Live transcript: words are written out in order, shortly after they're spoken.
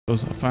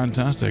was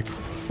fantastic.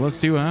 Let's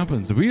see what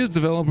happens. We as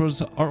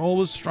developers are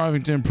always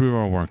striving to improve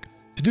our work.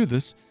 To do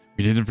this,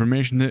 we need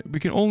information that we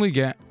can only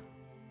get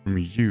from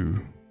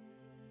you.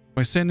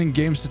 By sending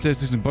game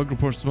statistics and bug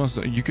reports to us,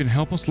 you can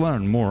help us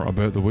learn more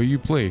about the way you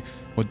play,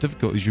 what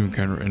difficulties you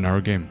encounter in our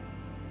game.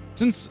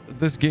 Since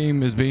this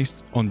game is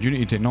based on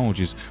Unity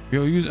technologies, we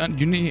will use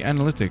Unity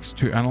Analytics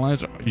to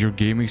analyze your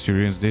game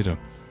experience data.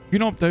 You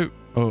can opt out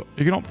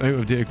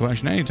of data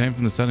collection anytime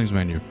from the settings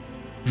menu.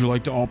 Would you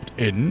like to opt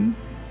in?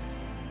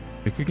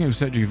 By clicking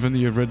accept, you can find that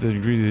you have read the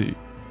ingredient,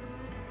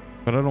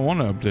 but I don't want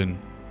to opt in.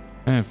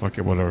 Fuck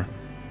it, whatever.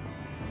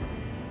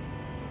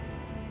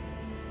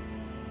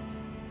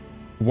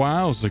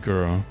 Wow,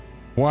 Sakura.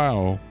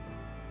 Wow.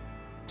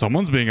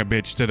 Someone's being a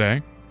bitch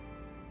today.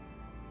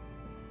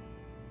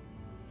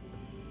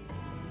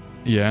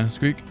 Yeah,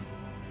 Squeak.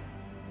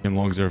 Game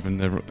logs everything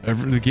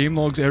the game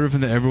logs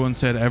everything that everyone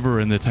said ever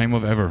in the time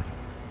of ever.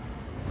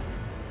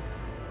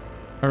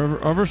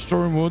 Our other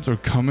story modes are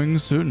coming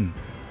soon.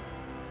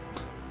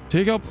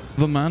 Take up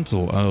the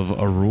mantle of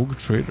a rogue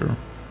trader.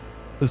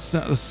 The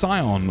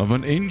scion of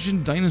an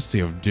ancient dynasty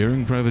of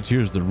daring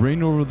privateers that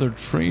reign over their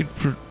trade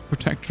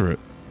protectorate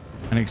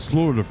and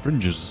explore the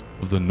fringes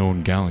of the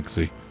known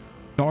galaxy.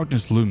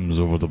 Darkness looms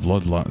over the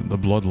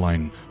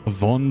bloodline of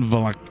von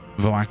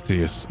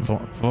Valancius.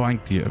 I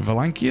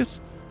think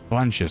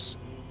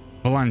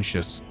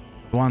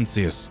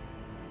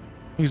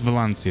it's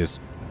Valancius.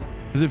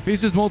 As it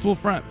faces multiple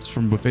threats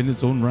from within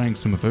its own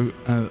ranks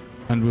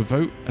and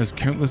without as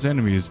countless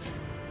enemies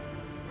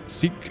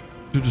seek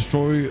to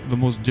destroy the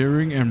most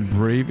daring and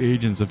brave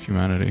agents of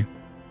humanity.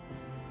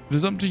 It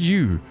is up to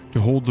you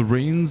to hold the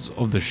reins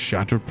of the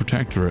shattered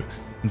protectorate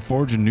and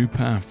forge a new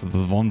path for the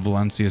von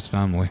Valancius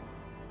family,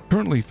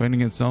 currently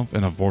finding itself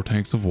in a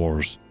vortex of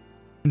wars,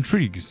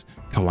 intrigues,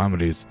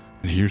 calamities,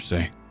 and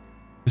hearsay.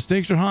 The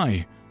stakes are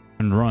high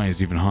and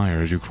rise even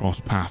higher as you cross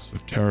paths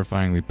with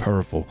terrifyingly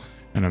powerful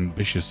and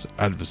ambitious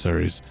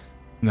adversaries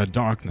in the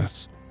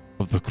darkness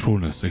of the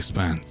Cronus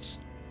Expanse.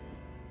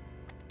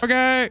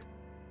 Okay!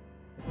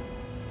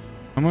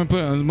 I'm gonna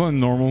play I'm on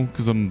normal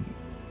because I'm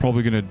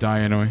probably gonna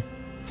die anyway.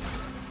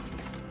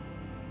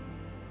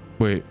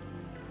 Wait.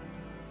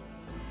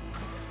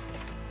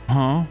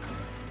 Huh?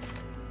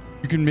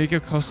 You can make a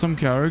custom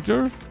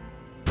character?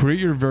 Create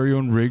your very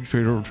own rig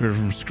trader or trader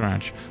from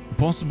scratch. The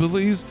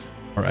possibilities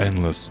are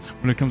endless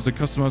when it comes to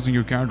customizing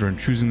your character and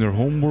choosing their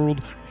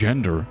homeworld,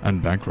 gender,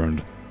 and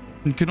background.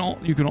 You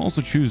can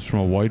also choose from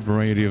a wide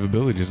variety of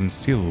abilities and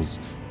skills,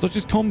 such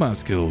as combat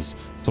skills,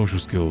 social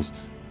skills,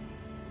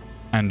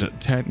 and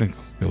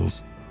technical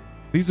skills.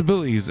 These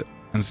abilities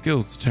and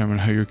skills determine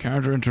how your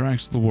character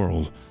interacts with the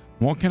world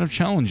and what kind of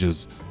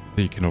challenges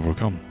they can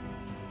overcome.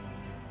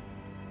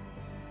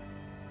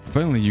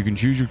 Finally, you can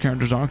choose your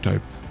character's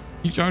archetype.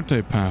 Each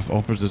archetype path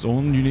offers its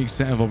own unique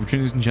set of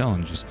opportunities and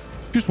challenges.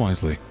 Choose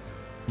wisely.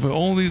 With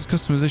all these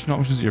customization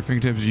options at your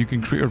fingertips, you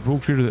can create a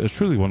rogue trader that is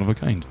truly one of a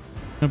kind.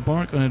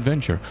 Embark on an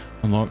adventure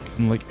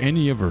unlike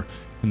any ever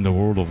in the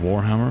world of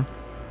Warhammer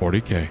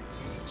 40k.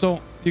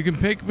 So you can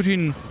pick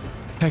between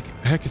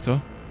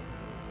Hecata,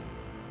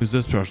 who's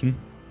this person,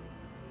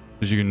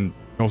 as you can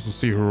also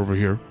see her over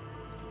here.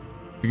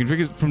 You can pick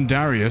it from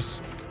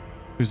Darius,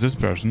 who's this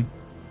person,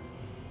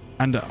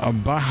 and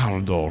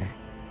Bahardor.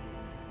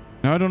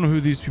 Now I don't know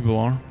who these people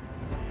are.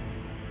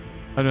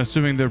 I'm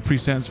assuming they're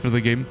presets for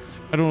the game.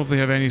 I don't know if they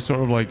have any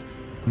sort of like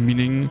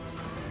meaning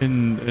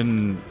in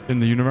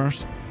the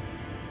universe.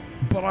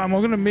 But I'm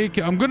gonna make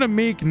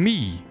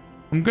me.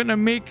 I'm gonna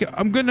make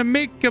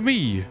a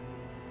me.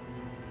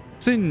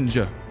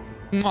 Sinja.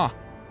 Mwah.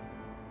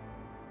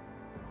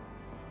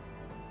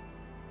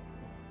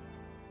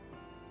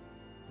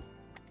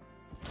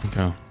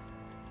 Okay.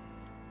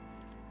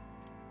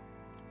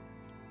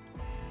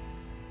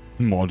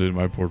 Modded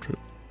my portrait.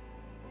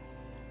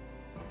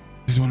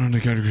 He's one on the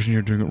category.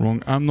 You're doing it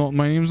wrong. I'm not.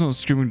 My name's not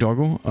Screaming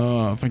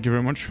Doggo. Thank you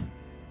very much.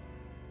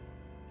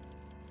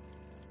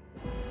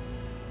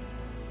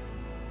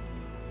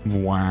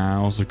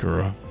 Wow,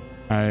 Sakura.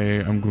 I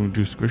am going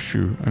to squish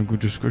you. I'm going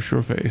to squish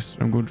your face.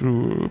 I'm going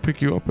to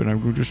pick you up and I'm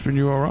going to spin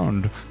you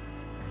around.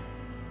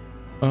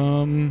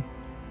 None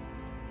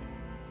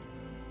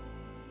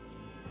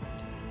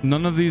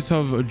of these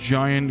have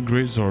giant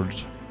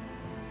greatswords.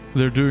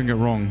 They're doing it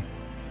wrong.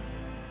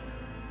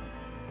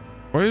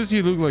 Why does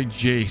he look like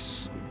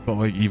Jace, but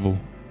like evil?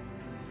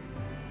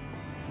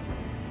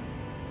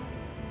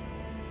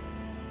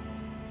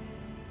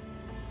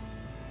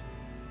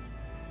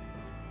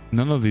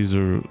 None of these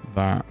are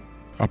that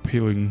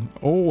appealing.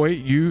 Oh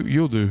wait,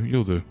 you'll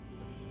do.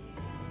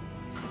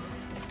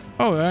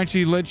 Oh, it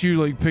actually lets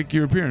you like pick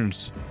your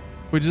appearance.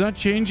 Wait, does that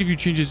change if you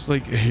change its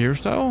like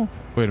hairstyle?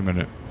 Wait a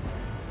minute.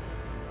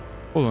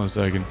 Hold on a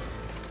second.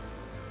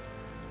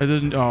 It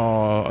doesn't.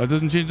 Oh, it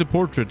doesn't change the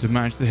portrait to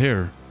match the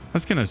hair.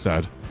 That's kind of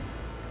sad.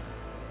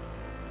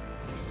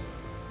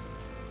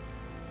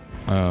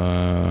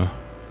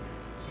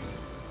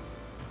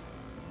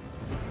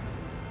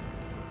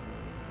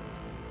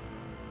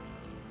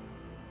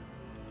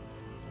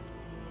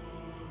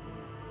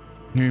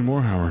 You need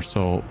more hammer.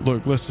 So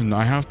look, listen,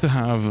 I have to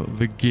have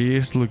the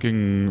gayest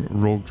looking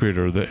rogue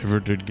trader that ever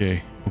did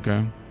gay.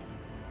 Okay,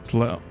 just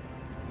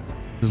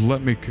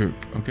let me cook.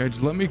 Okay,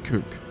 just let me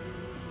cook.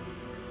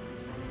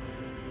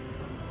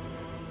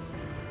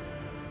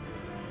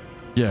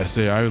 Yeah,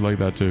 see, I would like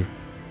that too.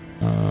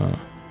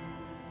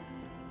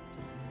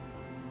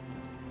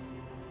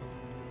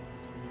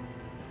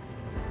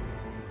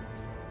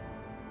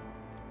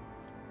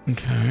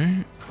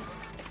 Okay.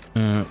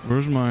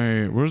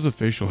 Where's the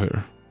facial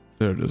hair?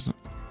 There it is.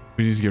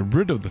 We need to get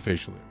rid of the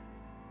facial hair.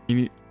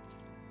 He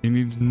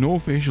needs no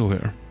facial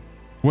hair.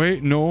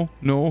 Wait, no,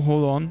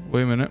 hold on.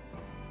 Wait a minute.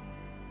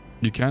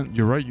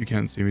 You're right, you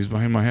can't see him. He's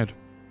behind my head.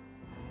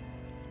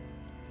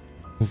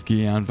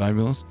 Gay and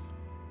fabulous.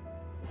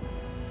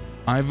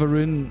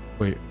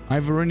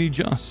 Ivorini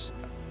Just.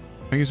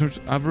 Thank you so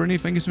much. Ivorini,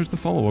 thank you so much for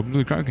the follow. Welcome to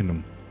the Crown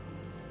Kingdom.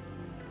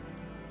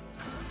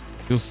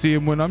 You'll see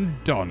him when I'm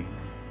done.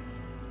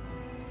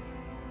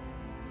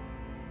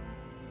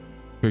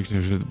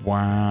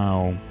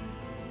 Wow.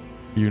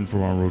 Even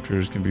for our road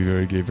traders can be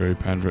very gay, very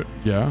pandrit.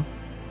 Yeah.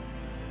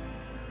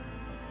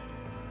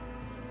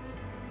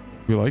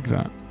 We like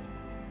that.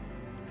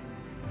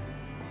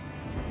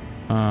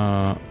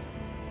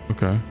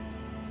 Okay.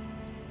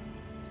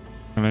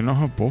 Can I not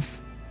have both?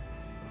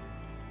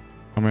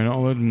 Am I not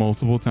allowed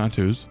multiple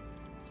tattoos?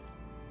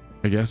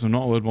 I guess I'm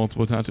not allowed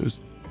multiple tattoos.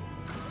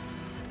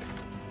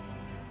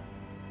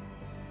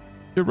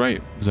 You're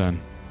right, Zen.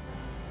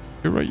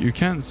 You're right, you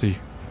can't see.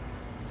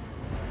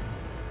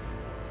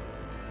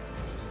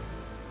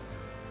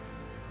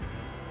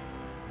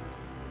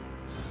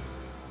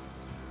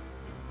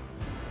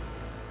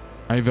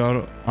 Oh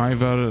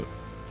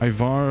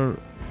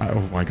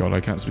my god, I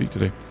can't speak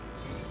today.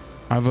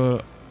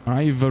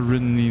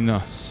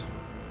 Ivorininus.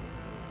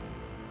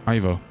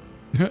 Ivo.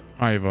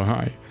 Ivo,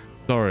 hi.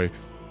 Sorry.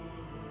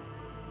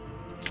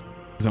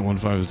 Is that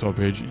 1.5 the top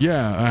page?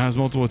 Yeah, it has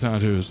multiple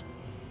tattoos.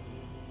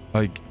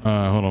 Like,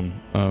 hold on.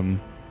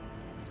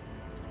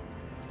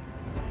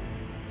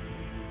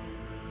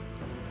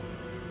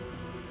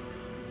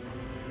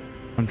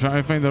 I'm trying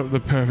to find the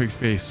perfect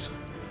face.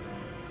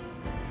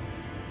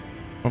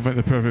 I don't think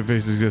the perfect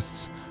face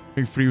exists. I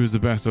think 3 was the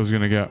best I was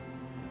gonna get.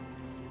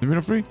 Is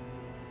it 3?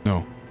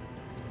 No.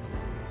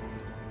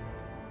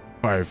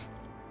 5.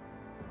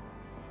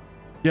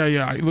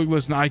 Yeah. Look,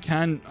 listen. I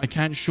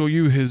can't show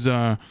you his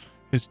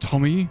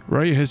tummy,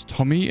 right? His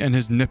tummy and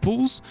his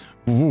nipples.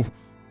 Ooh,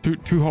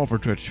 too hot for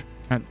Twitch.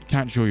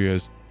 Can't show you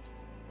his.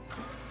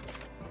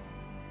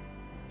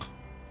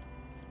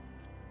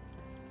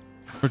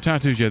 For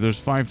tattoos, yeah. There's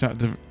 5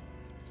 tattoos.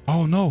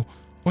 Oh no!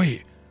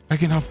 Wait, I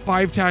can have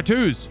 5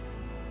 tattoos.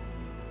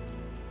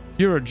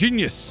 You're a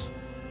genius.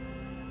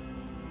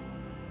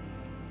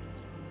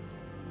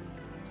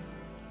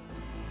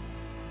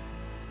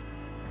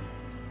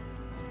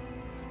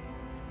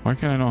 Why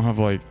can't I not have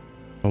like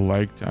a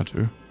leg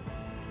tattoo?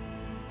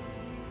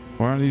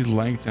 Why aren't these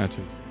leg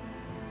tattoos?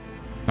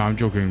 No, I'm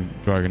joking,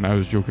 Dragon. I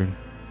was joking.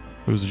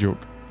 It was a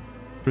joke.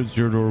 Prince,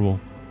 you're adorable.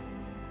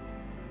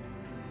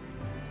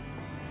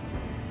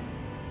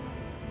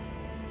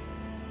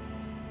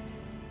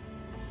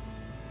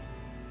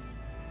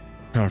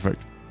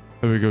 Perfect.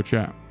 There we go,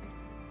 chat.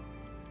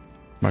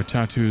 My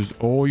tattoos.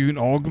 Oh, you can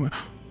augment.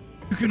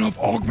 You can have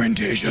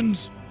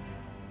augmentations.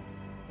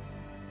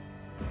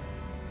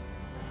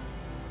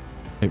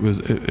 It was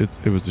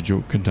a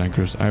joke,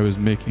 Cantankerous. I was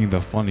making the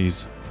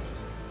funnies.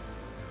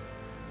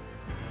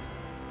 I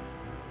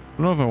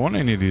don't know if I want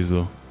any of these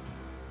though.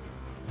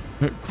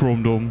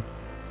 Chrome Dome.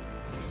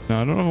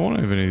 No, I don't know if I want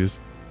any of these.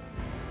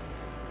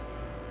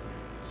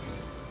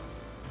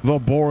 The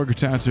Borg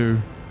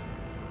tattoo.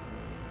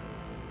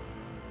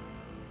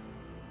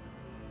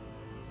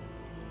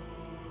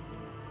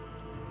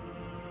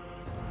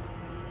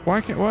 Why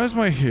is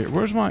my hair?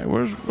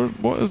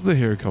 What is the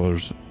hair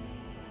colors?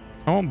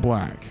 I want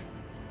black.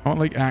 I want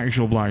like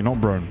actual black,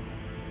 not brown.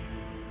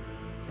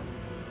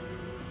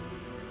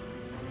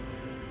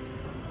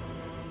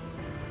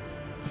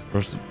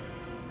 First,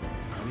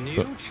 a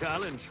new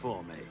challenge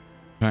for me.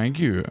 Thank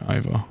you,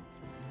 Iva.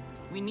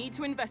 We need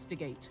to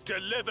investigate.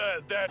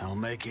 Deliver that. I'll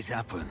make it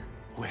happen.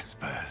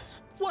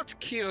 Whispers. What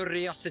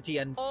curiosity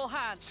and All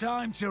hands.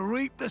 Time to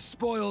reap the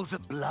spoils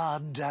of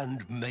blood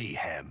and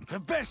mayhem. The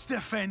best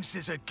defense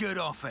is a good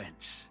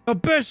offense. The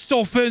best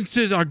offense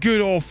is a good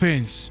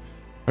offense.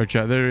 Alright,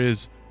 chat, there he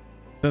is.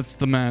 That's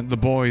the man, the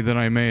boy that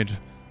I made.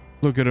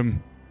 Look at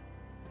him.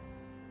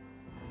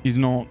 He's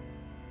not...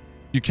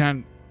 You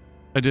can't...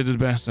 I did the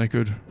best I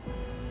could.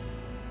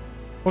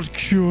 What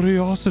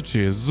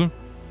curiosities?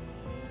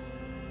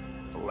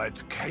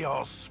 Let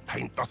chaos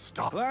paint the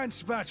stuff.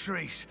 Lance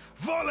batteries,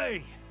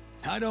 volley!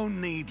 I don't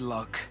need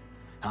luck.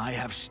 I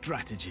have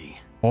strategy.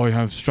 I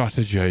have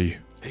strategy.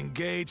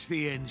 Engage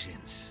the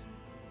engines.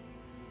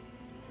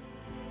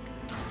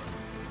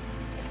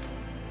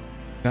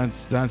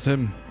 That's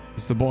him.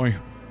 It's the boy.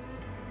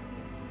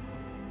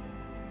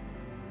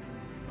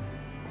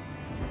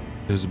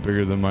 This is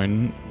bigger than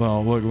mine.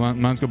 Well, look,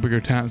 man's got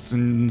bigger tats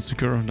than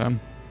Sakura. Damn.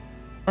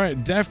 All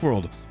Alright, Death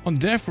World. On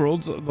Death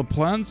Worlds, the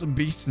plants,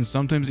 beasts, and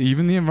sometimes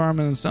even the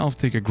environment itself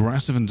take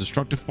aggressive and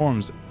destructive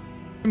forms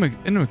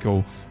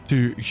inimical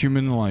to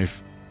human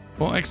life.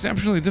 While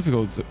exceptionally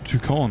difficult to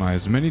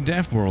colonize, many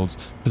Death Worlds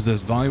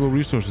possess valuable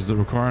resources that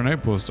require an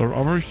outpost or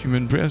other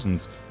human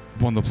presence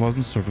upon the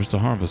pleasant surface to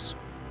harvest.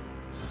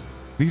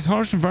 These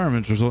harsh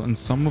environments result in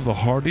some of the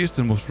hardiest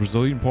and most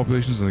resilient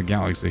populations in the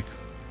galaxy,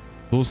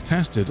 those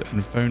tested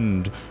and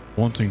found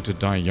wanting to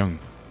die young.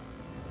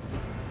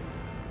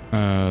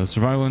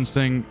 Survival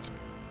instinct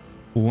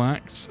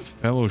lacks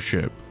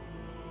fellowship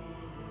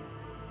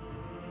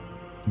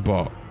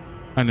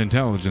and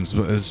intelligence,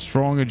 but is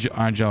strong,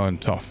 agile,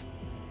 and tough.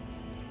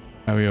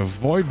 Now we have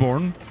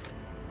Voidborn.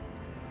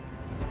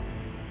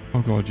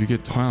 Oh god, you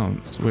get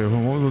talents. Wait,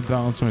 what was the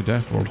talents on my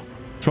Death World?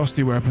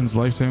 Trusty weapons,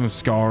 lifetime of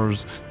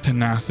scars,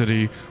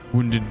 tenacity,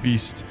 wounded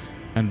beast,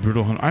 and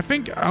brutal hunt. I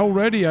think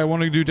already I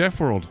want to do Death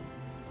World.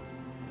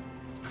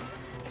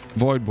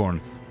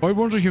 Voidborn.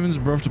 Voidborns are humans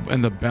birthed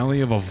in the belly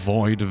of a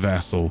void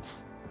vessel.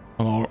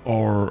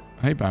 Or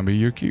hey Bambi,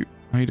 you're cute.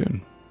 How you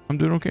doing? I'm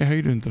doing okay. How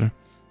you doing today?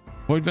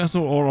 Void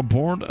vessel or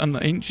aboard an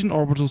ancient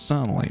orbital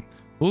satellite.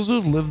 Those who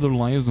have lived their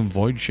lives on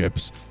void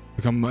ships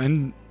become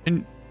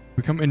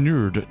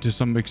inured to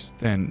some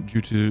extent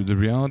due to the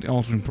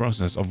reality-altering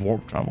process of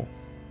warp travel.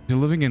 They're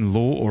living in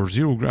low or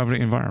zero gravity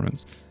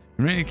environments.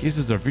 In many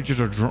cases, their features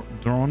are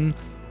drawn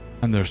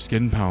and their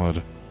skin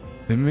pallid.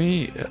 They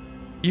may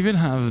even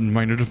have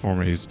minor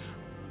deformities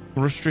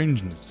or a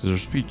strangeness to their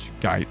speech,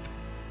 gait,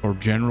 or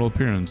general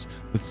appearance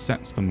that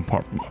sets them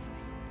apart from others.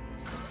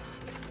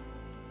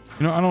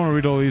 You know, I don't want to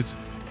read all these.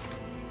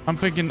 I'm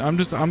thinking, I'm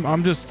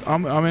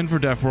in for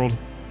Death World.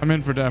 I'm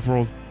in for Death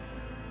World.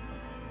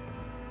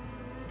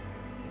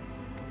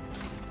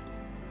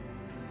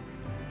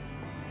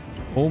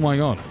 Oh my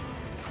god.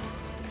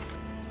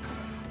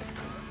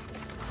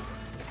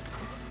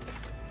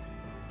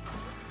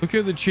 Look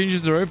how that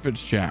changes their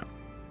outfits, chat.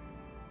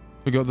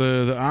 We got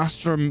the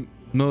Astra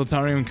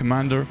Militarium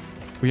Commander.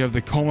 We have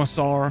the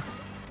Commissar.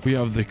 We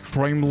have the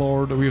Crime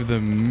Lord. We have the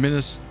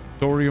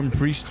Ministerium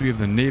Priest. We have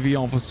the Navy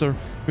Officer.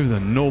 We have the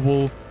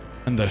Noble.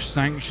 And the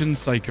Sanctioned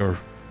Psyker.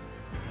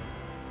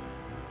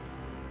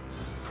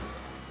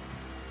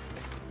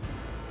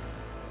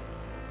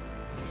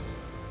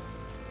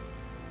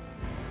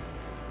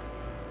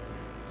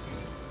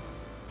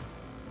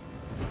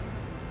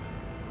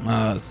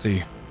 Let's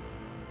see.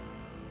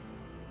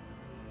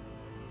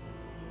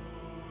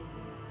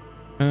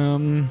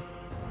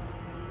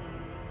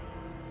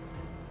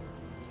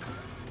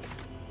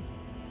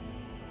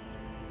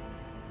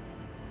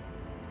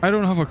 I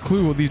don't have a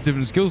clue what these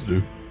different skills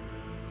do.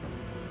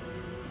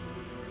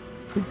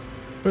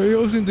 They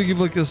all seem to give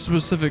like a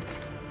specific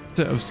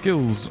set of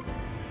skills.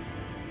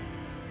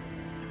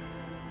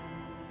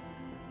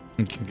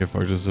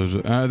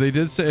 They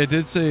did say, it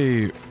did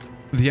say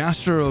the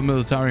Astra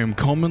Militarium,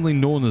 commonly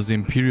known as the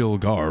Imperial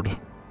Guard.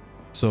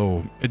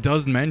 So it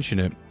does mention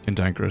it,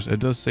 Cantankerous. It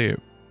does say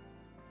it.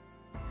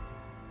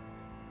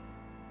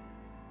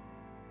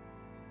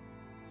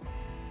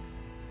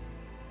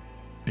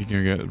 You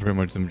can get pretty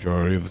much the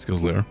majority of the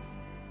skills there.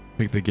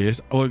 Pick the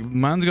gaze. Oh, look,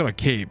 man's got a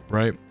cape,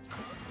 right?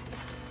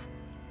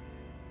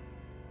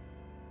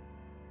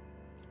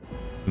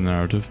 The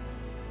narrative.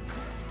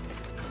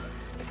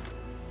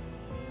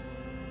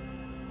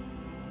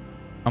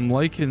 I'm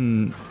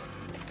liking.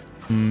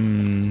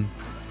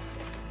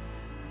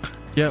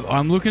 Yeah,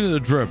 I'm looking at the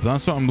drip.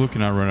 That's what I'm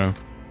looking at right now.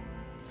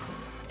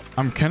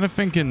 I'm kind of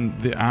thinking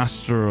the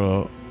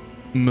Astra.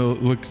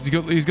 Look,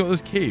 he's got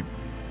this cape.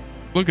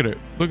 Look at it.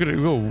 Look at it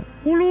go.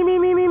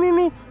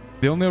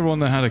 The only other one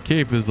that had a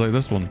cape is like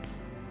this one.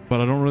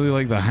 But I don't really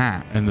like the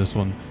hat in this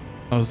one.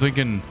 I was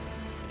thinking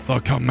the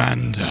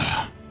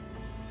Commander.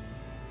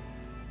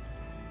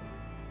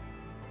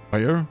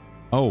 Fire?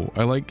 Oh,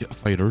 I like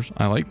fighters.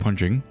 I like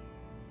punching.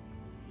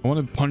 I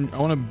want to punch. I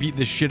want to beat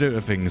the shit out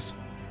of things.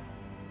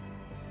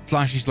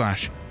 Slashy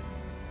slash.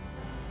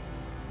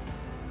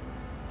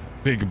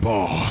 Big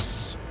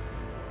boss.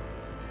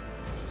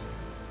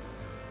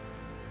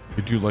 I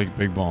do like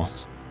Big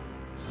Boss.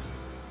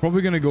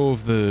 Probably gonna go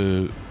with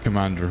the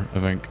Commander, I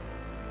think.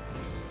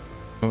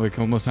 Oh, the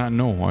Columbus hat?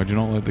 No, I do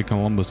not like the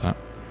Columbus hat.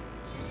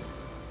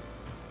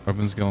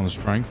 Weapon skill and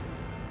strength.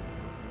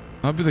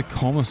 That'd be the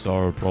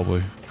Commissar,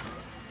 probably.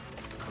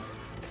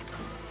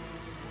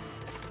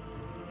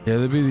 Yeah,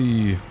 that'd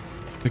be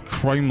the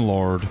Crime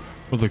Lord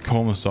or the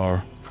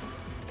Commissar.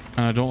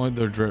 And I don't like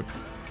their drip.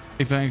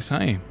 Hey, thanks.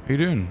 Hi, how you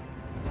doing?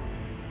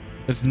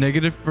 It's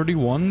negative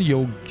 31.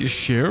 You'll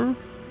share?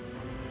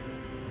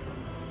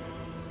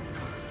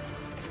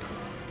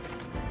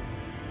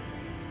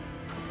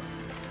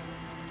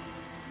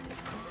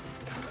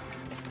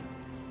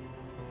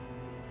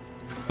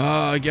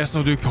 I guess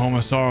I'll do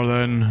Commissar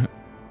then.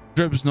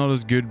 Drip's not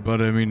as good, but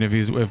I mean,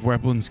 if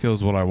weapon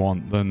skill's what I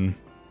want, then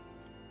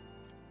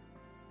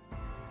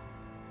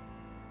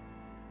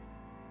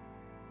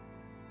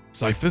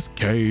Cyphus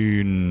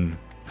Kane.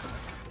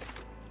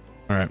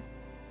 Alright.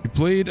 You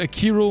played a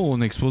key role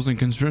in exposing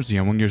conspiracy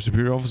among your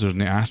superior officers in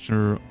the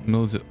Astra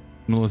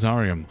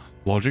Militarium.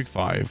 Logic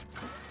 5.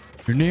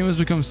 Your name has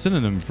become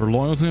synonym for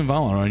loyalty and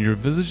valor, and your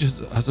visage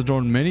has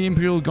adorned many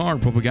Imperial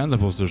Guard propaganda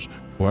posters.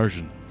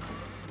 Coercion.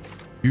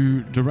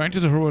 You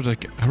directed a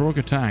heroic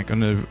attack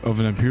of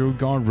an Imperial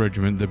Guard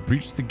regiment that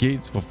breached the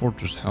gates of a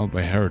fortress held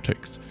by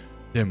heretics.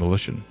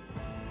 Demolition.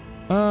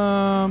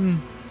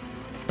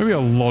 Maybe a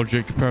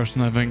logic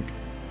person, I think.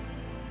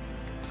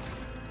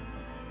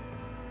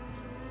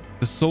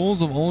 The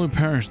souls of all who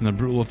perished in the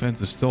brutal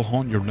offenses still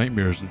haunt your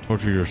nightmares and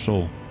torture your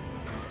soul.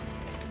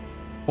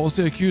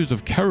 Falsely accused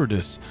of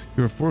cowardice,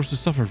 you were forced to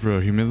suffer for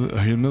a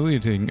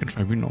humiliating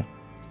tribunal.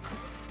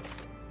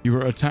 You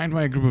were attacked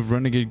by a group of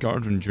renegade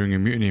guardsmen during a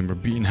mutiny and were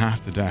beaten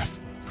half to death.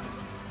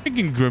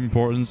 Thinking grim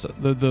portents,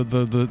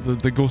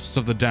 the ghosts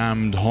of the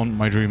damned haunt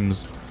my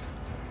dreams.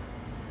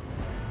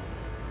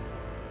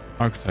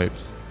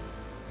 Archetypes.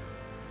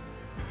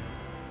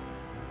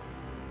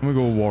 I'm gonna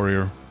go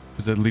warrior,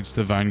 because it leads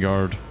to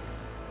vanguard.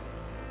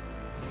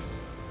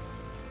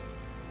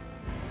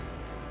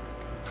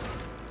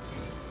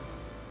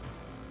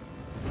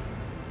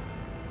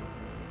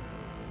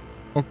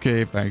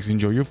 Okay, thanks.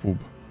 Enjoy your food.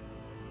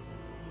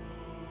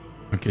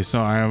 Okay, so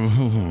I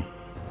have...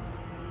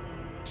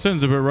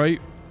 sounds a bit right.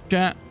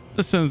 Chat.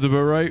 That sounds a bit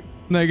right.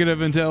 Negative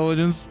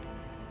intelligence.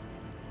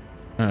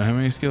 How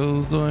many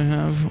skills do I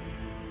have?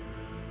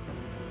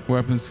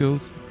 Weapon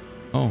skills?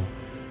 Oh.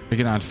 I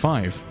can add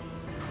 5.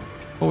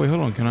 Oh, wait,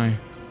 hold on. Can I...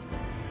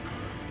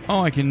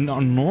 oh, I can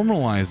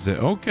normalize it.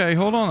 Okay,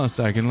 hold on a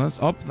second. Let's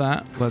up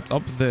that. Let's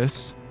up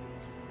this.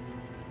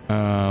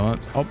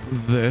 Let's up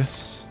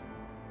this.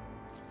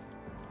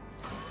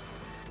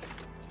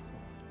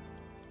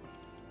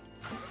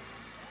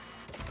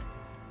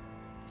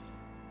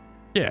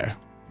 Yeah.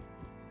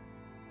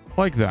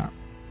 Like that.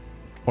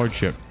 Void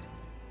ship.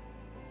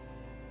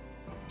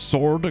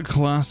 Sword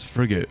class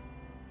frigate.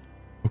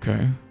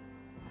 Okay.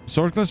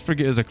 Sword class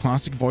frigate is a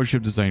classic void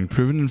ship design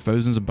proven in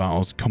thousands of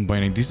battles,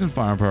 combining decent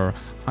firepower,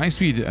 high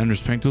speed, and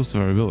respectable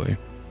survivability.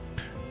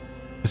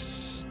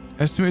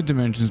 Estimated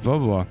dimensions, blah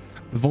blah blah.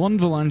 The Von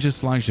Volantis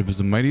flagship is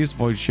the mightiest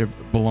void ship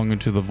belonging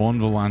to the Von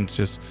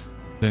Volantis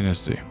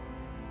dynasty.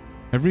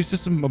 Every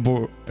system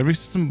aboard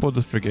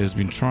the frigate has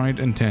been tried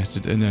and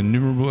tested in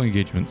innumerable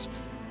engagements.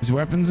 Its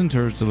weapons and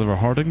turrets deliver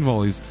hardened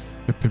volleys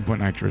with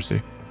pinpoint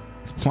accuracy.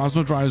 Its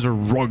plasma drives are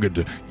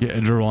rugged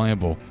yet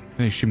reliable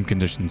in extreme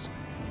conditions.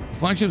 The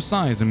flagship's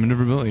size and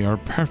maneuverability are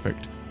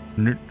perfect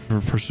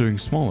for pursuing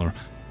smaller,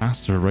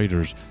 faster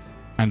raiders,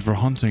 and for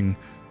hunting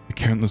the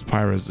countless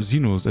pirates,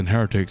 Xenos, and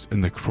heretics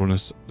in the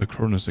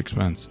Cronus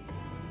Expanse.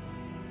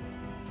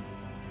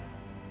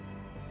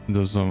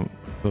 Does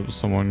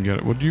someone get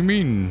it? What do you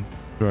mean,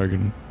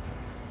 Dragon?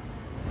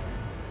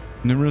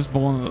 Numerous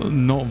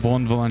not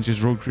Von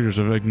Volantis rogue traders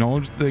have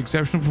acknowledged the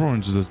exceptional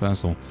performance of this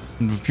vessel,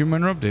 and with a few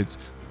minor updates,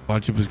 the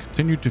flagship has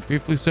continued to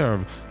faithfully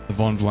serve the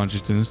Von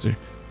Volantis dynasty.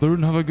 Learn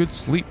and have a good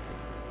sleep.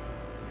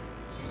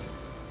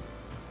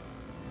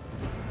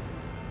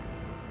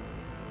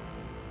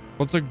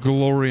 What's a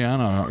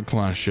Gloriana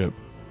class ship?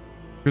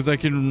 Because I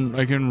can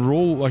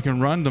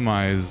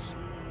randomize,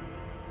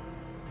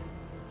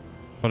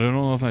 but I don't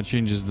know if that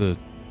changes the...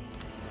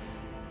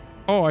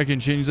 oh, I can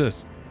change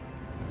this.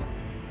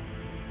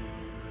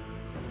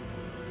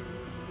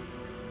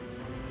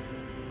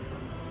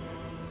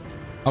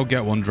 I'll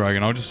get one,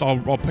 Dragon.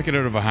 I'll pick it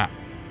out of a hat.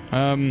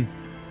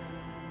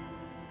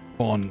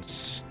 Von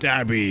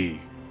Stabby.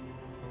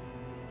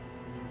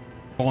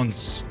 Von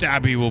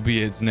Stabby will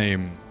be its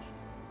name.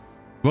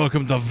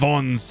 Welcome to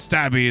Von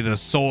Stabby, the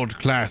sword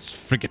class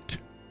frigate.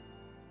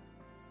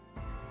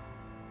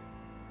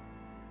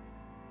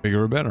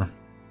 Bigger or better.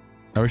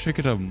 I wish I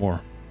could have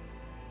more.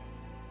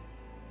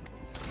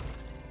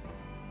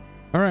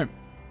 Alright.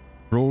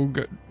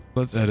 Rogue.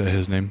 Let's edit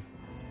his name.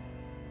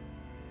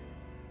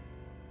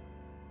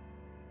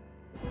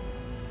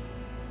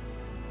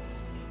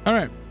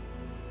 Alright.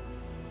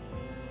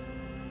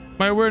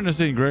 My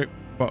awareness ain't great,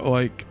 but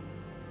like,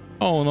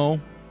 oh no.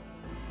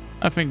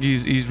 I think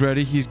he's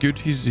ready. He's good.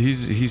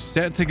 He's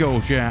set to go,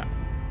 chat.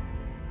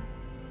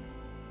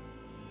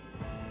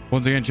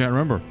 Once again, chat,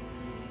 remember,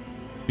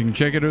 you can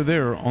check it out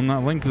there on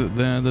that link that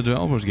the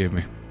developers gave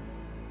me.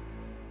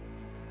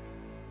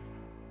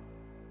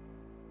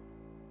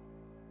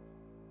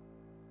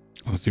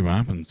 Let's see what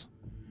happens.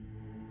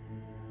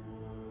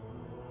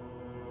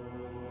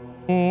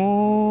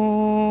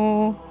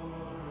 Oh.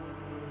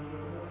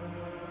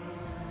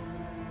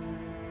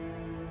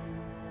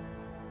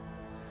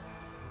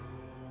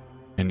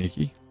 Hey,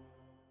 Nikki.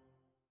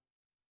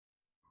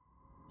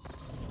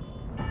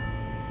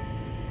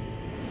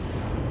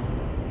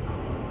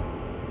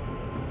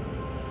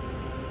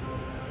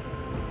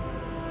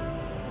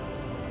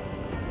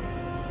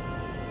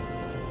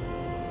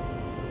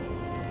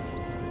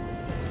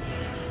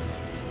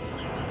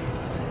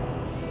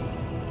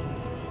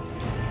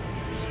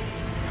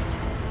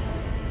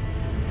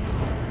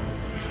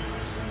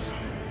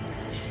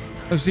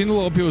 I've seen a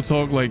lot of people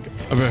talk like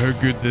about how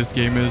good this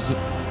game is,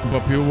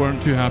 but people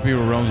weren't too happy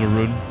with Realms of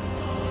Ruin.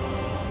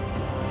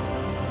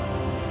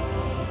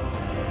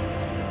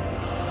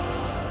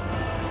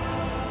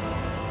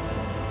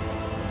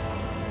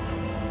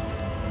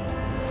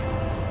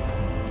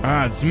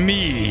 it's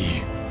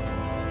me.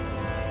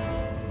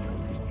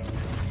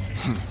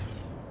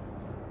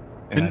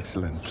 An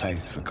excellent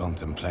place for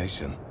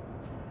contemplation.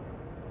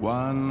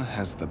 One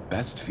has the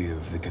best view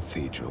of the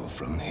cathedral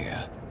from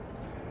here.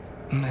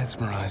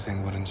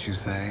 Mesmerizing, wouldn't you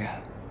say?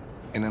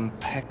 An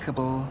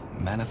impeccable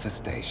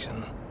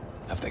manifestation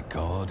of the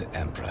God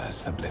Emperor's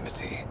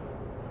sublimity.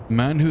 The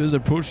man who has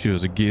approached you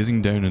is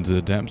gazing down into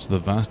the depths of the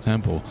vast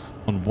temple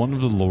on one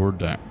of the lower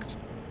decks.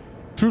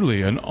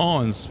 Truly an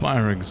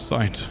awe-inspiring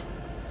sight.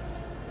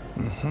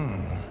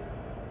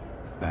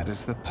 That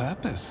is the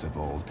purpose of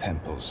all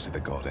temples to the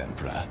God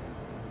Emperor.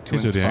 To Hey,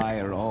 Zodiac.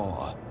 inspire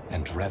awe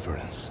and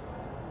reverence.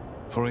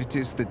 For it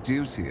is the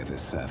duty of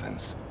his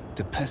servants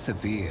to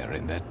persevere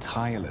in their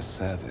tireless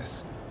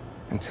service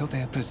until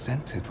they are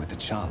presented with the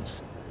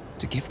chance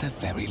to give their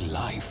very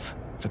life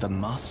for the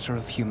master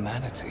of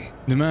humanity.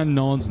 The man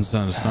nods in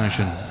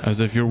satisfaction,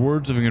 as if your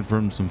words have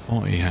confirmed some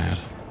thought he had.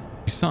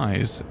 He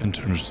sighs and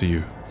turns to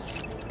you.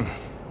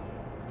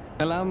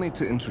 Allow me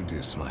to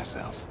introduce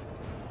myself.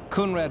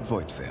 Conrad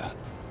Voigtfir,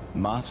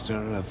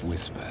 Master of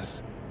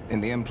Whispers,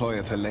 in the employ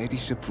of Her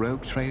Ladyship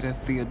Rogue Trader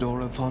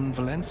Theodora von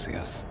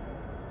Valencius.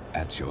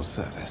 At your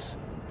service.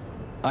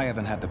 I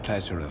haven't had the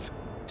pleasure of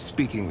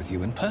speaking with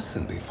you in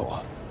person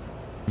before.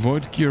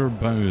 Voidgear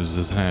bows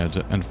his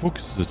head and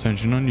focuses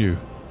attention on you.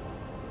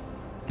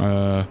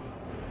 I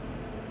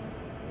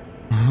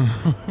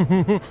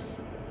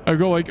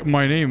go like,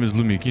 my name is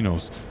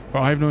Lumikinos,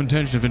 but I have no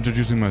intention of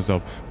introducing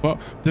myself. But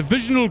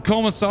Divisional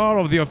Commissar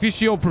of the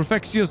Officio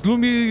Prefectius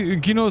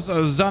Lumikinos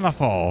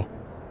Zanafal.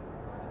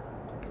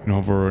 You know,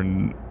 over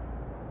in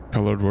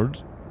colored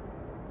words.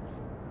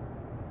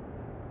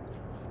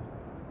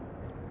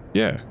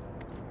 Yeah.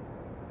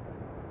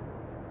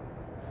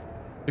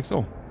 Like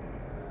so.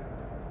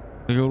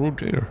 Like a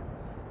rotator.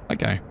 That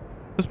guy.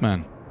 This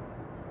man.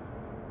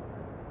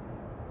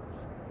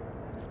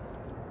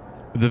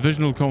 The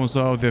Divisional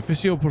Commissar of the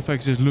Officio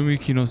Prefectius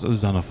Lumikinos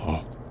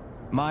Zanafal.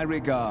 My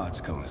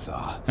regards,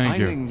 Commissar. Thank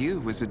you. Finding you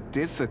was a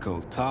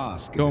difficult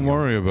task. Don't given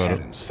worry your about it.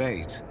 parents'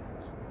 fate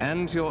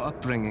and your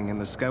upbringing in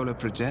the Schola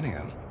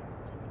Progenium.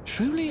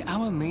 Truly,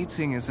 our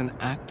meeting is an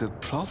act of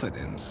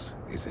providence,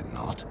 is it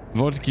not?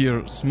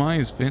 Vodgear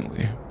smiles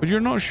faintly, but you're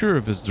not sure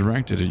if it's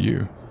directed at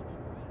you.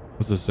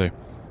 What's this say?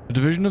 A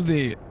division of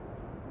the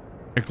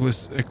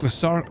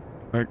Ecclesiarchy,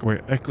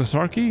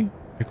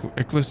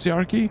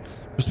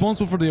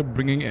 responsible for the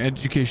upbringing,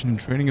 education, and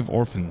training of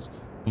orphans,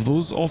 of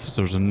those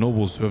officers and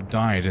nobles who have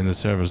died in the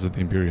service of the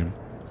Imperium.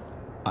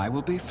 I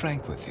will be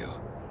frank with you.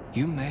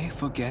 You may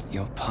forget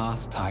your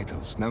past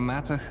titles, no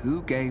matter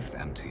who gave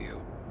them to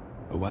you,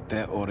 or what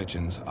their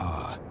origins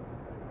are.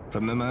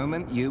 From the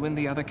moment you and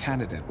the other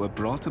candidate were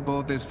brought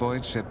aboard this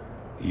void ship,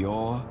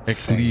 your fate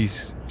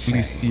changed.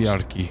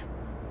 Ecclesiarchy.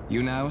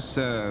 You now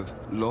serve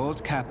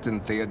Lord Captain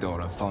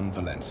Theodora von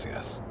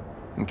Valencius,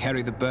 and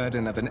carry the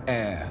burden of an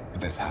heir of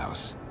this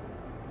house.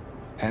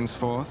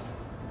 Henceforth,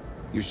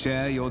 you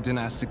share your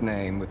dynastic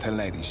name with Her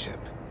Ladyship.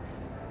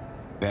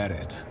 Bear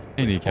it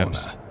with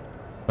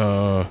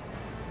honor.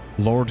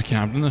 Lord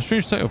Captain, a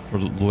strange title for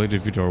the Lady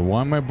Theodora.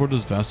 Why am I aboard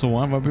this vessel?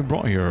 Why have I been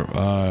brought here?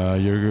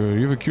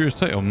 You have a curious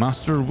title.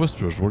 Master of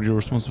Whispers. What are your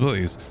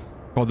responsibilities?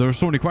 God, there are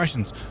so many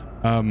questions.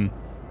 As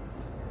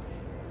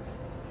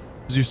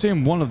you say,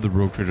 I'm one of the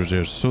rogue traders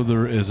here, so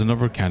there is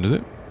another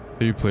candidate.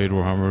 Have you played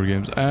Warhammer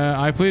games?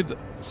 I played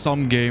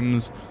some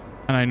games,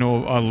 and I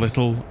know a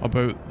little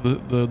about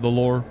the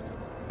lore.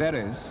 There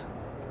is.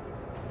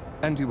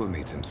 And you will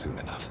meet him soon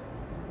enough.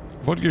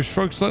 Vodka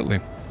shrugs slightly.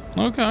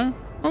 Okay.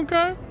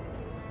 Okay.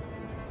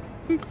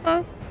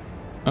 Okay.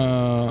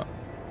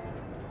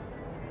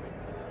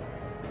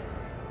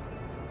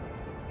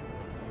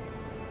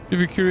 You have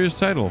a curious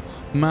title.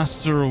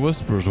 Master of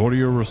Whispers. What are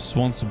your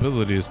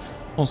responsibilities?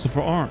 Also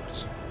for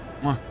arts.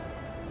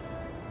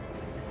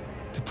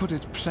 To put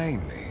it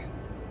plainly,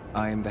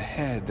 I am the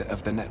head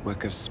of the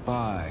network of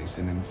spies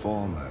and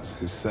informers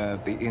who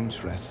serve the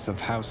interests of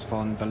House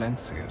von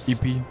Valencius.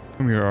 EP,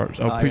 come here, Arts.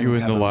 I'll put you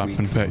in the lap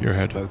and pet your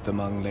head. Both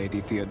among Lady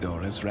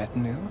Theodora's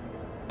retinue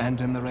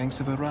and in the ranks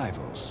of her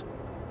rivals.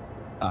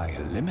 I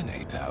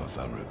eliminate our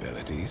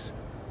vulnerabilities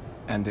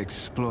and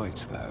exploit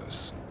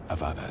those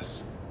of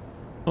others.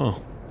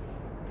 Oh.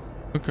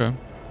 Okay.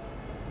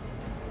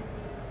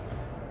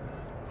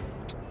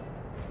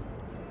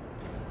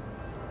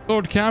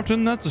 Lord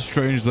Captain, that's a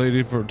strange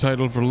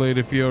title for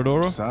Lady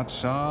Theodora.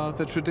 Such are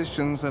the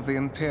traditions of the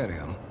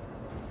Imperium.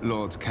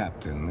 Lord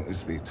Captain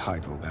is the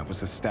title that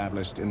was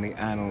established in the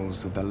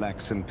annals of the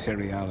Lex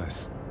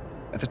Imperialis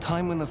at the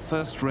time when the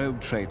first rogue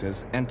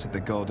traders entered the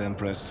God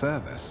Emperor's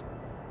service.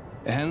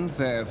 And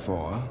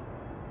therefore,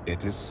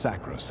 it is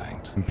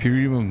sacrosanct.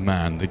 Imperium of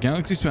Man, the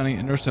galaxy-spanning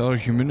interstellar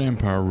human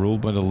empire ruled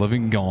by the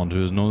living god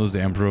who is known as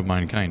the Emperor of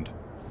Mankind.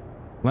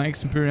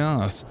 Lex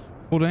Imperialis,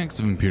 Codex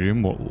of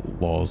Imperium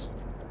laws.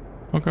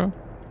 Okay.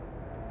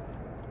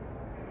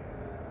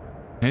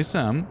 Hey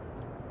Sam.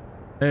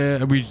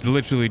 We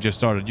literally just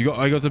started.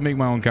 I got to make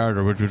my own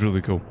character, which was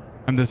really cool.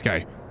 I'm this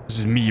guy. This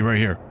is me right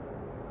here.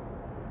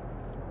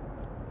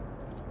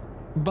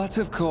 But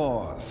of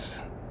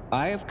course,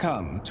 I have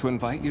come to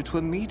invite you to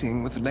a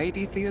meeting with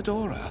Lady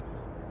Theodora.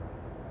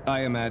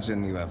 I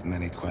imagine you have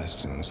many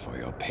questions for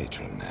your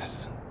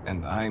patroness,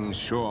 and I'm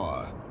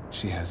sure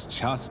she has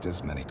just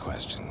as many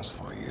questions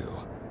for you.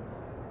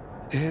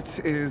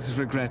 It is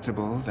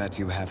regrettable that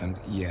you haven't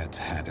yet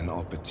had an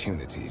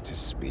opportunity to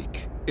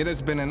speak. It has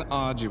been an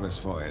arduous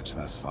voyage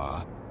thus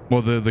far.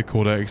 Well, the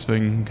codex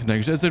thing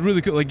connection. It's a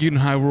really cool, like you can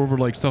hover over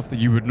like stuff that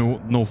you would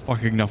know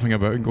fucking nothing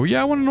about and go,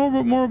 yeah, I want to know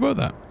more about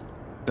that.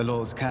 The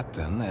Lord's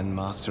Captain and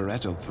Master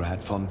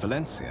Edelthrad von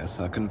Valencius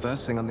are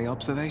conversing on the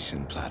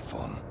observation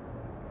platform.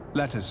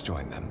 Let us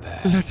join them there.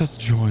 Let us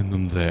join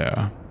them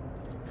there.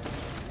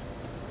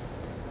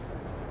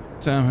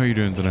 Sam, how are you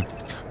doing today?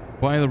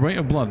 By the right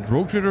of blood,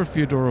 Rogue Trader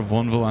Theodora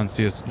von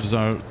Valencius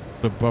desire...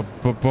 By the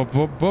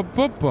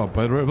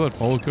right of blood,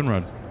 follow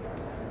Conrad.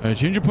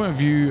 Change your point of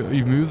view.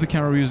 You move the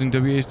camera using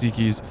WASD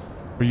keys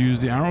or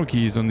use the arrow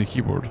keys on the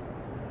keyboard.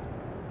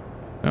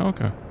 Yeah,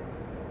 okay.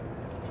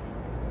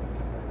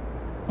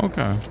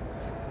 Okay.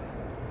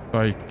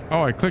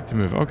 I clicked to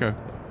move. Okay.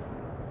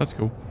 That's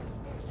cool.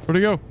 Where'd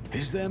he go?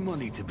 Is there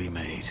money to be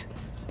made?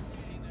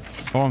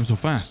 Oh, I'm so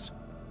fast.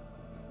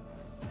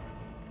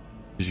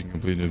 You can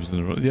complete nibs in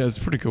the road. Yeah, it's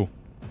pretty cool.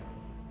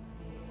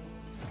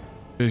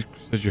 Says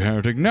you're a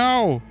heretic.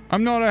 No!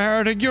 I'm not a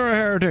heretic. You're a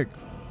heretic.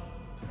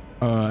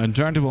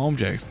 Interactable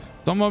objects.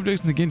 Some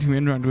objects in the game can be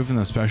interacted with in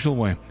a special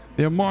way.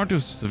 They are marked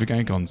with specific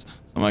icons.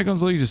 Some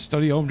icons allow you to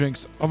study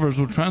objects. Others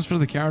will transfer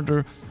the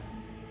character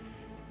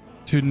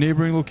to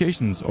neighboring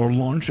locations or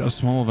launch a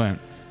small event.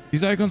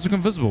 These icons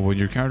become visible when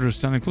your character is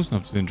standing close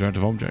enough to the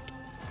interactive object.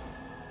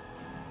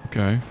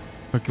 Okay.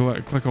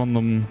 Click on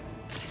them.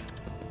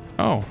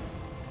 Oh.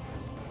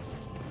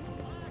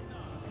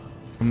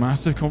 A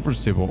massive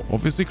conference table,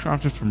 obviously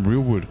crafted from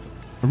real wood.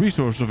 A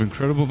resource of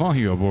incredible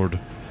value aboard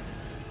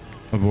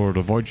a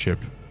void ship.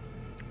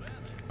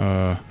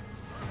 I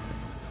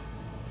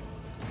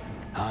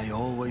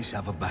always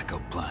have a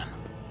backup plan.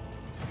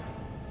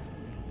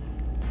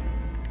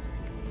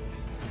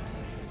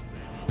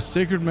 A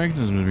sacred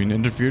mechanism has been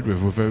interfered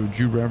with without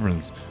due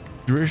reverence.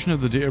 Duration of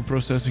the data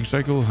processing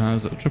cycle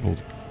has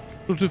tripled.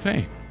 To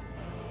Faye.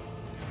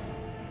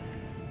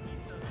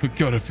 But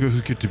God, it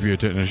feels good to be a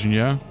technician,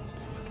 yeah?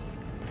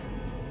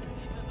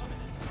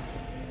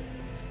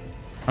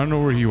 I don't know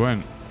where he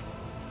went.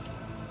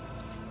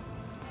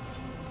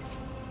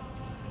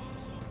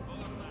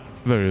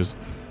 There he is.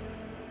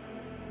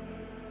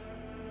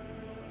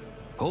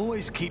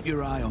 Always keep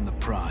your eye on the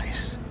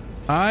prize.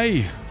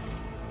 Aye.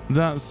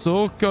 That's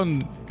so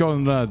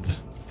Conrad.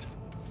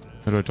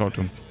 How do I talk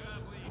to him?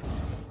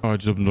 Oh, I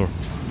just opened the door.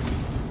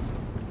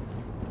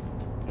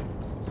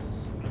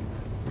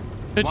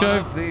 Hey, One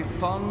Jeff. of the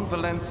von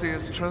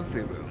Valencius trophy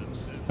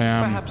rooms.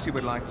 Perhaps you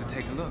would like to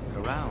take a look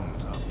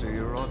around after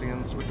your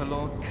audience with the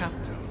Lord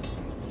Captain.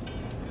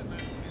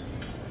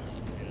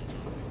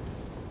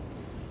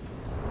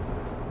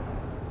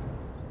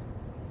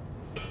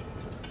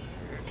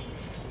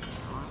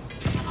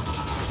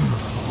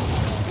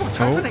 What's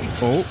happening?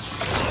 Oh!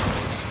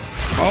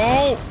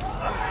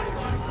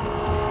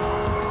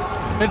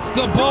 It's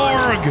the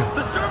Borg!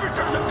 The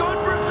servitors have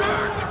gone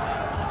berserk!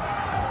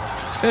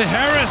 The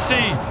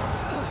heresy!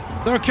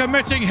 They're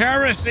committing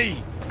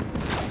heresy!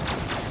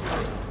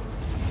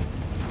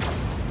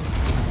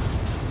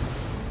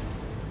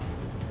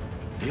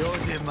 Your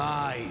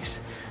demise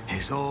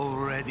is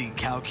already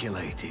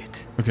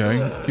calculated. Okay,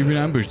 you've been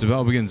ambushed. The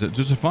battle begins.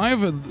 To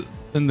survive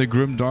in the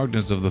grim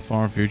darkness of the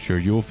far future,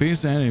 you will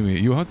face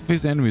You'll have to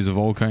face enemies of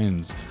all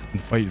kinds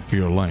and fight for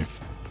your life.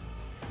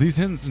 These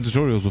hints and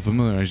tutorials will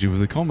familiarize you with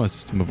the combat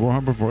system of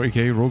Warhammer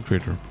 40k Rogue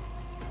Trader.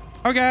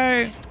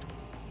 Okay.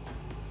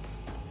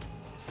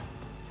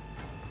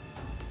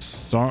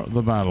 Start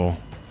the battle.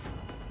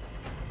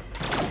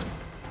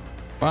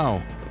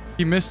 Wow,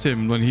 he missed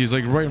him when he's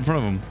like right in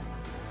front of him.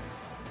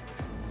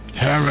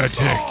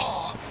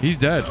 Heretics. He's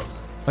dead.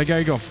 That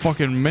guy got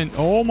fucking mint.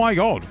 Oh my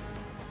god.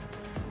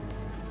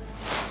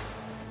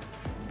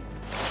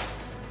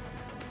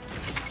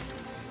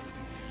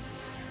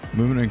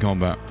 Movement in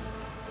combat.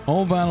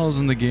 All battles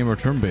in the game are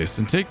turn-based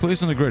and take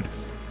place on the grid.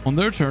 On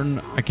their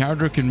turn, a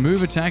character can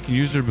move, attack, and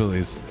use their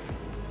abilities.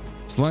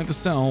 Select a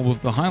cell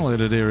with the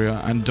highlighted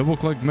area and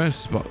double-click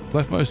left mouse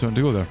button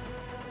to go there.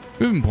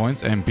 Movement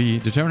points, MP,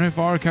 determine how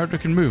far a character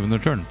can move in their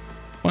turn.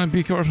 1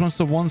 MP corresponds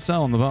to 1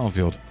 cell on the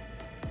battlefield.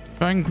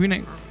 Dragon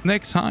Queen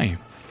next high.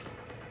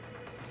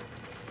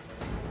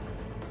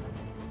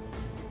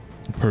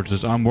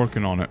 Purchase. I'm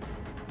working on it.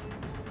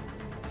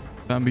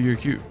 Bambi, you're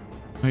cute.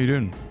 How you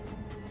doing?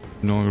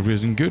 No longer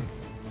raising good.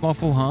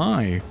 Lawful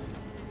high.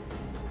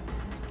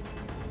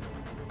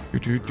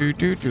 One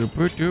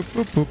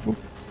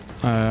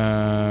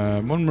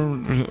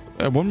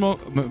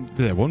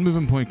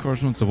movement point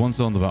corresponds to 1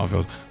 cell on the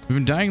battlefield.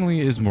 Moving diagonally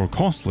is more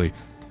costly.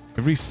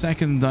 Every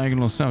second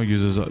diagonal cell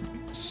uses 2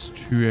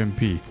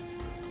 MP.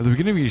 At the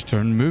beginning of each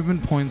turn,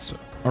 movement points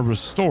are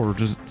restored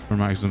for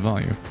maximum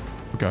value.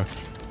 Okay.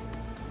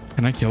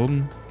 Can I kill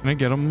him? Can I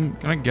get him?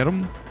 Can I get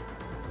him?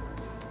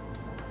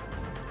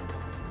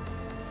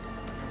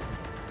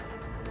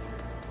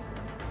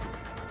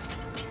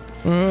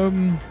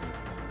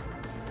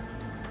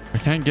 I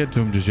can't get to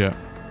him just yet,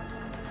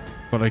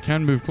 but I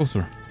can move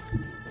closer.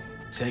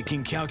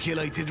 Taking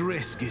calculated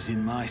risk is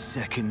in my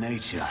second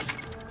nature.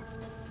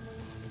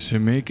 To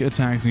make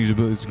attacks and use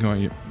abilities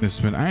to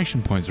spend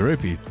action points or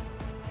AP.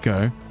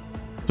 Okay.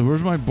 So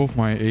where's both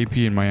my AP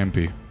and my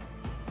MP?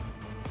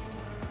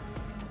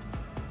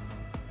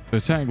 To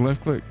attack,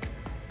 left click.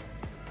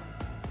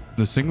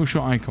 The single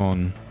shot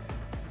icon.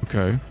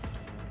 Okay.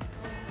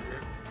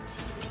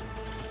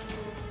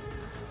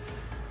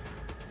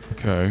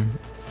 Okay.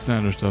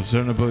 Standard stuff.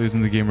 Certain abilities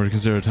in the game are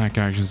considered attack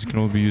actions that can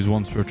only be used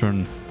once per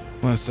turn,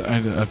 unless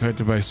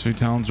affected by specific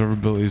talents or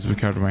abilities the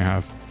character might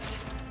have.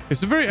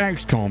 It's a very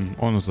XCOM,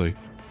 honestly.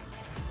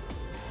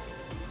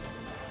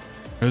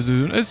 It's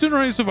doing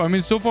right so far. I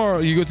mean, so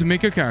far you get to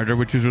make a character,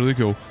 which is really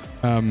cool.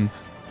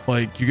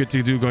 Like you get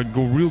to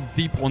go real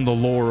deep on the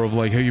lore of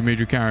like how you made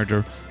your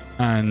character,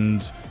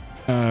 and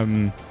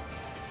we're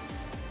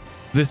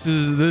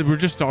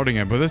just starting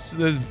it, but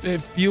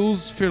it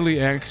feels fairly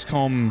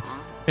XCOM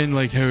in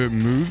like how it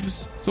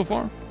moves so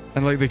far,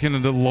 and like the kind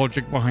of the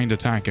logic behind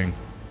attacking.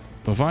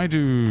 So if I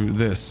do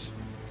this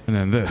and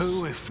then this,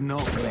 Who if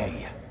not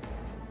me?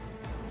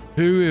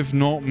 who if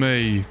not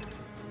me?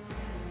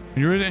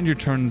 When you're ready to end your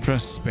turn,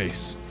 press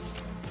space.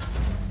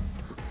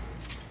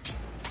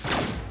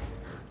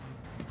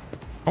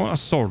 I want a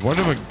sword. Why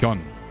do I have a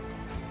gun?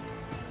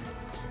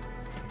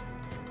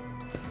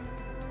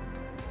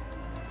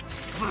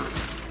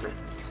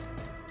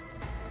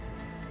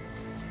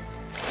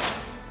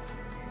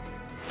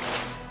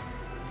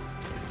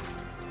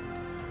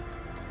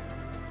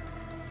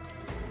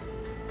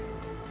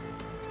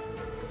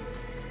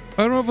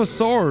 I don't have a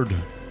sword.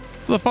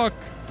 What the fuck?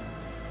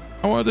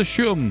 I wanted to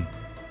shoot him.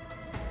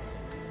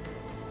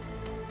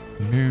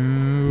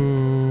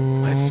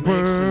 Let's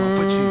make some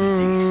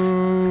opportunities.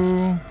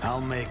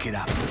 I'll make it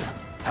happen.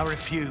 I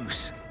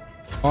refuse.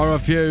 I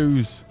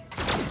refuse.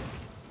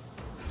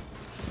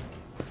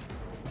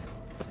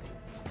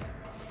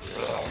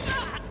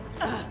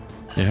 Yeah,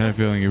 I had a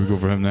feeling he would go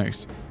for him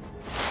next.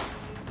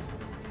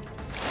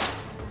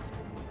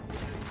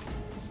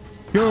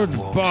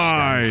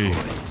 Goodbye.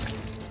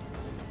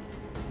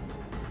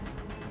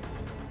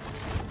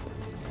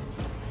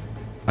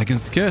 I can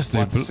scarcely.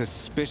 What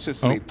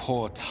suspiciously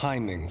poor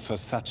timing for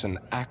such an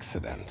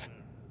accident.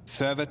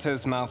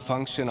 Servitors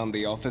malfunction on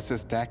the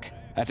officer's deck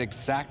at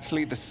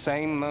exactly the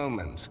same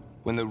moment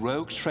when the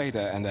rogue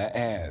trader and her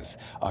heirs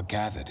are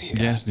gathered here.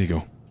 Yes,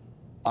 Nico.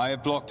 I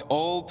have blocked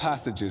all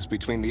passages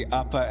between the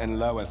upper and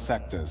lower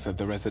sectors of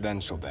the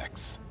residential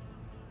decks.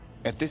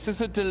 If this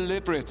is a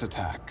deliberate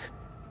attack,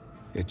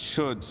 it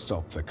should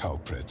stop the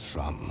culprits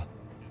from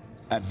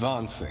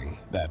advancing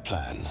their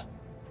plan.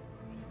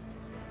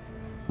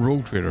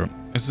 Rogue Trader.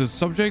 As the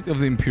subject of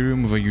the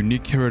Imperium with a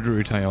unique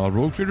hereditary title,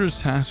 Rogue Trader is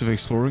tasked with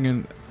exploring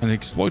and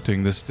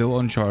exploiting the still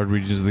uncharted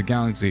regions of the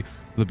galaxy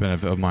for the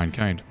benefit of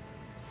mankind.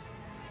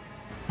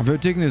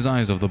 Without taking his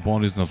eyes off the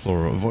bodies on the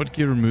floor,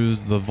 Vodka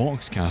removes the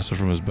Voxcaster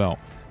from his belt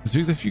and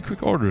speaks a few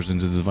quick orders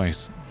into the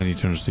device. Then he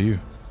turns to you.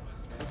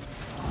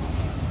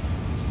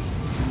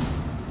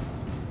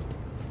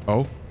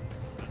 Oh?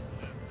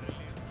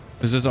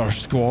 Is this our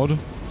squad?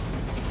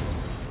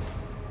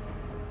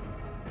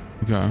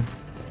 Okay.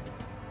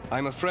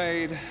 I'm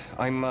afraid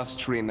I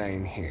must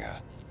remain here.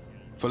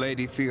 For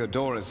Lady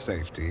Theodora's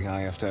safety,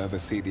 I have to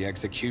oversee the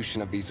execution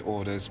of these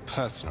orders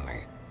personally.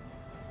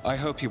 I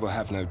hope you will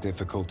have no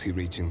difficulty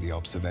reaching the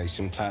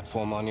observation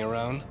platform on your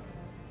own.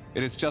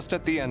 It is just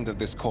at the end of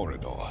this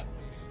corridor.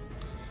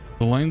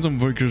 The lines on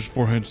Vodka's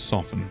forehead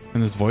soften,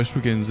 and his voice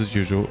regains its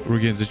usual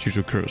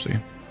courtesy.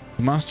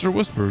 The master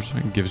whispers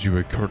and gives you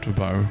a curt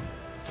bow.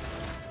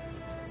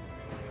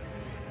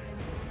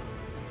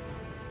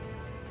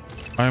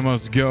 I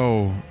must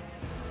go.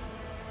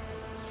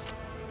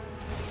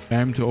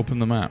 M to open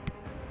the map.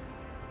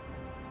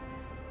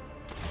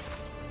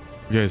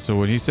 Okay, so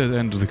when he says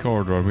end of the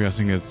corridor, I'm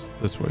guessing it's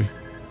this way.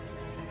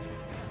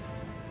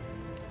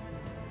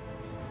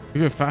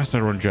 Look how fast I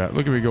run, chat.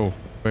 Look at me go.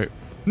 Wait.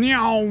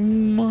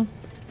 Meow.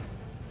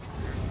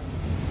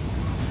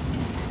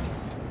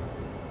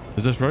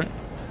 Is this right?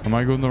 Am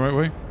I going the right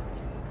way?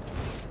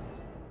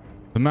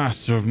 The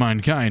master of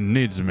mankind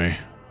needs me.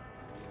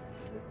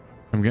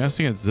 I'm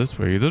guessing it's this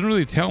way. It doesn't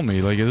really tell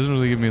me. Like, it doesn't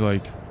really give me,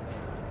 like,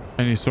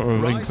 any sort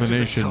of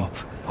inclination. To the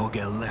top, or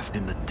get left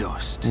in the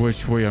dust.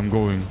 Which way I'm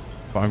going.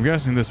 But I'm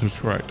guessing this was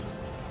correct.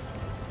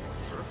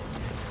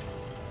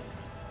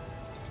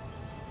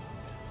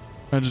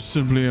 That is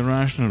simply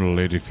irrational,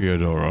 Lady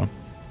Theodora,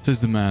 says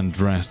the man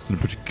dressed in a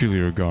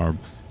peculiar garb,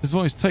 his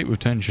voice tight with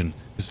tension,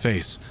 his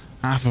face,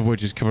 half of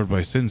which is covered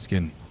by sin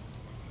skin,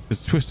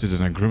 is twisted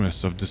in a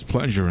grimace of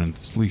displeasure and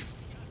disbelief.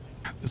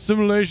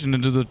 Assimilation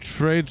into the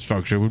trade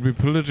structure would be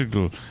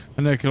political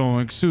and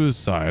economic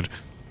suicide,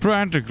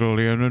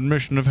 practically an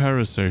admission of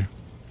heresy.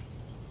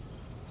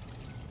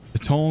 The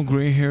tall,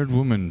 grey-haired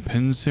woman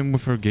pins him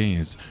with her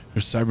gaze,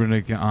 her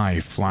cybernetic eye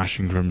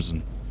flashing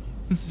crimson,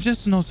 and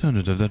suggests an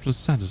alternative that will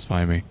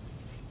satisfy me.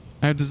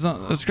 I have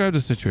described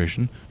the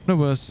situation no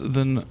worse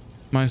than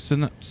my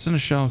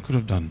seneschal could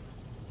have done.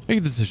 Make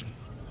a decision.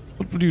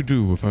 What would you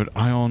do without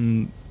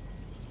Ion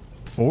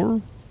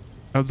 4?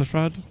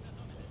 Elderfrad?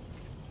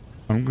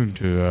 I'm going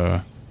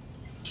to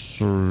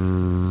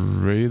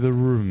survey the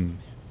room.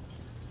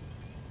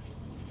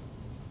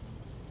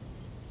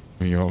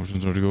 Your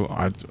options are to go.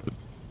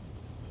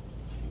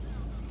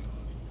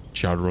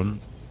 Shadowrun.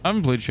 I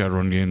haven't played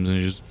Shadowrun games in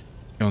ages.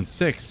 On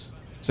 6.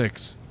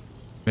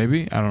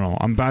 Maybe? I don't know.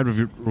 I'm bad with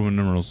your Roman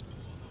numerals.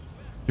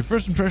 Your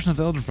first impression of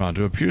the Elderfrad,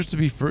 who appears to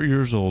be 30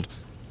 years old,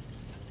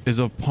 is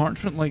of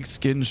parchment-like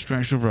skin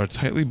stretched over a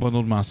tightly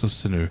bundled mass of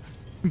sinew,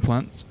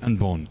 implants, and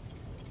bone.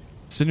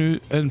 Sinew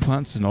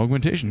implants is an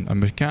augmentation, a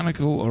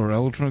mechanical or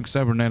electronic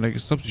cybernetic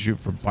substitute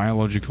for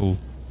biological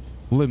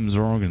limbs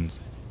or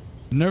organs.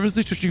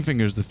 Nervously twitching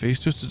fingers, the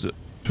face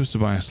twisted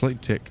by a slight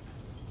tick,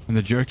 and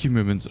the jerky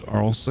movements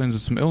are all signs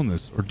of some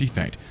illness or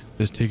defect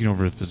that has taken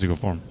over his physical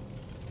form.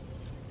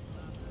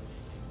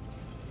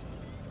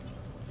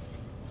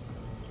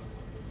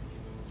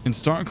 In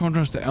stark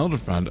contrast to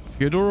Elderfrad,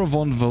 Fyodora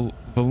von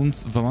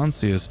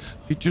Valancius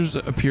features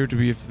appear to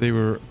be if they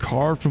were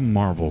carved from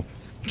marble,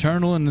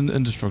 eternal and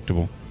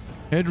indestructible.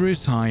 Head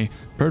raised high,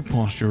 bird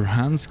posture,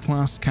 hands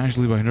clasped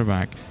casually behind her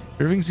back,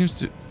 everything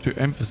seems to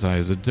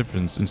emphasize a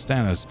difference in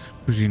status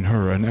between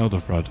her and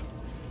Elderfrad.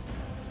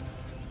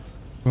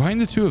 Behind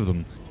the two of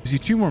them, you see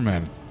two more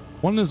men.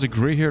 One is a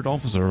grey-haired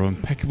officer of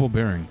impeccable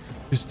bearing,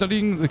 who's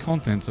studying the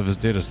contents of his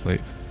data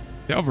slate.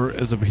 The other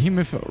is a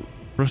behemoth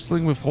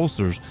bristling with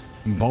holsters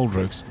and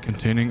baldricks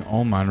containing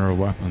all manner of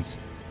weapons.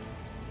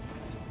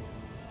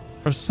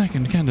 Our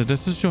second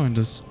candidate has joined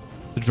us,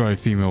 the dry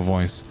female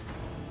voice,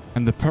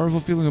 and the powerful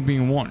feeling of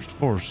being watched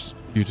force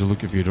you to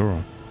look at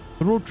Fyodora.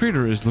 The road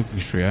trader is looking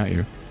straight at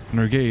you, and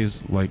her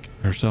gaze, like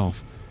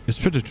herself, is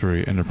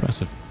predatory and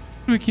oppressive.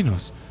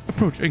 Luikinos,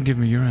 approach and give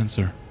me your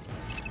answer.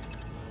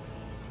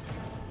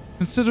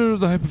 Consider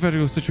the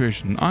hypothetical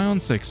situation. Ion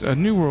 6, a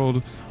new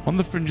world on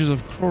the fringes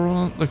of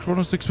the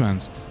Chronos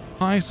Expanse.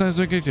 High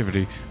seismic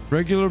activity,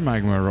 regular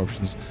magma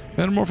eruptions,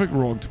 metamorphic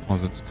rock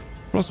deposits,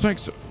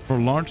 prospects for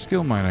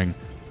large-scale mining.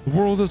 The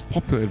world is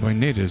populated by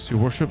natives who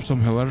worship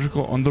some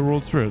hilarical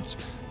underworld spirits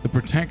that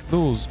protect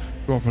those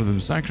who offer them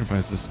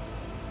sacrifices.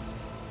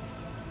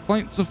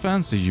 Flights of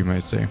fancy, you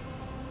might say.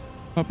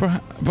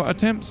 But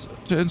attempts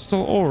to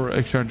install ore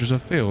extractors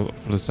have failed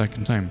for the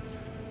second time.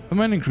 The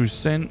mining crews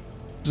sent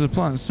to the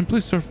planet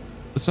simply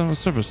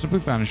surface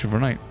vanish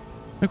overnight.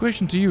 My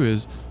question to you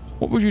is,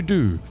 what would you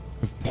do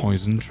with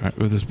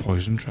this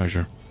poison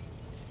treasure?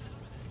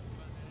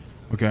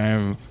 Okay, I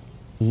have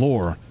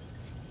lore.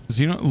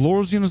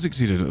 Lore Xeno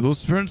succeeded. Those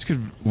spirits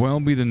could well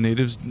be the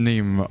natives'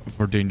 name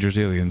for dangerous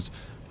aliens.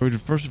 We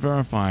would first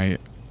verify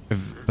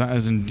if that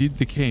is indeed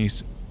the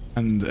case,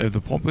 and if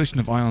the population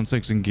of Ion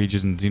 6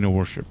 engages in Xeno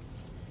worship.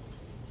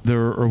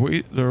 There are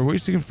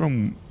ways to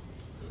confirm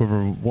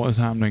whether what is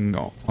happening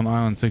on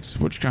Ion 6 is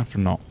witchcraft or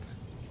not.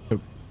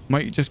 It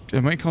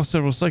might cost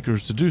several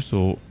psychers to do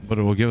so, but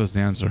it will give us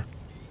the answer.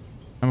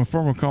 I'm a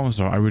former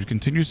commissar. I would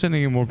continue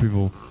sending in more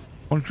people,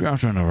 one crew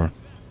after another,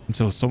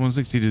 until someone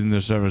succeeded in their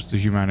service to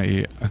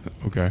humanity.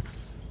 Okay.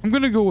 I'm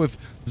gonna go with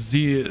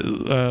the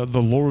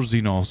Lore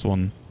Xenos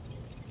one.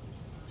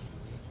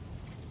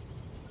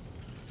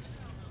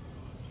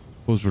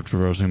 Codes for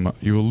traversing.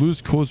 You will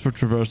lose codes for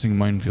traversing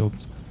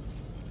minefields.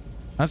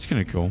 That's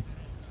kind of cool.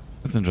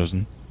 That's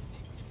interesting.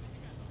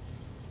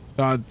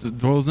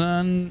 Well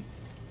then,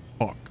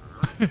 fuck.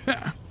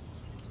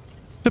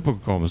 Typical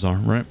commissar,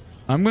 right?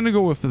 I'm gonna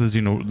go with the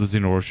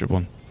Xeno worship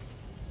one.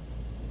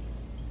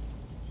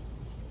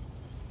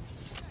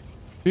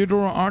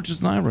 Fyodora arches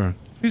an eyebrow.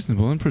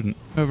 Reasonable and prudent.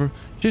 However,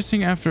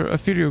 chasing after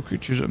ethereal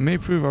creatures may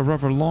prove a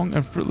rather long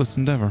and fruitless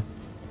endeavor.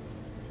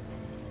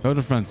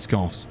 Elderfrad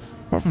scoffs.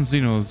 Apart from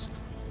Xenos,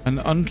 an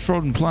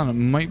untrodden planet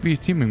might be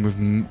teeming with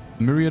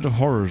myriad of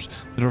horrors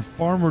that are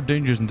far more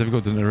dangerous and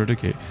difficult to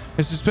eradicate.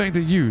 I suspect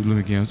that you,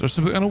 Lumikians, are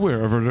simply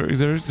unaware of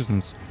their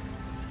existence.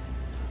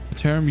 A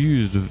term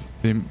used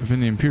within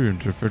the Imperium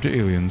to refer to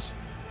aliens.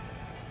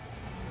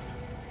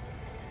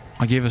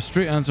 I gave a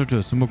straight answer to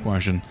a simple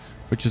question,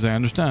 which, as I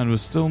understand,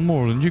 was still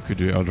more than you could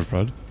do,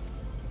 Elderfrad.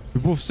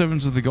 We're both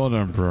servants of the God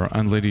Emperor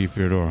and Lady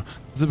Fyodora.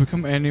 Does it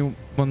become any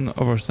one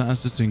of our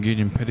statuses to engage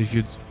in petty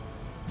feuds?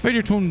 I find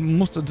your tone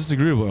most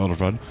disagreeable,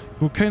 Elderfrad.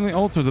 Will kindly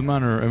alter the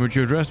manner in which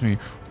you address me,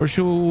 or she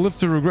will live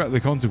to regret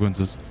the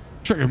consequences.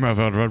 Shut your mouth,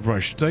 Elderfrad, or I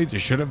should decide to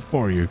shut it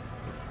for you.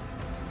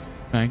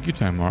 Thank you,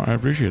 Tamar. I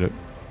appreciate it.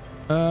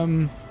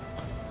 I'm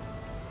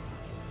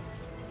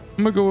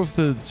gonna go with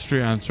the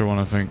straight answer one,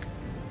 I think.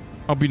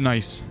 I'll be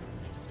nice.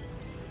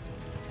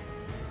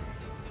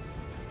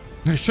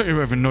 Hey, shut your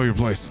mouth and know your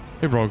place.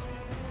 Hey, Brog.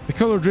 The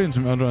color drains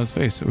from Eldorad's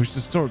face, which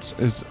distorts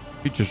his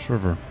features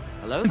further.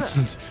 Hello there.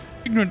 Insolent,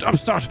 ignorant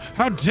upstart!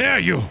 How dare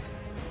you!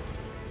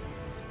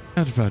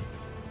 Elderfrad.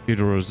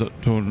 Fyodora's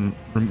tone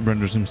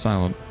renders him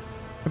silent.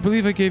 I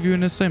believe I gave you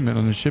an assignment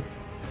on the ship.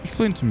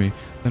 Explain to me,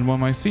 then, why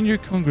my senior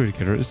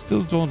congregator is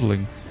still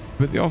dawdling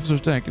about the officer's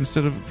deck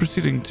instead of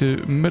proceeding to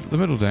the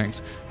middle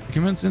decks to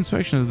commence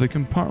inspection of the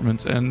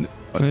compartment and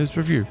his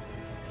review.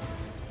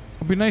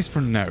 I'll be nice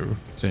for now,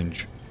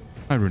 Singe.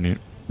 Hi, Renee.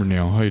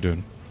 How you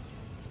doing?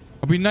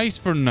 I'll be nice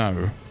for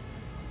now.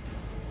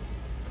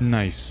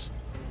 Nice.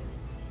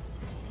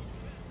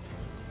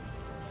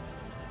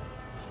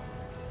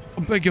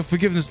 I beg your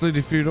forgiveness,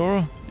 Lady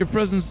Theodora. Your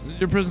presence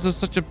has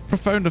such a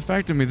profound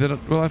effect on me that,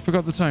 I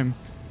forgot the time.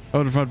 I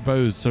would have had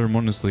bows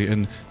ceremoniously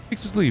and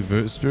takes his leave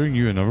without sparing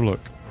you another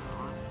look.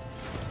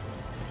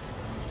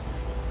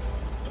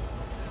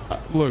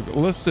 Look,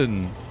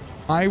 listen.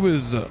 I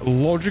was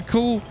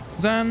logical,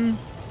 Zan.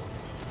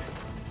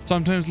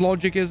 Sometimes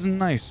logic isn't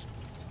nice.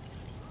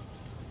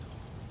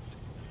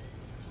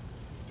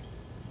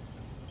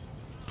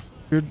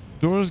 Your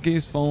Dora's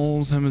gaze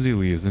follows him as he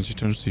leaves, and she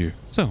turns to you.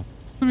 So,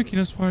 let me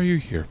guess, why are you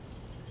here?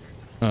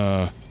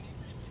 How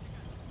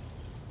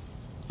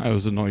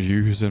is it not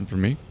you who sent for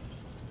me?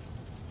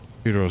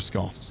 Theodora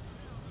scoffs.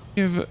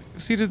 You have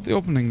exceeded the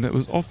opening that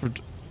was offered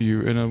to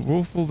you in a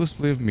woeful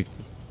display of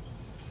meekness.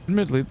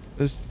 Admittedly,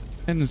 this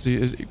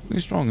tendency is equally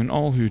strong in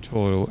all who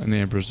toil in the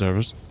Emperor's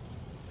service.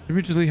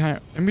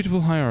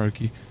 Immutable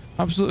hierarchy,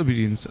 absolute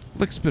obedience,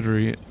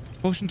 lickspittery,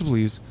 compulsion to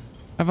please.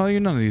 I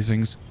value none of these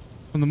things.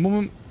 From the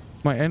moment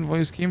my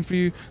envoys came for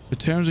you, the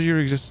terms of your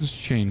existence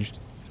changed.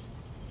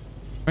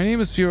 My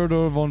name is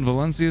Fyodor von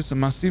Valancius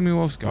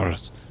Massimo of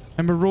Scaris.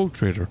 I'm a rogue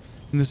trader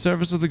in the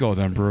service of the God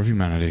Emperor of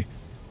humanity.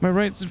 My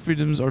rights and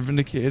freedoms are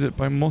vindicated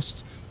by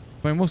most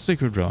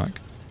sacred relic,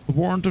 the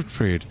warrant of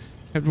trade,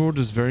 kept aboard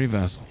this very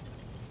vessel.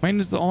 Mine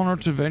is the honor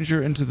to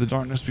venture into the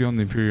darkness beyond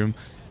the Imperium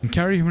and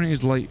carry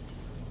humanity's light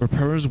where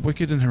powers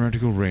wicked and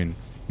heretical reign,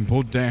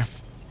 impose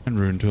death and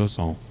ruin to us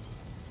all.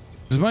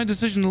 It is my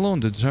decision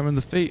alone to determine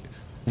the fate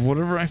of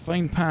whatever I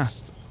find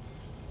past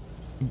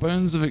the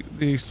bounds of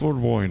the explored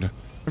void.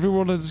 Every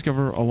world I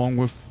discover, along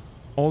with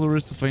all there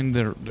is to find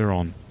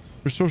thereon,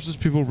 resources,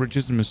 people,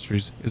 riches, and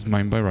mysteries, is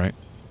mine by right.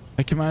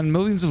 I command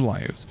millions of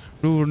lives,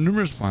 rule over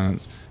numerous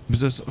planets, and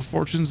possess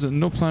fortunes that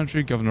no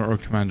planetary governor or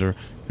commander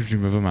could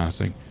dream of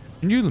amassing.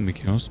 And you,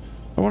 Lemmikinos,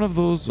 are one of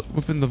those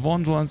within the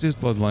von Valancius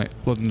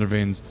blood in their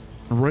veins,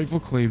 and rightful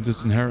claim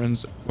this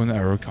inheritance when the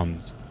hour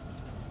comes.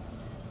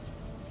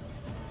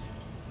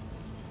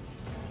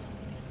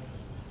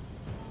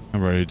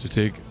 I'm ready to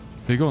take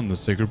on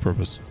this sacred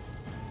purpose.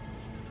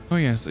 Oh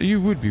yes, you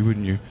would be,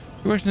 wouldn't you?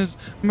 The question is,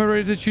 am I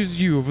ready to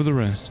choose you over the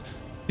rest?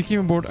 You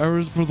came aboard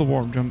hours before the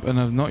warp jump and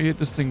have not yet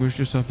distinguished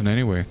yourself in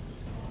any way.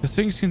 As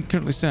things can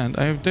currently stand,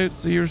 I have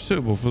doubts that you are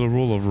suitable for the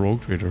role of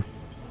rogue trader.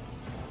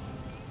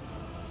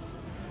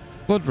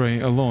 Blood ray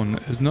alone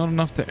is not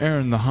enough to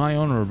earn the high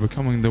honor of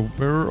becoming the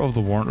bearer of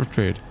the warrant of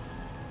trade.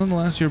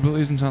 Nonetheless, your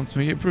abilities and talents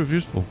may yet prove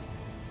useful.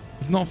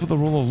 If not for the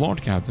role of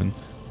Lord Captain,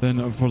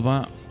 then for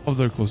that of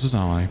their closest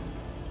ally.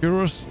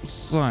 Hero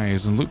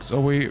sighs and looks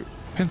away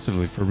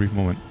pensively for a brief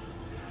moment.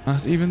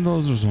 As even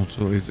those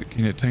responsibilities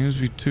can at times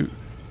be too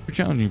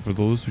challenging for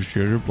those who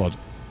share your blood.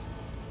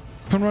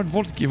 Conrad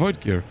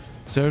Voidgear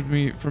served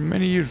me for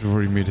many years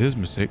before he made his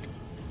mistake.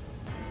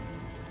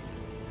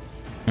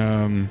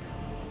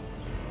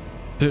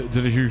 Did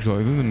I hear you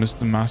correctly?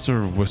 The Master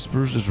of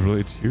Whispers is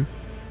related to you?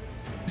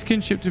 His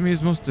kinship to me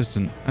is most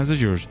distant, as is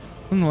yours.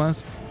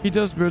 Nonetheless, he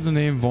does bear the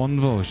name von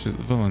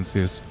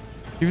Valancius,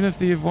 even if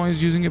he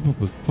avoids using it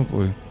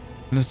publicly,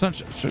 and as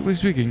such, strictly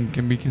speaking,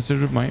 can be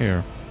considered my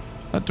heir.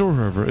 That door,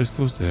 however, is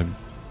close to him.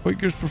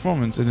 Whitaker's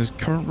performance in his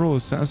current role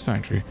is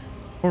satisfactory,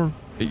 or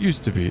it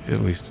used to be, at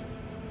least.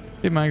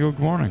 Hey Mango, good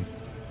morning.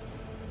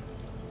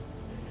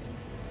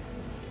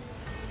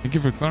 Thank you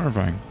for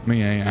clarifying.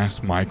 May I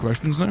ask my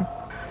questions now?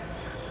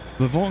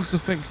 The vox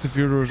affixed to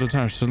Fyodor's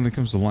attached suddenly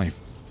comes to life,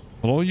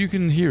 but all you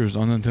can hear is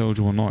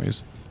unintelligible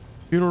noise.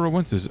 Fyodora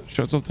winces,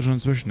 shuts off the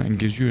transmission, and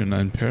gives you an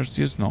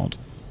imperious nod.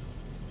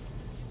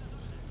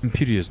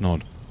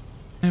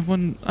 I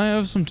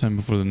have some time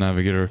before the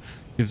navigator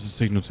gives the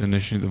signal to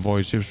initiate the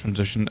void ship's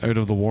transition out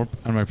of the warp,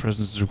 and my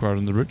presence is required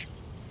on the bridge.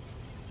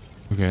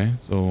 Okay,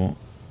 so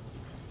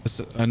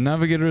a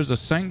navigator is a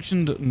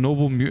sanctioned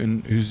noble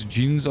mutant whose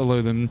genes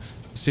allow them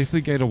to safely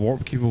guide a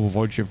warp-capable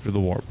void ship through the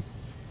warp.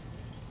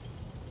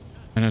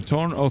 An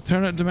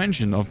alternate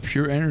dimension of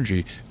pure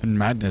energy and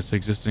madness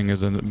existing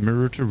as a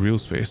mirror to real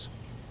space.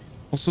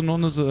 Also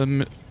known as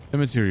the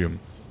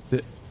Imperium,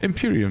 the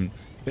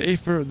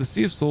Aether, the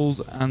Sea of Souls,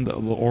 and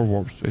or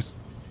warp space.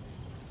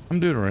 I'm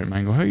doing alright,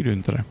 Mango. How are you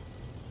doing today?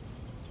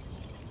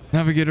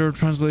 Navigator,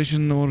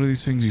 translation, what are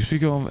these things you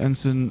speak of?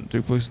 Ensign,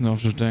 took place in the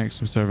officer's deck,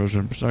 some servers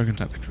and start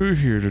contact the crew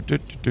here.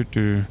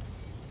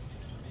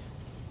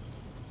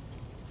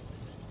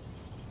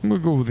 I'm gonna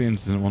go with the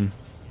incident one,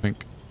 I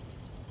think.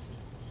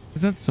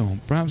 Is that so?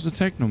 Perhaps the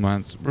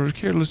technomants were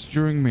careless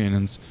during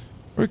maintenance,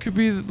 or it could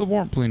be that the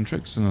warp plane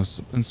tricks on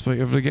us in spite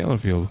of the Geller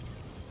field.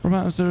 Or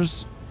perhaps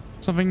there's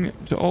something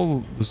to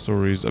all the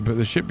stories about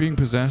the ship being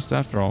possessed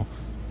after all.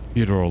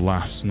 Theodora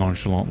laughs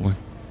nonchalantly.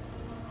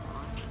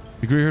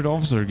 The grey-haired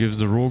officer gives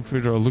the rogue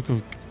trader a look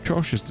of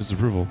cautious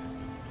disapproval.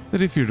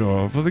 Lady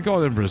Theodora, for the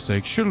God Emperor's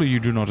sake, surely you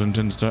do not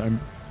intend to start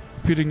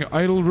repeating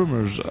idle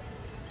rumors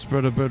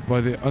spread about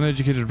by the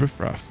uneducated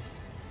riffraff.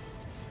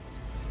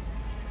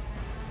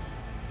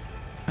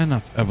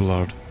 Enough,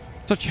 Abelard.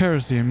 Such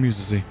heresy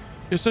amuses me.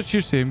 Such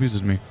hearsay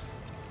amuses me.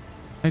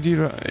 My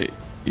dear,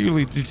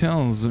 eagerly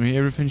tells me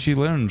everything she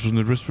learns from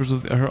the whispers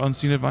of her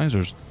unseen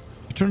advisors.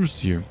 She turns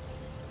to you.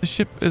 This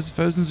ship is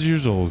thousands of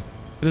years old.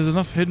 It has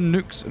enough hidden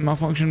nooks,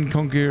 malfunctioning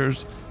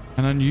conquerors,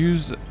 and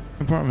unused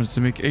compartments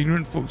to make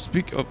ignorant folks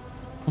speak of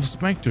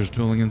specters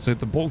dwelling inside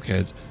the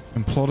bulkheads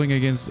and plotting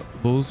against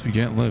those who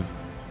can't live.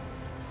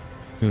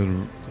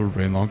 Little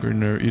brain longer in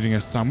there eating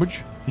a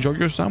sandwich. Enjoy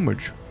your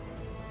sandwich.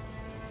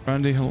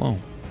 Brandy, hello.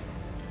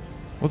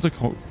 What's a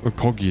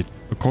cogitator?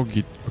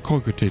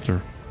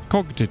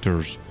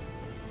 Cogitators.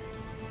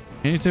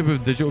 Any type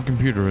of digital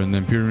computer in the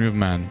Imperium of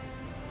Man.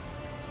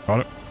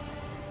 Got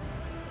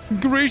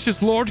it.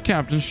 Gracious Lord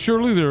Captain,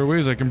 surely there are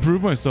ways I can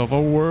prove myself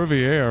a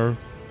worthy heir. You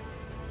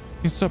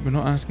can stop me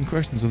not asking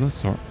questions of this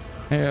sort.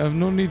 I have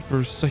no need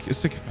for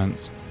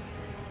sycophants.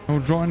 I will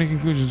draw any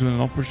conclusions when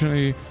an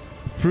opportunity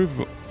to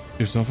prove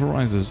yourself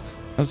arises.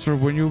 As for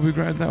when you will be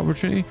granted that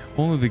opportunity,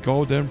 only the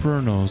God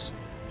Emperor knows.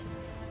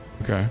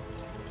 Okay.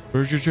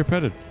 Where's your ship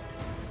headed?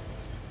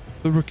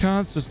 The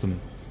Ricard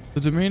system.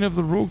 The domain of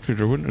the rogue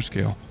trader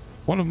Winterscale.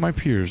 One of my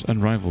peers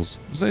and rivals.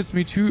 Besides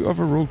me, 2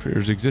 other rogue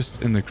traders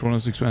exist in the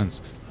Cronus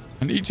Expanse,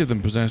 and each of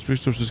them possess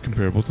resources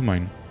comparable to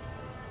mine.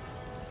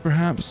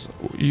 Perhaps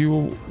you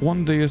will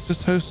one day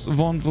assist House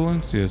von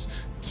Valencius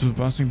in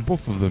surpassing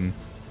both of them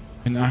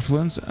in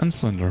affluence and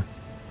splendor.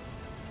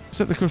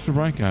 Set the course for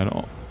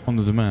Ricard on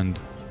the demand.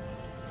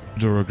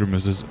 Dora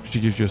grimaces. She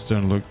gives you a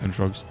stern look, then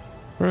shrugs.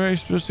 For a very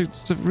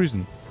specific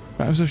reason.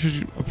 Perhaps I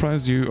should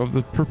apprise you of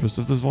the purpose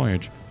of this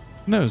voyage.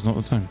 Now is not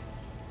the time.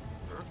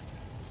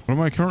 What are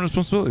my current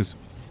responsibilities?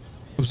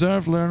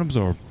 Observe, learn,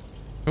 absorb.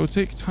 It will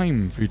take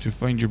time for you to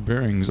find your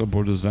bearings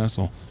aboard this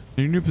vessel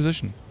in your new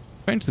position.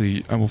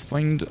 Eventually, I will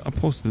find a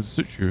post that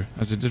suits you,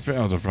 as I did for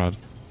Elderfrad.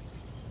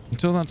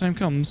 Until that time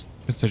comes,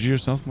 consider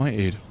yourself my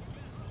aide.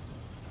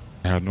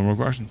 I have no more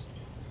questions.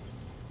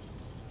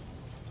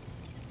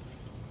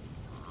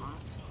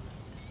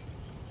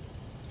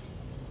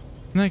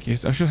 In that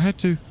case, I shall head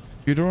to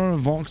Eudora.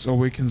 Vox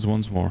awakens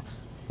once more.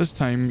 This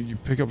time, you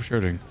pick up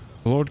shouting.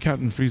 The Lord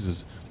Captain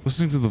freezes,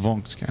 listening to the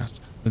Vox cast,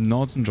 then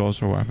nods and draws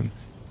her weapon.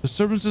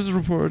 Disturbances are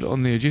reported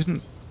on the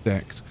adjacent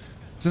decks.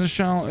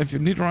 Seneschal, if your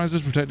need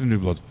arises, protect the new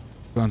blood.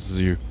 Glances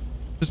at you.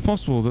 It is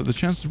possible that the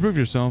chance to prove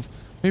yourself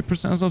may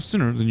present itself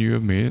sooner than you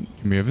may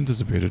have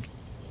anticipated.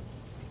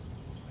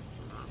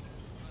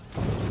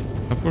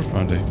 Of course,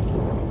 Brandy.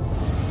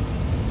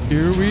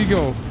 Here we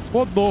go.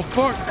 What the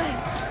fuck?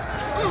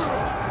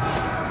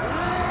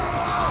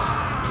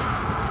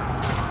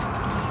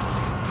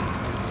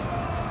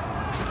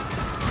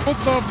 What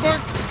the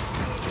fuck?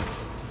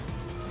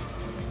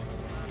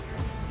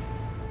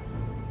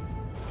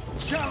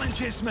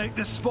 Challenges make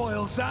the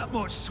spoils that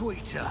much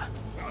sweeter.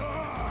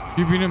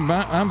 You've been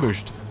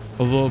ambushed.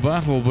 Although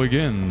battle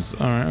begins.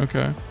 Alright,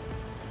 okay.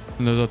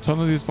 And there's a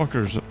ton of these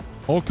fuckers.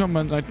 All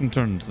combat act in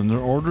turns, and their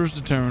order is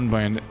determined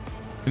by an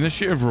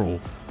initiative roll.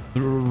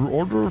 The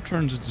order of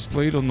turns is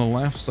displayed on the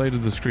left side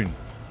of the screen.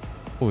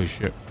 Holy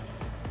shit.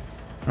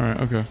 Alright,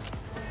 okay.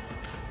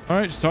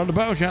 Alright, start the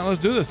battle, chat. Let's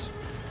do this.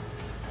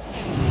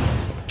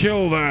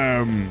 Kill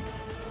them!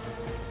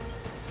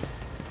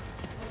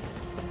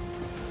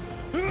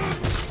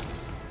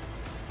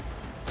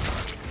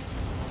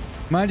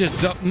 Man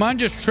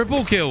just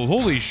triple killed.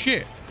 Holy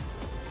shit.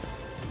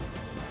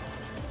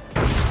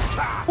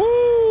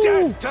 Woo!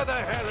 Death to the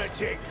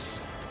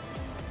heretics!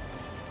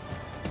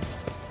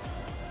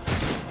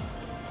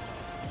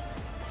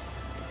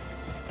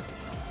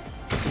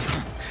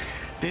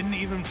 Didn't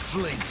even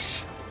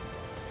flinch.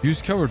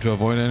 Use cover to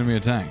avoid enemy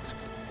attacks.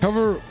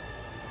 Cover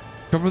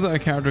that a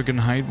character can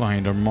hide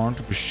behind are marked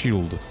with a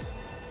shield,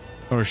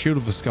 or a shield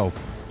of a skull.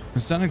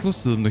 When standing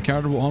close to them, the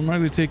character will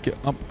automatically take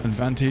up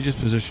advantageous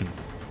position.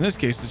 In this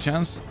case, the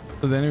chance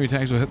that the enemy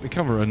attacks will hit the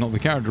cover and not the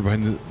character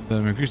behind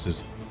them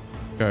increases.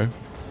 Okay.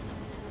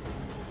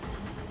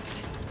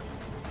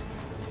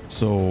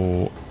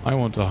 So I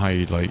want to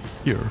hide like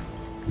here.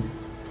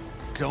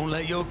 Don't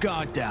let your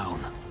guard down.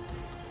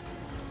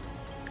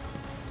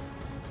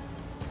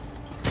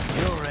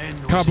 Your end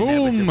was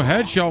Kaboom! inevitable.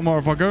 Headshot,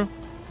 motherfucker.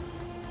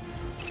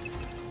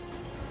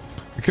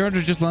 The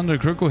character just landed a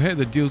critical hit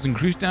that deals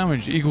increased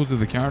damage equal to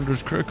the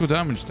character's critical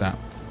damage stat.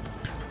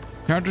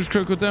 Character's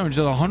critical damage is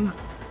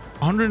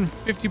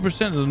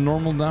 150% of the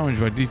normal damage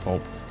by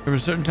default. However,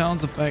 certain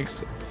talents,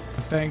 effects,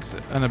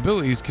 and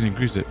abilities can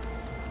increase it.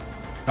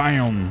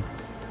 Damn.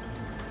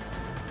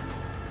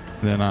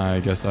 Then I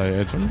guess I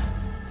hit him.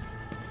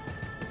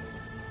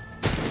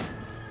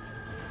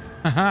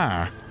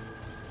 Haha.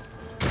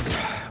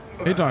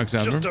 Hey, Dark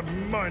Saber. Just a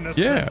minor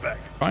Yeah, setback.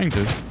 trying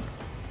to.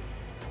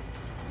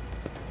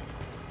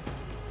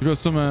 We got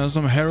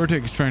some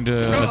heretics trying to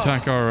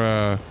attack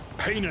our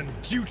Pain and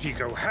duty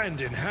go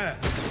hand in hand.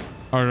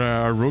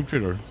 our rogue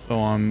trader, so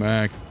I'm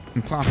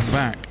clapping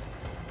back.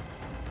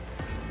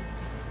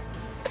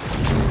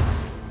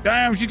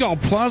 Damn, she got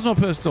a plasma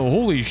pistol.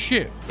 Holy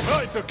shit!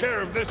 I took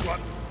care of this one.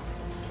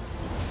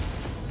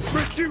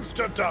 Reduced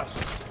to dust.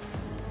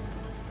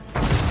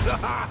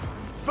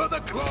 For the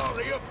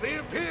glory of the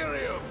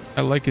Imperium!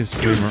 I like his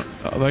flamer.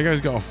 That guy's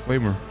got a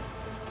flamer.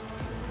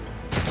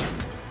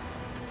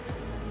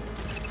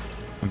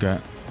 Okay.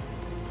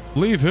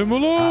 Leave him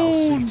I'll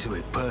see alone! to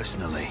it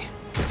personally.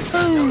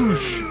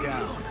 Ouch.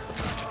 Down.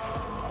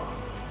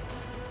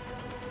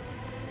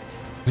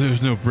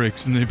 There's no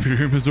breaks in the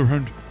Imperium is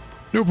around.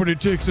 Nobody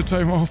takes the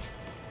time off.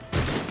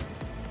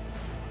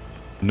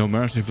 No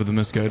mercy for the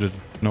misguided.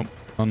 Nope,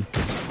 none.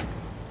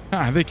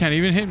 Ah, they can't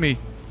even hit me.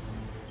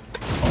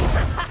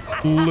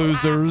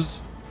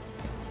 Losers.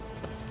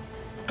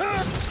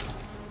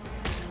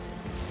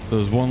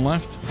 There's one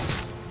left.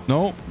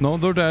 No, no,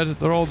 they're dead.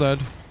 They're all dead.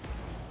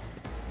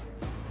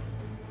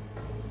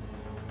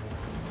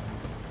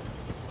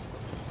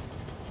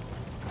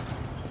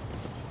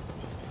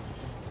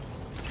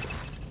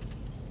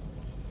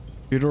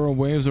 Eudora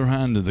waves her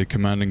hand in the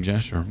commanding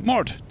gesture.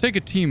 Mort, take a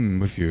team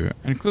with you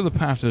and clear the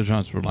path to the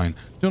transport line.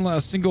 Don't let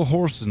a single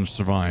horse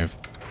survive.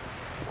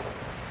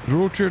 The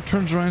road trader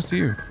turns her eyes to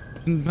you.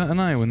 Didn't bat an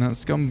eye when that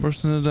scum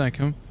burst into the deck,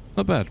 huh?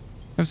 Not bad.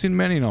 I've seen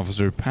many an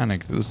officer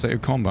panic at the sight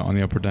of combat on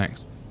the upper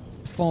decks.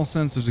 The false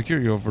sense of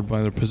security offered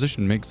by their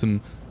position makes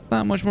them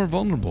that much more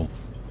vulnerable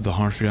to the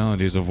harsh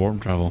realities of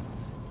warp travel.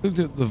 Looked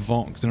at the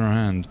Vox in her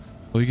hand.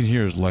 All you can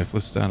hear is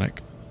lifeless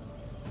static.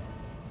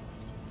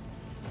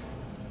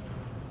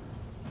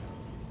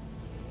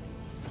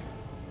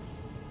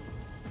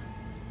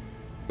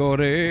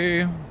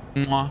 Goody.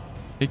 Mwah.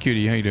 Hey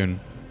cutie, how you doing?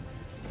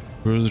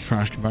 Where's the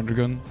trash compactor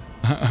gun?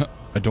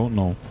 I don't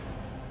know.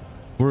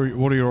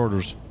 What are your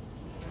orders?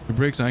 He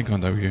breaks eye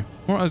contact with you.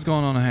 Mort has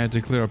gone on ahead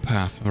to clear a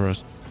path for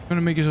us. If you want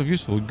to make yourself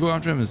useful, go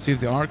after him and see if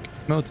the arc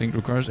melting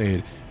requires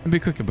aid, and be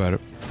quick about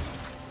it.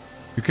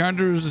 Your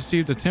character has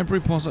received a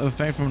temporary positive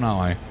effect from an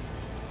ally.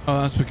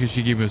 Oh, that's because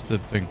she gave us the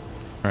thing.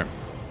 Right,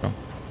 go.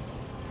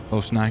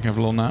 Little snack after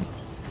a little nap.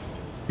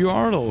 You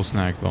are a little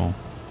snack though.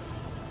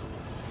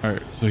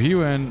 Alright, so he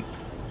went...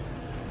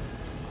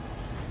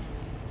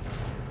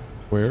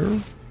 Where?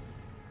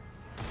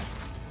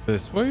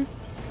 This way?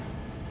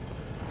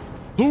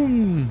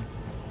 Boom!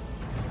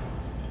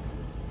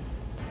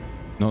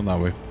 Not that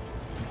way.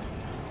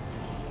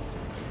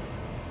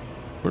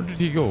 Where did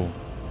he go?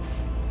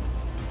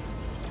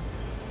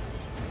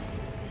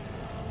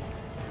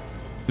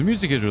 The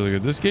music is really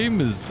good. This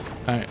game is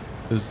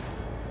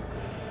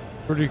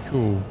pretty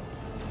cool.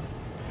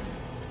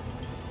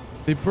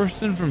 They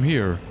burst in from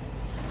here.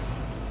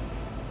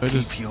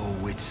 Keep your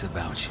wits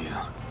about you.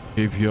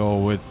 Keep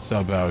your wits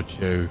about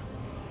you.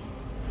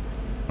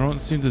 I don't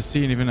seem to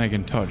see anything I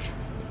can touch.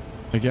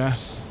 I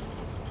guess.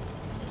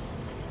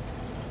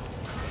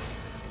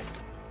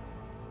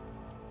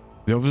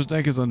 The officer's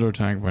deck is under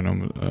attack by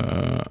no.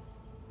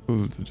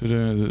 Cause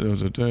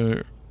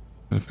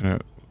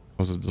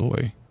a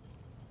delay.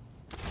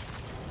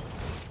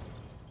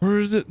 Where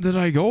is it that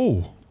I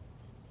go?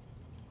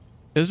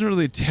 It doesn't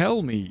really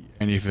tell me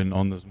anything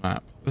on this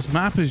map. This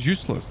map is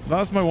useless.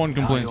 That's my one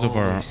complaint so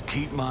far. Always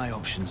keep my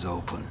options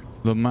open.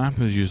 The map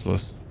is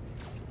useless.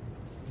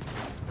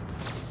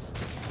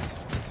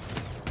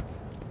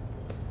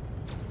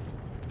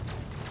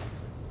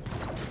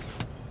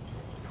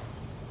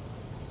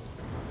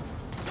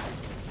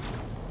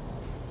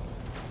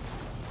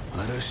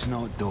 Let us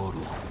not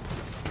dawdle.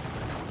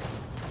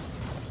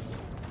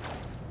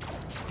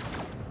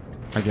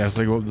 I guess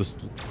I go up the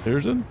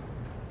stairs then?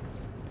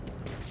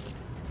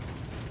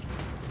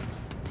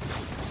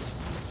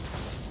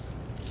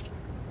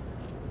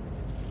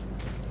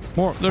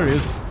 More, there he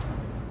is.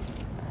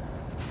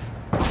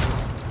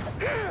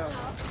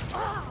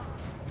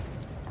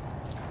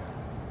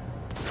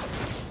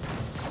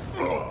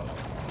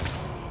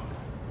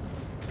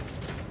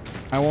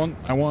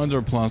 I wanted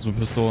her plasma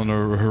pistol and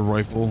her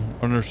rifle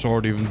and her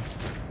sword even.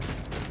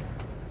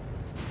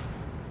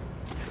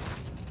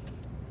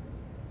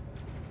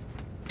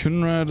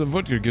 Conrad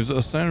Vodka gives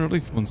a sigh of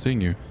relief upon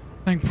seeing you.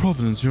 Thank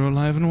Providence you're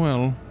alive and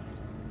well.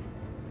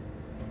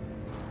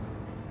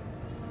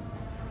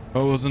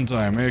 Oh, wasn't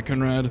time, eh,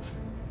 Conrad?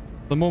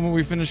 The moment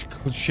we finish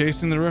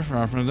chasing the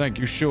riffraff from the deck,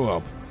 you show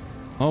up.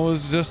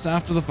 Always just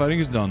after the fighting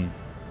is done.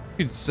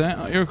 You'd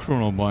set your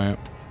chrono by it.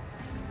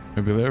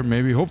 Maybe later,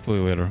 maybe hopefully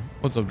later.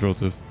 What's up,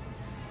 Joseph?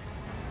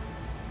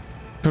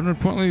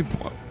 Conrad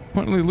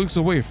pointedly looks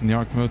away from the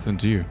Arc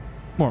Militant to you.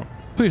 Mort,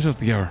 please shut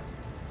the hour.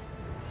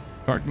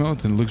 Arc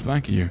Militant looks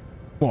back at you.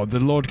 What,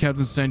 did Lord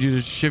Captain send you to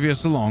chivvy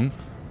us along?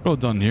 We're all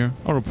done here.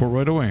 I'll report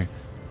right away.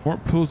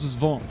 Mort pulls his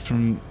Vox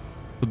from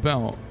the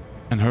belt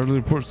and hurriedly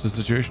reports the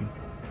situation.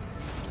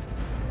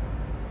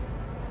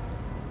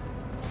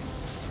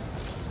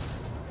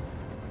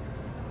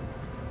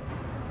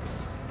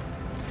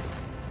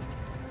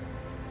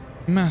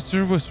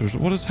 Master whispers,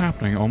 what is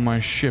happening on my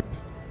ship?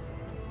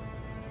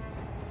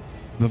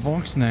 The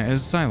Vox net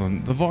is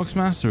silent. The Vox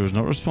Master is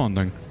not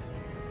responding.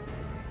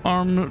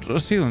 Armed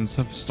assailants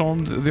have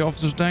stormed the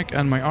officer's deck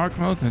and my Arc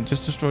Militant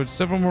just destroyed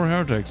several more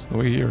heretics on the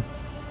way here.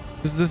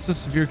 Is this a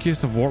severe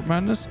case of warp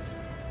madness?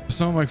 Have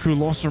some of my crew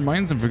lost their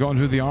minds and forgotten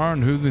who they are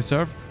and who they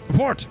serve?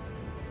 Report!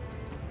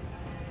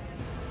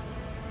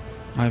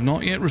 I have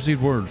not yet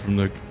received word from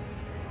the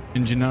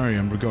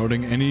Engineerium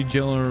regarding any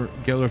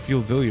Geller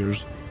field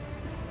failures.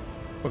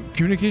 But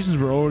communications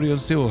were already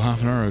unstable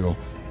half an hour ago,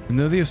 and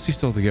now they have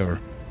ceased altogether.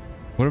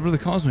 Whatever the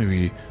cause may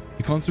be,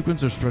 the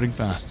consequences are spreading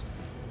fast.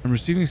 I'm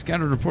receiving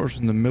scattered reports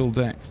from the middle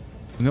decks,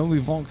 and the only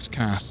vox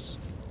casts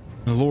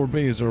in the lower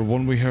bays are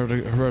one-way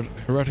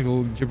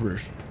heretical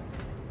gibberish.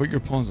 Quick your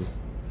pauses.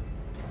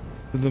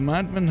 The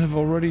madmen have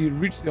already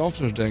reached the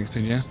officers' deck,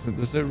 suggesting that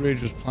this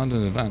outrage was planned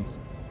in advance.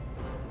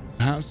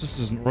 Perhaps this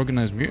is an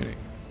organized mutiny.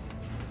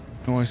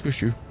 No, I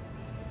squish you.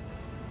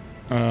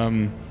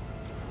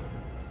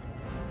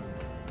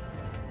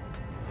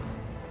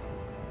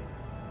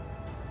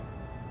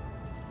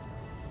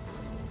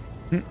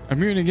 A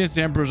mutiny against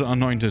the Emperor's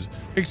anointed.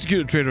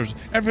 Execute the traitors,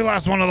 every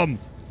last one of them!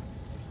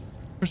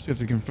 First we have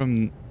to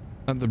confirm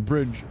that the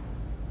bridge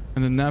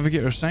and the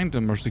navigator's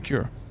sanctum are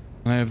secure,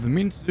 and I have the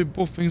means to do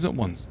both things at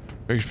once.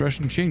 Her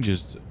expression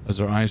changes as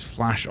her eyes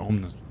flash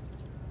ominously.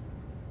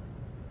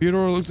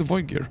 Theodora looks at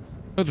Voidgear.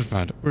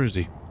 Elderfad, where is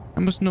he? I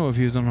must know if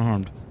he is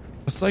unharmed.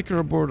 A psyker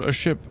aboard a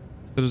ship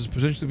that is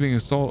potentially being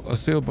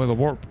assailed by the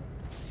warp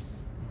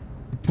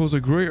would pose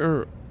a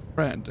greater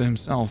threat to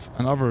himself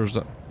and others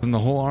than the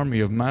whole army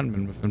of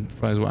madmen with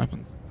improvised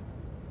weapons.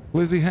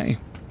 Lazy hay.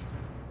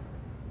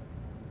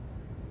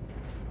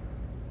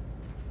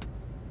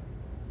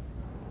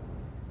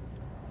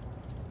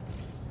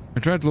 I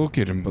tried to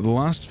locate him, but the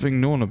last thing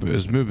known about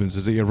his movements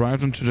is that he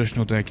arrived on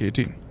traditional deck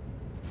 18.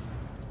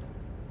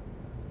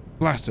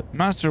 Blast it.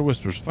 Master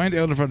whispers, find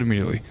Elderfad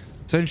immediately.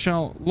 Then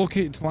shall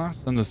locate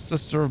Tlass and the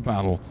Sister of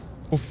Battle.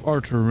 Both are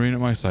to remain at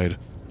my side.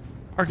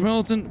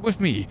 Archmilitant, with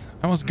me.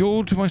 I must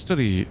go to my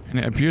study, and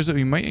it appears that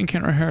we might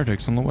encounter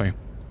heretics on the way.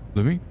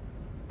 Lumi?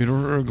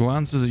 Theodora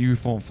glances at you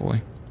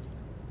thoughtfully.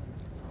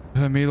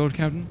 If I may, Lord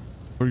Captain?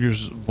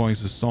 Burger's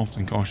voice is soft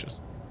and cautious.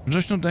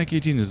 Traditional deck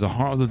 18 is the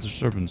heart of the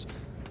disturbance,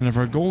 and if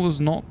our goal is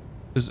to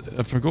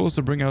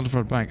bring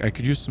Elderfad back, I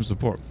could use some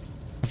support.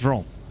 After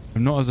all,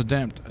 I'm not as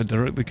adept at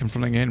directly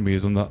confronting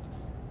enemies on the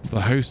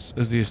house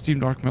as the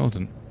esteemed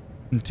Archmilitant,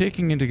 and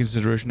taking into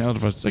consideration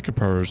Elderfad's psychic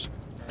powers.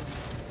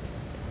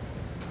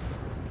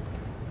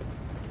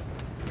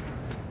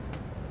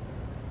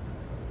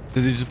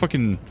 Did they just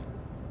fucking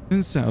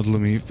insulted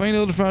me? Find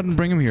Elderfad and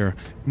bring him here.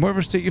 In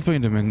whatever state you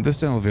find him in,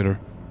 this elevator,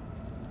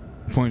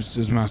 points to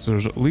his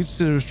masters, leads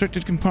to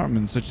restricted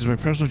compartments such as my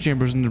personal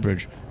chambers in the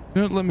bridge.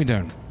 Do not let me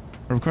down.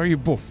 I require you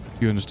both.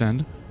 Do you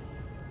understand?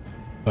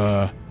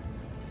 I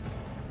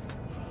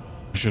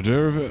should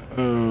do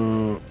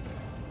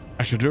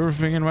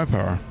everything in my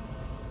power.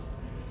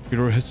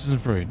 Theodora hisses and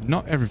afraid.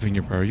 Not everything in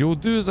your power. You will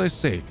do as I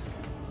say.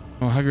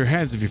 I'll have your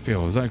heads if you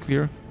fail. Is that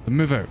clear? Then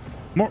move out.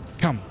 More.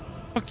 Come.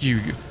 Fuck you.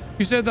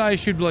 You said that I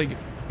should like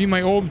be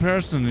my own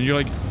person, and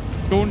you're like,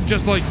 don't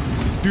just like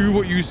do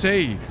what you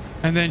say.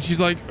 And then she's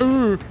like,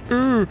 you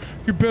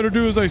better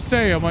do as I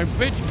say. I'm like,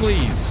 bitch,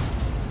 please.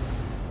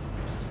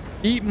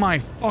 Eat my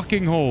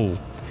fucking hole.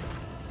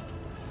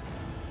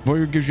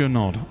 Voyeur gives you a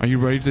nod. Are you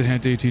ready to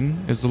head to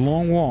 18? It's a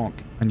long walk,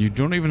 and you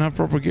don't even have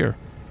proper gear.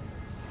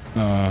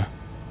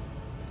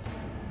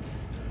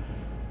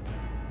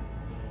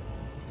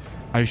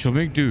 I shall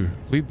make do.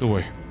 Lead the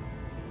way.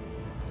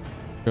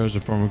 There's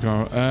a former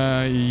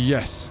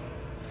yes.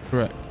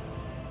 Correct.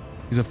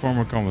 He's a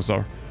former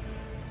commissar.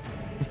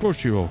 Of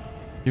course you will.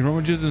 He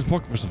rummages in his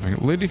pocket for something.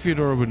 Lady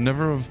Theodora would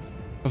never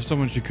have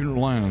someone she couldn't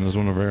rely on as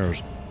one of her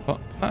heirs.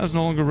 But that is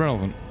no longer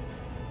relevant.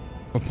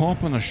 A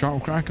pop and a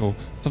sharp crackle,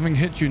 something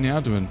hits you in the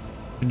abdomen,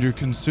 and you're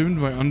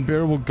consumed by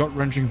unbearable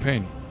gut-wrenching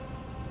pain.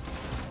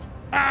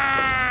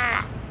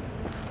 Ah!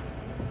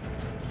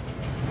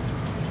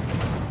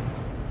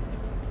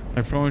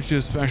 I promised you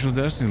a special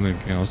destiny,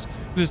 Link Chaos.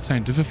 It is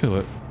time to fulfill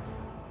it.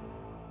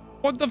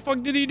 What the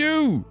fuck did he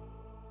do?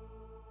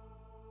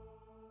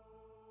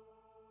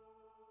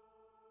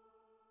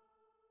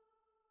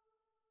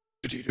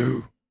 What did he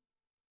do?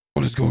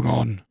 What is going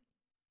on?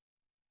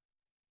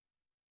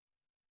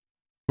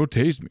 Bro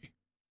tased me.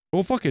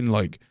 Bro fucking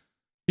like,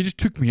 he just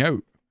took me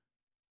out.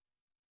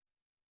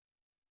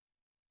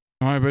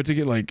 Am I about to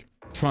get like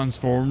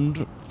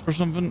transformed or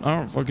something? I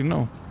don't fucking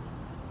know.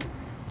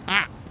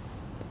 Ah!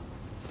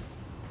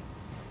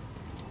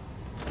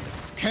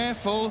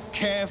 Careful,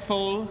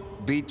 careful.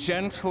 Be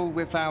gentle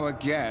with our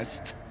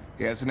guest.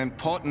 He has an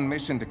important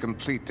mission to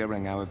complete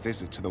during our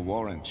visit to the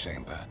Warrant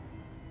Chamber.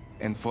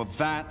 And for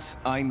that,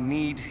 I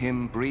need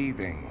him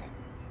breathing.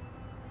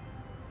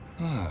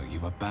 Oh, you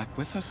are back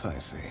with us, I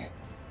see.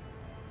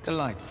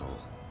 Delightful.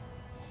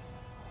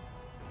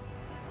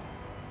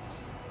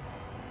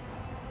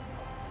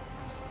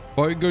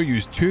 Voidgear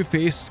used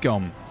two-faced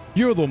scum.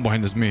 You're the one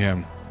behind this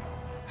mayhem.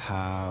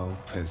 How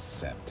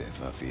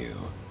perceptive of you.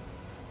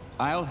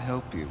 I'll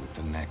help you with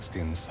the next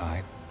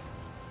insight.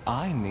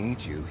 I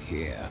need you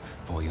here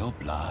for your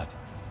blood.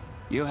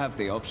 You have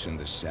the option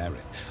to share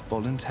it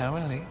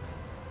voluntarily,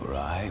 or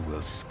I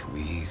will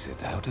squeeze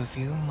it out of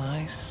you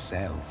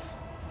myself.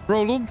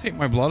 Bro, don't take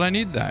my blood. I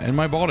need that in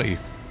my body.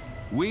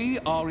 We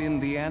are in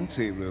the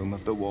anteroom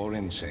of the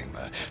Warren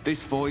Chamber,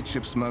 this void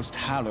ship's most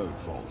hallowed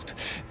vault.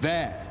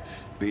 There,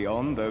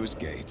 beyond those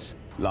gates,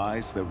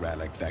 lies the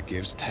relic that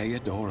gives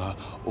Theodora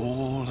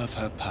all of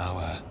her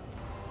power.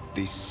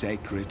 The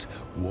sacred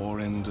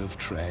Warrant of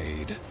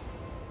Trade.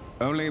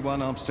 Only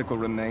one obstacle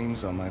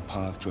remains on my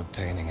path to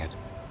obtaining it.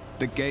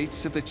 The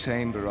gates of the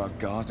chamber are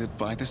guarded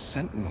by the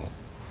Sentinel,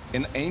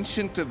 an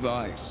ancient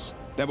device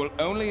that will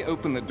only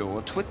open the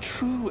door to a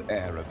true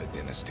heir of the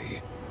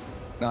dynasty.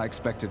 I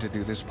expected to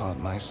do this part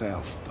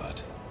myself,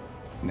 but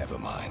never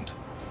mind.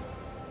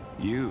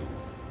 You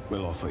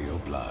will offer your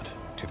blood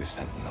to the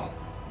Sentinel.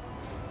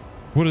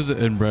 What is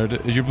it,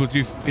 inbred? Is your blood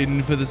too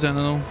thin for the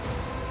Sentinel?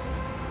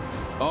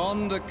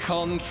 On the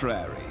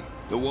contrary,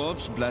 the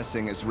Warp's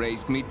blessing has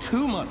raised me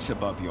too much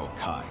above your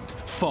kind,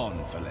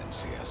 Fon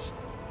Valencius.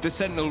 The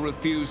Sentinel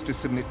refused to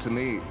submit to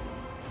me.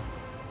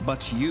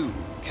 But you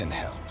can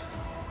help.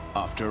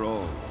 After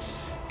all,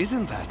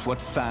 isn't that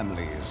what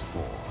family is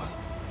for?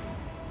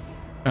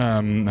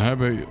 How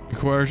about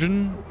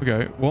coercion?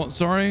 Okay, what,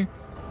 sorry?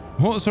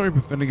 What, sorry,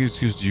 pathetic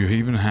excuse do you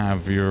even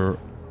have for your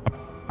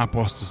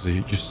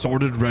apostasy? You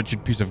sordid,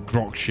 wretched piece of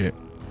grok shit.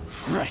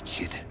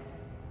 Wretched?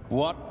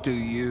 What do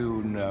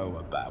you know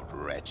about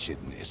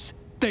wretchedness,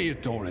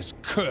 Theodorus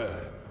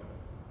Kerr?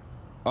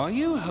 Are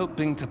you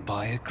hoping to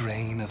buy a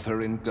grain of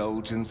her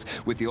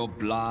indulgence with your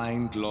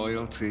blind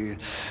loyalty?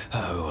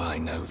 Oh, I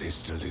know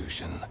this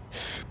delusion.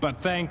 But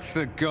thank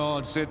the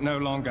gods it no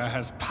longer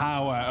has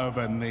power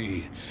over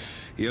me.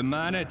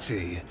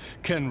 Humanity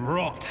can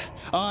rot.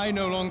 I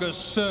no longer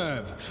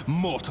serve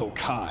mortal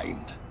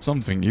kind.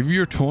 Something, give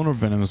your tone or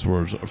venomous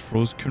words,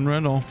 froze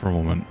Conrad off for a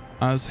moment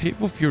as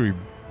hateful fury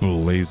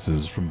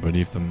blazes from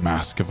beneath the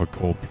mask of a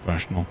cold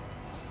professional.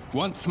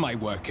 Once my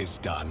work is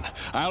done,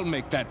 I'll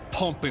make that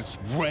pompous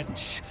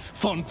wench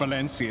Fon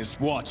Valencius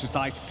watch as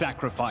I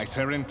sacrifice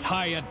her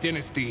entire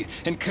dynasty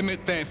and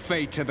commit their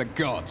fate to the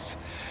gods.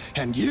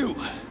 And you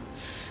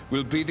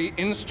will be the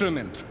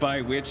instrument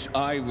by which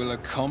I will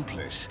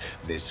accomplish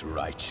this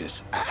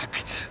righteous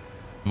act.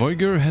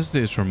 Voiger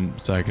hesitates for a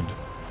second,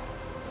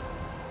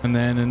 and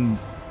then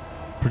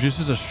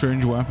produces a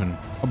strange weapon,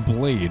 a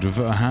blade with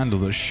a handle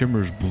that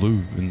shimmers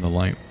blue in the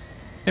light.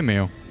 Hey,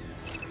 Mayo.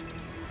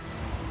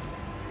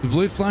 The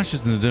blade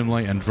flashes in the dim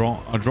light and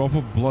drops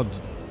of blood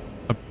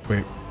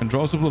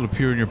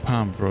appear in your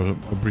palm for a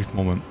brief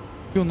moment.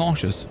 You feel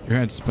nauseous, your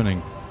head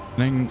spinning, and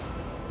then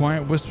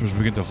quiet whispers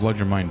begin to flood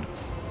your mind.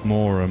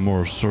 More and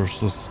more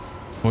sourceless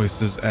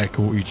voices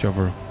echo each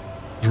other,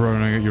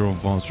 drowning out your own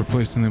thoughts,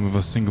 replacing them with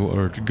a single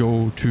urge.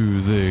 Go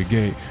to the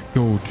gate,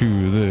 go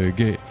to the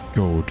gate,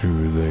 go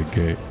to the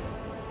gate.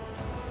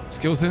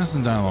 Skill tests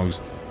and dialogues.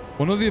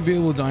 One of the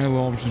available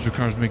dialogue options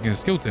requires making a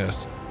skill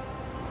test.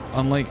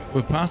 Unlike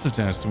with passive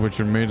tests, which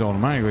are made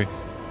automatically,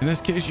 in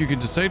this case you can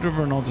decide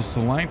whether or not to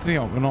select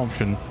an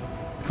option,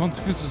 the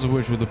consequences of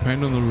which will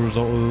depend on the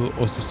result of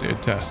the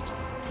associated test.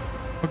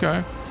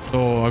 Okay,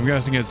 so I'm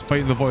guessing it's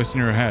fighting the voice in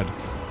your head.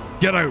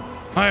 Get out!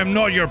 I am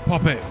not your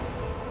puppet!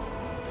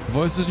 The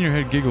voices in your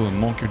head giggle and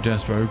mock your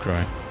desperate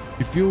outcry.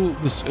 You feel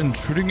this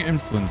intruding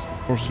influence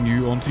forcing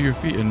you onto your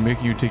feet and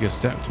making you take a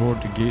step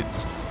toward the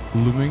gates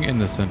looming in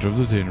the center of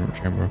the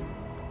chamber.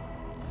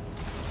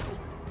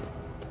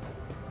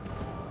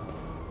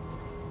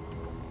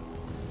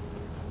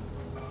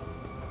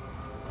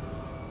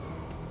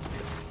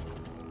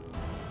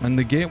 In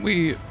the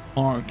gateway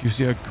arc, you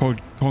see a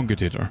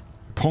cogitator.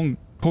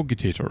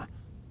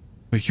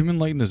 The human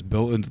likeness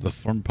built into the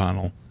front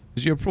panel.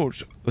 As you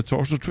approach, the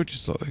torso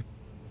twitches slightly.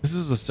 This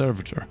is a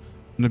servitor,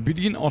 an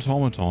obedient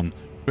automaton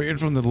created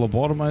from the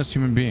lobotomized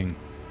human being.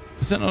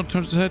 The sentinel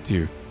turns its head to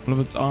you, one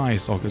of its eye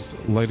sockets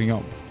lighting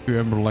up, two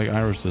ember-like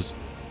irises.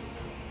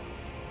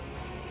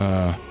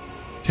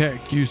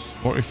 Tech use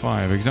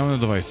 45. Examine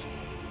the device.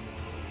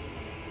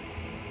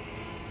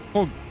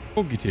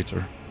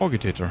 Cogitator.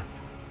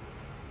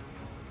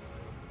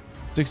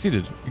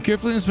 Succeeded. You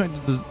carefully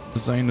inspected the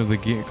design of the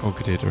gate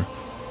cogitator.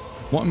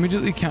 What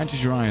immediately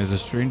catches your eye is a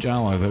strange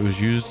alloy that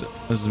was used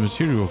as the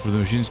material for the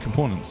machine's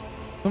components,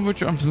 some of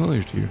which are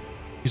unfamiliar to you.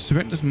 You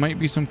suspect this might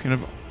be some kind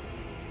of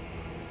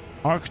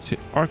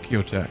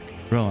archaeotech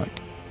relic,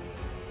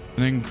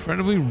 an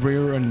incredibly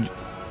rare and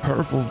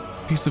powerful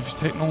piece of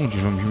technology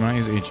from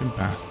humanity's ancient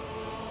past.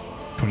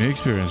 20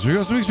 experience. We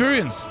got some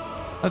experience!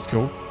 That's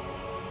cool.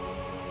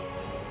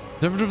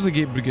 The servitor of the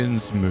gate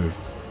begins to move.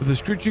 With a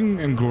screeching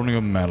and groaning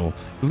of metal,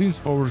 it leans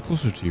forward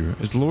closer to you.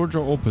 Its lower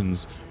jaw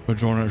opens with a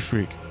drawn-out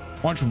shriek,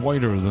 much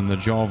wider than the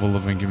jaw of a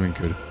living human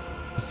could.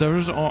 The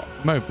servitor's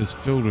mouth is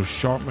filled with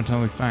sharp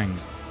metallic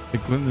fangs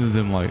that glint in the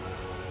dim light.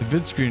 The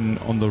vid screen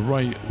on the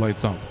right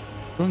lights up,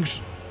 showing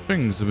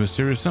strings of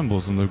mysterious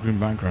symbols on the green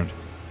background.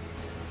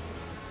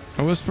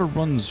 A whisper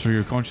runs through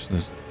your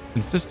consciousness,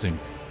 insisting,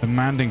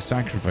 demanding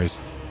sacrifice.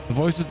 The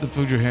voices that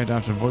filled your head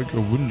after Voiger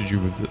wounded you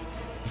with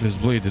if his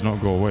blade did not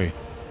go away.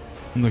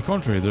 On the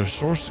contrary, their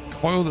source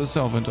coiled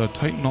itself into a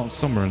tight knot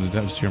somewhere in the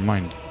depths of your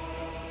mind.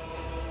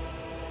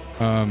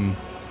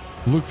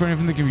 Look for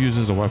anything that can be used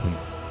as a weapon.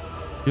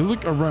 You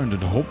look around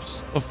in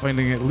hopes of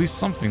finding at least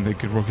something that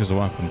could work as a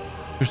weapon.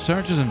 Your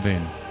search is in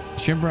vain.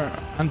 The chamber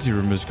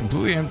anteroom is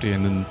completely empty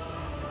and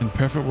in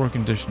perfect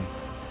working condition.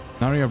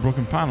 Nary a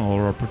broken panel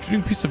or a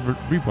protruding piece of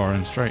rebar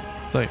in sight.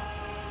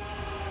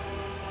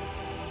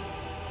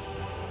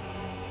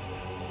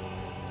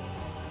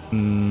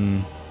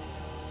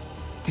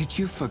 Did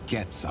you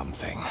forget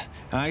something?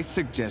 I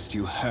suggest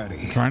you hurry.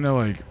 I'm trying to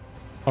like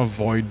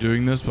avoid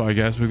doing this, but I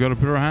guess we've got to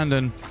put our hand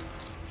in.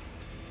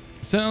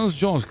 Sentinel's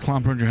jaws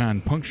clamp around your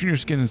hand, puncturing your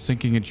skin and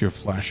sinking into your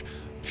flesh.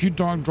 A few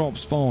dark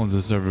drops fall into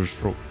the server's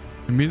throat.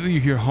 Immediately you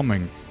hear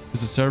humming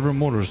as the server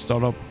motors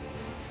start up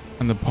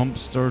and the pump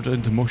stirred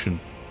into motion.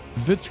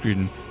 The vid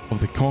screen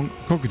of the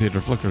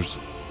cockutator flickers.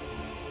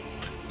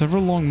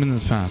 Several long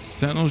minutes pass.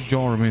 Sentinel's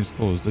jaw remains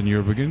closed and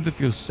you're beginning to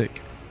feel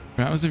sick.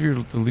 Perhaps if you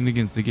were to lean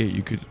against the gate,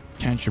 you could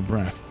catch your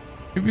breath.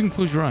 Maybe you can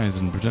close your eyes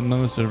and pretend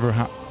none of this ever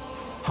happened.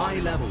 High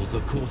levels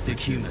of caustic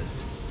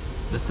humors.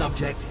 The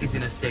subject is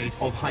in a state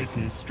of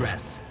heightened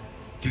stress.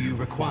 Do you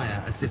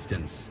require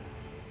assistance?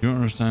 You don't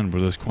understand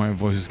where this quiet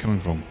voice is coming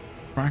from.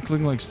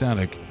 Crackling like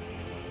static.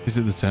 Is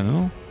it the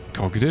Sentinel? The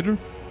cockutator?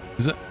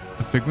 Is it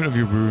a figment of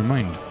your weary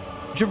mind?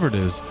 Whichever it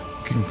is,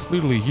 you can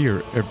clearly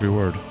hear every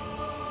word.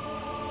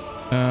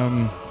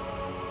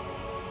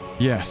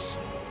 Yes.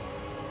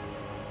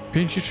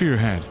 Pain shoots through your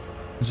head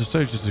and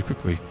subsides just as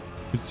quickly. It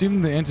would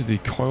seem the entity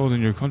coiled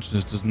in your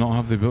consciousness does not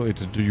have the ability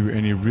to do you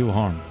any real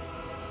harm.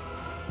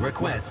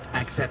 Request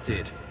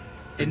accepted.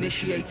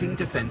 Initiating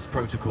defense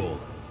protocol.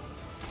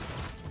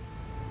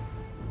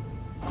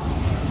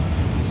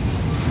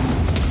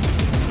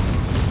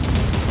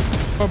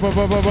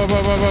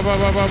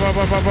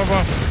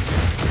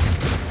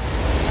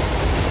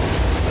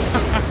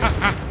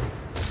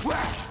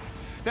 Well,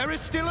 there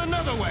is still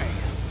another way.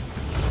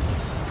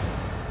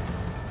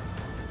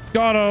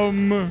 Got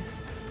him!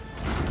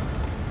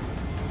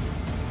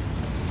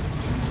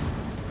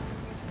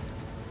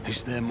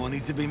 Is there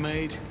money to be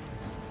made?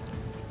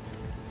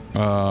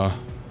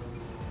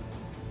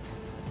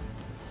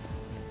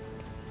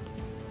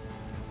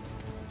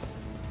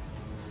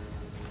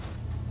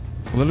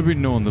 Let it be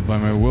known that by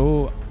my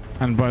will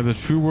and by the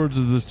true words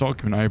of this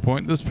document, I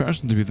appoint this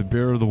person to be the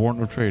bearer of the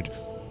warrant of trade,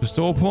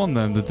 bestow upon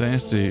them the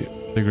dynasty,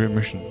 the great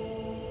mission,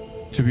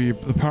 to be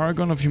the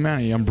paragon of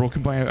humanity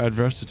unbroken by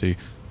adversity,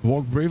 to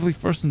walk bravely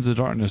first into the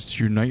darkness,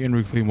 to unite and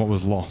reclaim what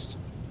was lost,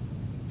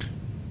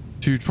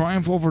 to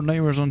triumph over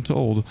nightmares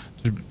untold,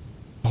 to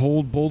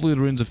hold boldly the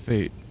reins of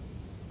fate,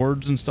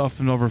 words and stuff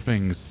and other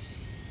things.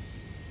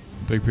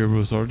 Big paper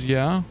with swords,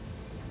 yeah.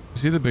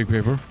 See the big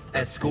paper.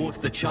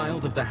 Escort the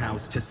child of the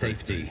house to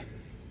safety.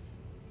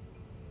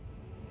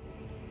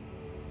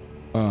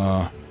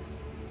 I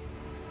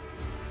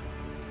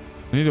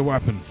need a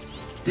weapon.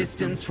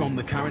 Distance from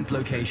the current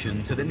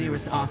location to the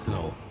nearest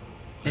arsenal.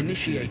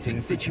 Initiating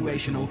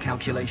situational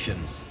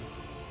calculations.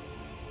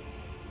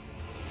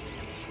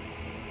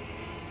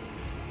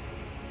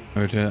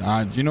 Okay,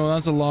 you know,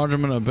 that's a large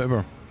amount of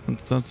paper.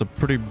 That's a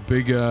pretty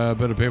big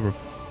bit of paper.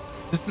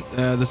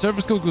 The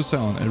server skill goes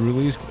silent. It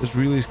really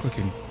is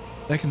clicking.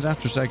 Seconds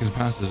after seconds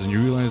passes and you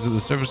realize that the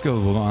server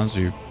skill will not answer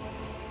you.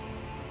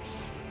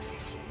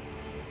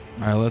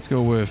 Alright, let's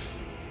go with...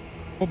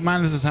 What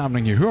madness is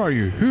happening here? Who are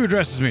you? Who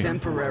addresses me?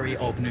 Temporary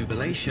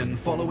obnubilation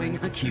following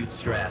acute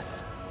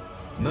stress.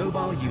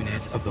 Mobile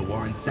unit of the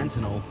Warrant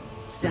Sentinel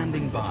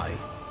standing by.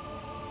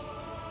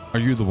 Are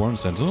you the Warrant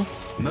Sentinel?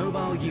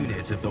 Mobile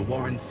unit of the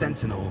Warrant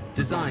Sentinel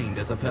designed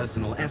as a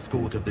personal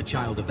escort of the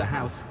child of the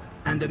house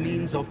and a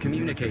means of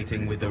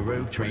communicating with the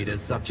rogue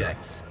trader's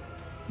subjects.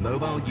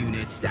 Mobile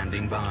unit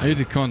standing by. I need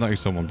to contact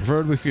someone,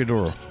 preferably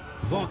Theodora.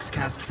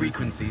 Voxcast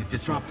frequencies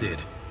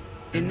disrupted.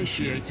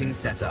 Initiating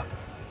setup.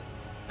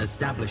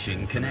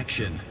 Establishing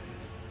connection.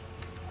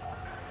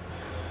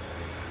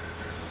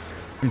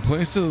 In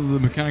place of the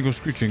mechanical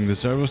screeching, the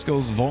servo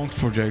skills Vox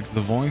projects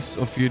the voice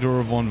of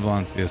Theodora von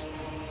Valancius,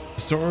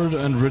 distorted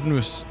and ridden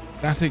with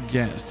static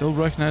yet still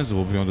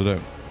recognizable beyond a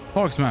doubt.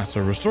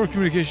 Voxmaster, restore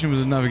communication with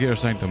the Navigator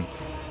Sanctum.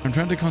 I'm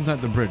trying to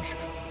contact the bridge.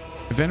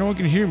 If anyone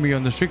can hear me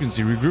on this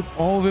frequency, regroup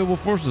all available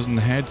forces and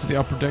head to the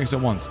upper decks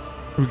at once.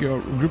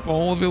 Regroup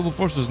all available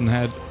forces and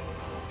head.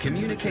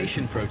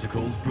 Communication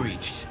protocols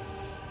breached.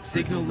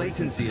 Signal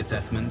latency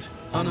assessment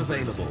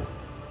unavailable.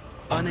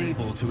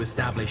 Unable to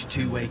establish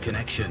two-way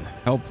connection.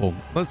 Helpful.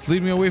 Let's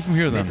lead me away from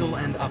here then. Middle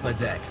and upper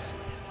decks.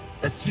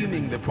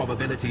 Assuming the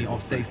probability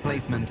of safe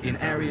placement in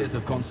areas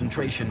of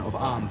concentration of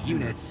armed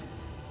units.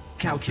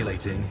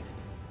 Calculating.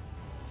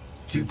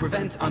 To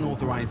prevent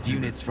unauthorized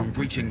units from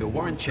breaching the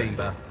warrant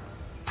chamber,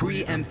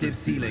 preemptive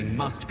sealing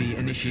must be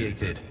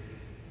initiated.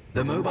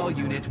 The mobile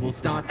unit will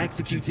start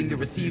executing the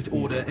received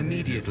order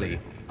immediately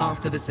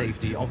after the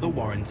safety of the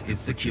warrant is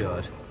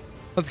secured.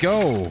 Let's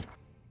go!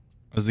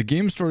 As the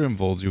game story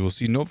unfolds, you will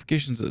see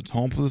notifications at the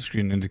top of the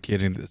screen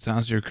indicating that the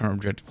status of your current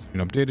objective has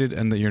been updated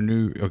and that your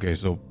new... Okay,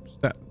 so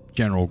that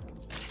general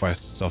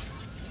quest stuff.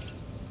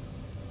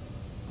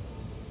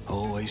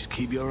 Always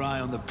keep your eye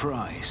on the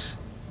prize.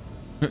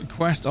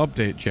 Quest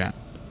update, chat.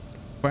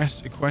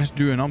 Quest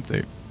do an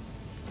update.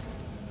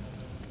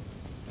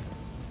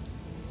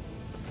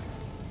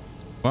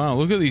 Wow,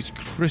 look at these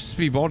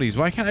crispy bodies.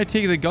 Why can't I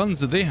take the guns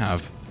that they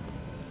have?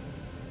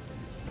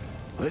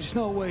 Let's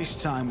not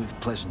waste time with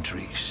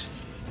pleasantries.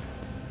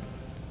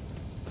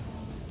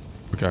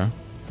 Okay.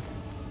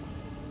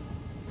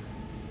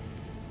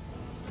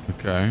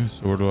 Okay,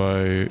 so where do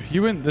I... He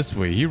went this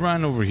way. He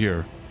ran over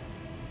here.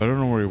 I don't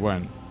know where he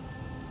went.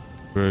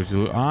 Where's the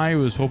loot? I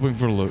was hoping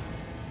for loot.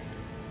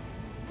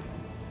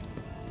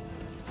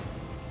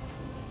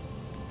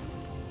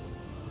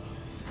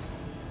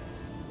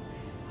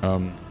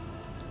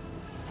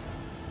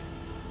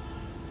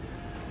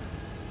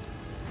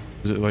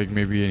 Is it like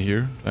maybe in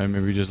here? I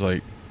maybe just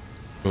like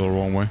go the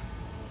wrong way.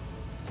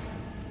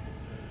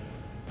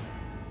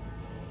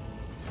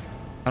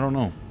 I don't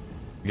know.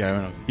 The guy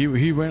went off.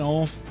 He went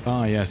off.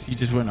 Ah, yes, he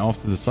just went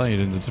off to the side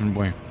in a different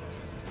way.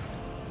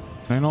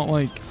 Can I not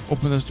like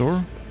open this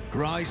door?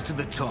 Rise to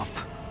the top,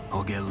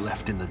 or get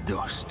left in the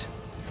dust.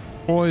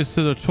 Rise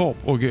to the top,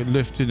 or get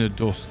left in the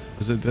dust.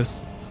 Is it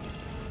this?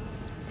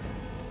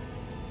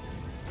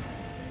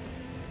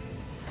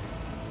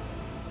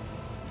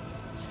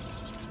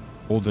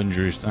 Old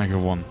injury, stack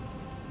of 1.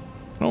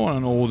 I don't want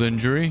an old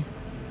injury.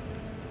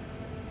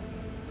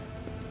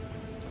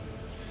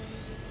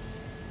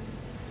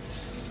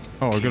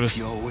 Oh, I gotta Keep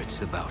your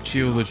wits about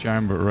seal you. the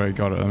chamber. Right,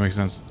 got it. That makes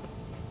sense.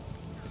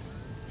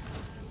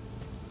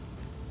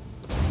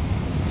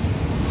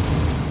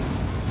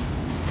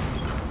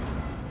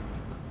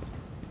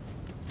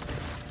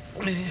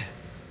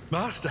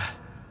 Master,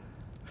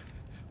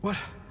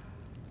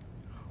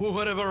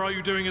 whatever are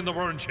you doing in the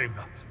Warren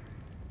Chamber?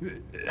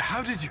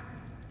 How did you?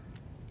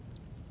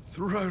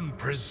 Throne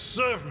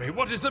preserve me.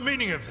 What is the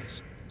meaning of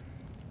this?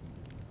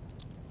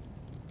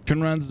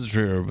 Conrad's the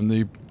traitor. When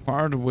they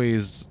parted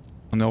ways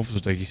on the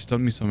officer's deck, he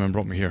stunned me some and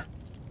brought me here.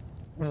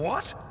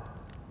 What?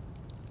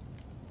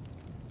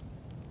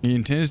 He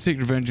intended to take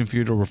revenge on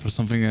Theodora for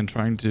something and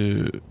trying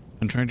to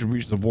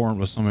reach the warrant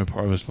was somehow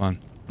part of his plan.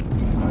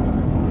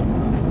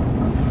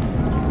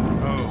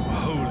 Oh,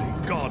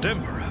 holy God,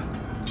 Emperor.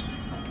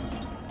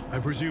 I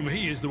presume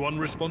he is the one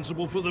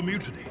responsible for the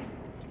mutiny.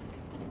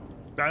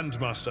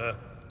 Bandmaster,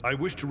 I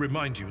wish to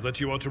remind you that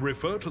you are to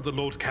refer to the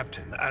Lord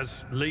Captain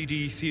as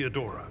Lady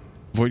Theodora.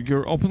 But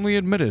you're openly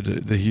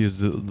admitted that he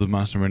is the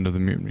mastermind of the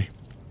mutiny.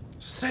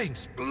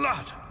 Saint's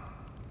blood!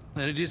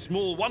 And it is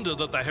small wonder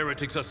that the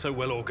heretics are so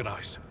well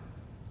organized.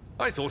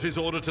 I thought his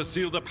order to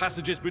seal the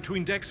passages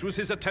between decks was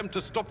his attempt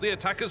to stop the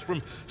attackers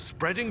from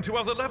spreading to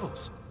other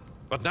levels.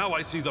 But now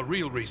I see the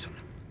real reason.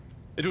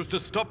 It was to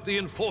stop the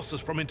enforcers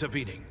from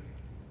intervening.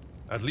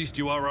 At least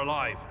you are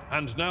alive,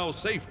 and now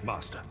safe,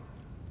 Master.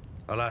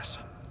 Alas,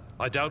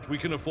 I doubt we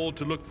can afford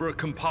to look for a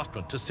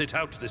compartment to sit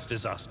out this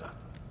disaster.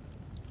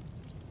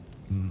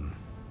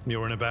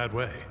 You're in a bad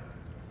way.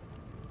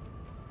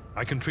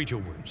 I can treat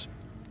your wounds.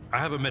 I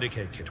have a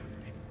Medicaid kit with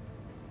me.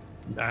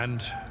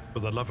 And, for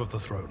the love of the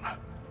throne,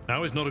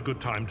 now is not a good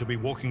time to be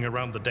walking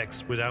around the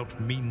decks without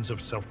means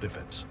of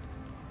self-defense.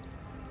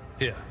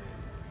 Here.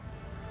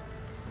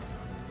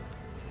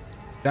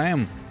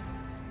 Damn.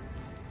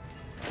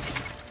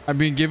 I've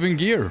been given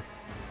gear.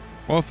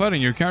 While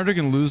fighting, your character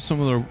can lose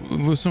some of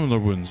their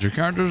wounds. Your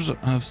characters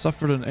have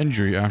suffered an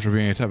injury after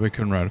being attacked by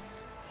Conrad.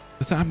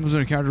 This happens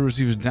when a character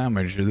receives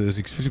damage that is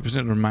 50%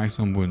 of their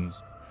maximum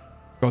wounds.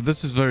 God,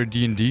 this is very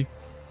D&D.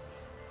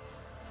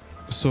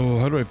 So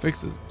how do I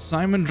fix this?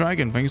 Simon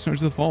Dragon, thank you so much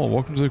for the follow.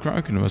 Welcome to the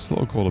Kraken. It's a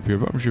little cold up here,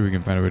 but I'm sure we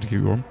can find a way to keep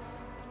you warm.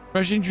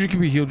 Fresh injury can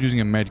be healed using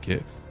a med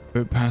kit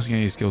without passing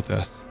any skill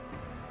tests.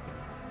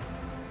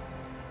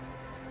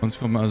 Once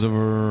combat is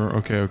over.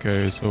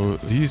 Okay. So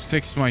he's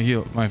fixed my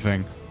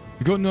thing.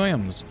 We got no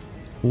items.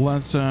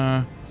 Let's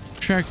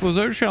check those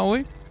out, shall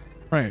we?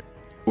 Right.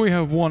 We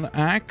have one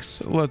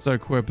axe. Let's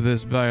equip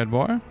this bad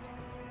boy.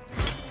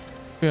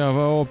 We have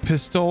a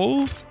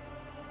pistol.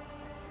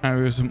 And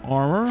we have some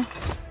armor.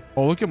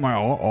 Oh, look at my...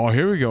 Oh,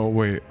 here we go.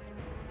 Wait.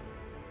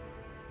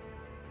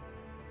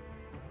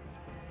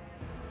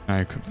 Can I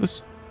equip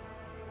this?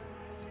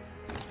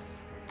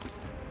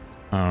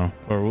 I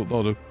don't know.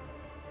 That'll do.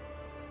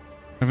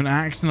 I have an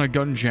axe and a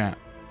gun chat.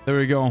 There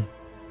we go.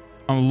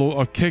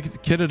 I've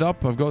kitted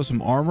up. I've got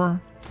some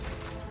armor.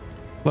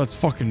 Let's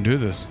fucking do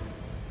this.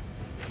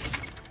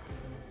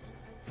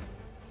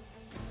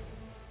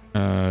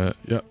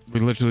 Yeah, we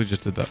literally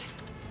just did that.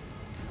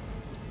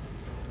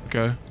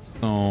 Okay,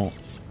 so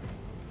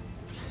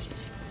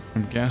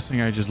I'm guessing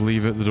I just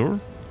leave it at the door.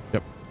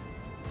 Yep.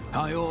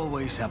 I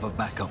always have a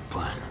backup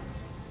plan.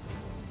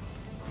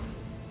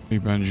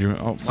 Benjamin.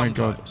 Oh my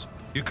god. Sometimes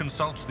you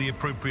consult the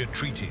appropriate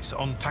treatise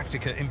on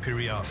Tactica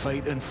Imperialis.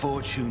 Fate and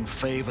fortune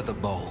favor the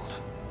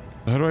bold.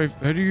 How do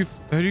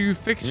you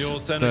fix Your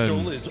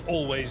seneschal is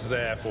always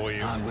there for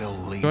you. I will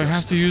lead Do I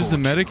have to use the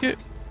medikit?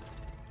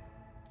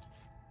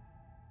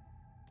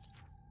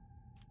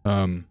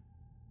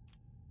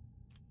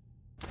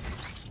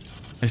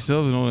 I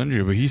still have no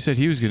injury, but he said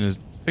he was gonna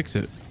fix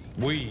it.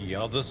 We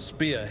are the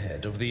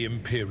spearhead of the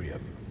Imperium.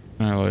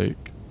 And I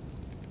like...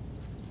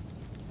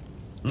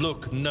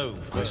 Look no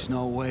Let's further.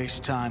 not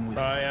waste time with...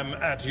 I am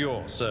at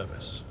your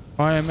service.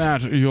 I am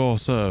at your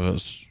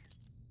service.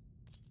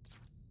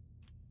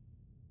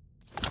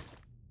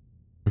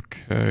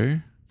 Okay.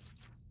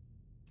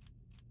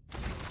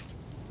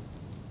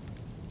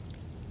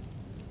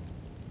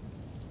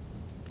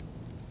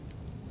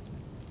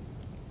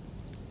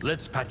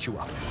 Let's patch you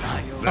up.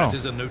 Oh. That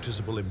is a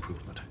noticeable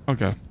improvement.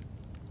 Okay.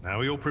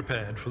 Now you're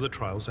prepared for the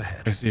trials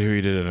ahead. I see who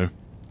he did it.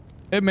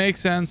 It makes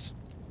sense.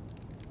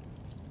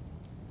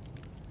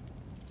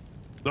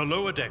 The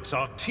lower decks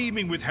are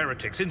teeming with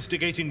heretics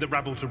instigating the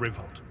rabble to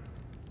revolt.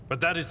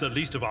 But that is the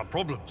least of our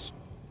problems.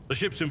 The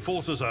ship's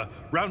enforcers are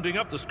rounding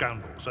up the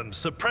scoundrels and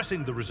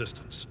suppressing the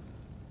resistance.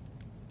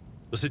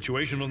 The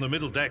situation on the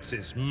middle decks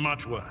is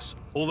much worse,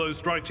 although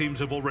strike teams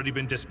have already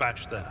been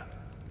dispatched there.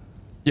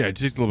 Yeah,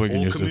 it's just a little bit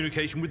All used to.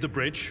 communication with the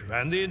bridge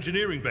and the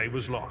engineering bay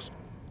was lost.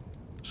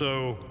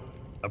 So,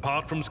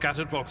 apart from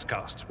scattered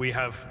voxcasts, we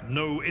have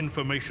no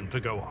information to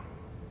go on.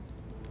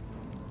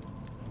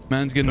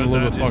 Man's getting a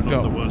little bit fucked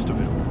up. The worst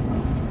of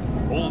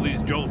it. All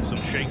these jolts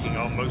and shaking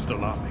are most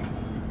alarming.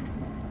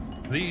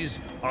 These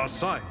are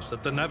signs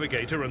that the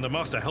navigator and the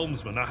master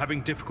helmsman are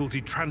having difficulty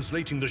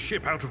translating the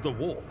ship out of the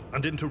warp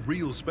and into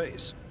real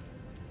space.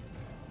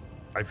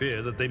 I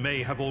fear that they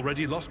may have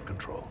already lost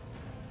control.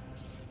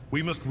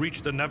 We must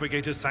reach the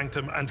navigator's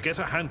sanctum and get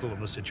a handle on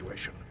the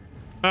situation.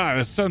 Ah,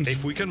 that sounds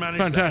If we can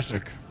manage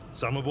fantastic. that,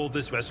 some aboard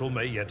this vessel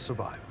may yet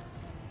survive.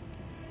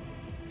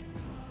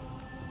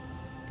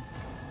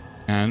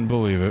 Can't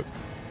believe it.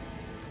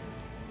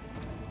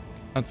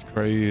 That's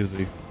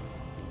crazy.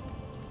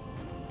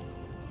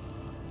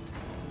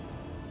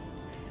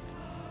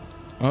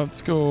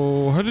 Let's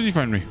go. How did you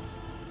find me?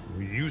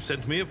 You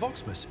sent me a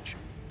Vox message.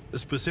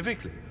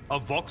 Specifically, a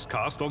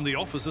Voxcast on the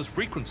officer's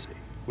frequency,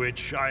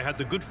 which I had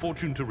the good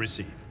fortune to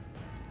receive.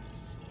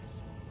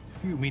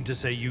 You mean to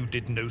say you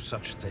did no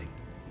such thing?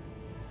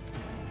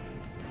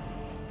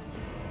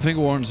 I think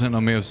Warren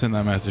Sentinel may have sent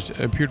that message. It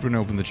appeared when I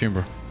opened the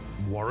chamber.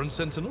 Warren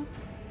Sentinel?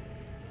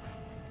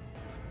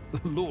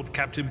 The Lord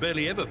Captain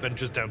barely ever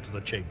ventures down to the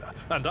chamber,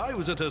 and I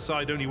was at her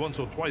side only once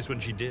or twice when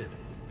she did.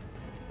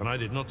 And I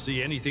did not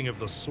see anything of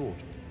the sort.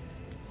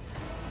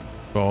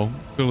 Well,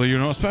 clearly you're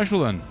not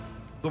special then.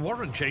 The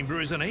Warren Chamber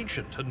is an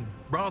ancient and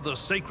rather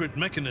sacred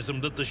mechanism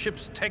that the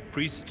ship's tech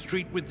priests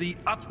treat with the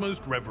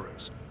utmost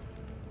reverence.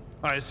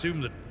 I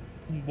assume that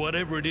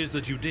whatever it is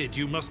that you did,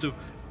 you must have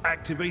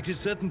activated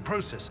certain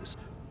processes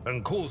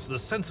and caused the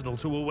Sentinel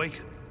to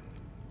awaken.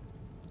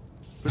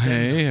 But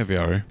then, Hey, heavy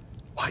hour.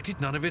 why did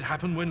none of it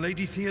happen when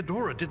Lady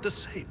Theodora did the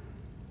same?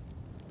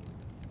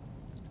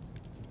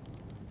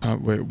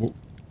 Wait,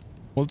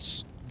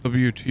 what's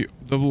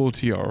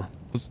WOTR?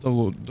 What's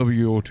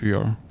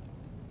WOTR?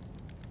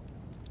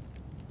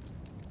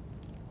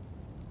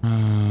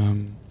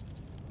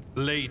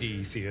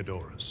 Lady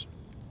Theodora's.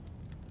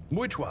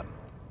 Which one?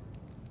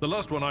 The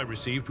last one I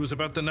received was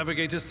about the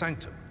Navigator's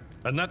Sanctum,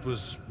 and that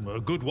was a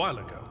good while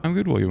ago. I'm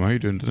good, William. How are you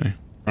doing today?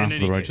 In After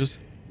any the righteous?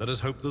 case, let us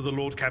hope that the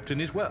Lord Captain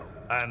is well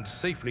and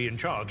safely in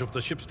charge of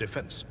the ship's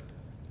defense.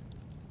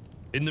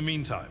 In the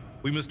meantime,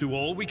 we must do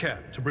all we can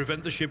to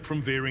prevent the ship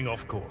from veering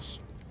off course.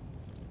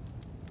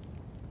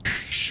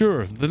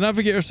 Sure, the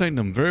Navigator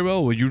Sanctum. Very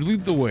well, will you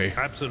lead the way?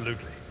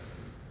 Absolutely.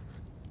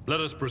 Let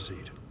us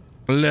proceed.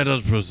 Let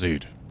us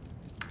proceed.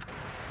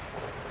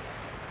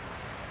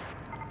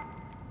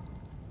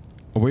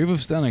 A wave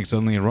of static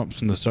suddenly erupts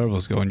from the servo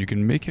skull, and you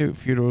can make out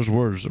Theodore's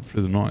words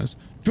through the noise.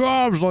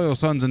 Dwarves, loyal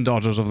sons and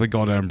daughters of the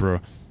God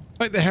Emperor,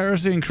 fight the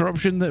heresy and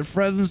corruption that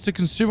threatens to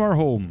consume our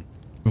home.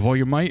 With all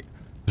your might,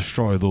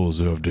 destroy those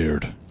who have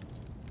dared.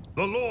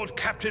 The Lord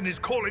Captain is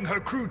calling her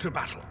crew to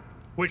battle,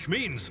 which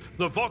means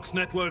the Vox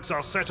networks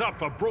are set up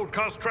for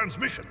broadcast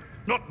transmission,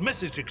 not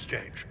message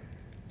exchange.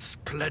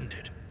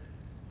 Splendid.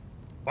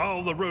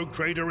 While the rogue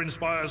trader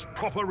inspires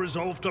proper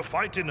resolve to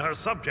fight in her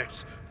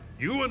subjects,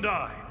 you and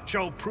I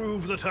shall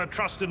prove that her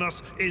trust in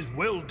us is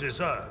well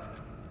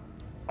deserved.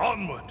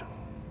 Onward.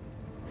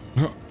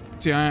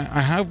 See, I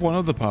have one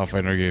of the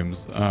Pathfinder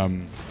games. I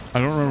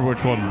don't remember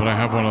which one, but I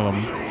have one of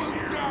them.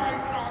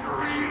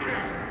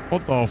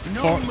 What the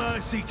No fuck?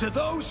 mercy to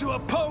those who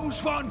oppose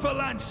Von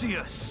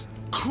Valancius.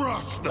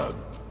 Crush them.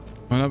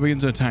 When that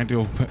begins a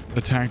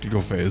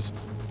tactical phase,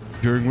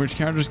 during which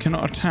characters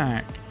cannot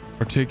attack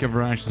or take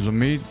other actions, but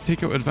may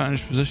take out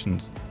advantage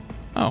positions.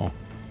 Oh.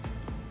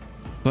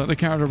 Let the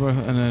character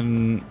and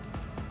then...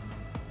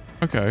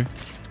 Okay.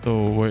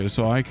 So, wait,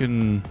 so I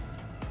can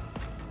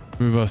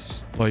move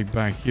us, like,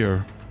 back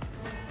here.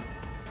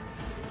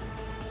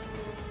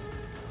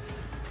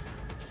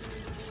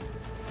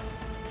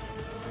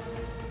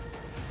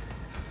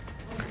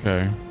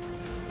 Okay.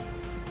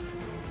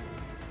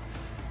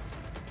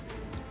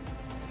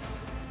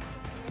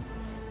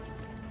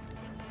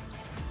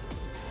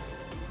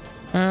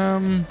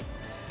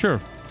 Sure.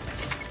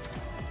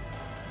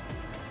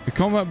 The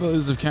combat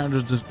abilities of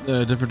characters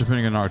differ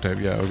depending on archetype.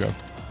 Yeah, okay.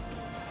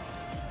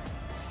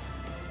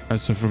 And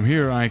so from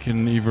here I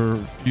can either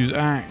use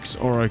axe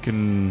or I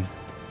can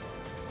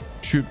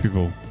shoot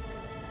people.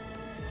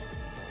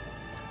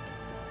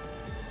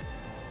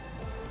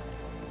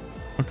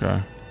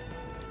 Okay.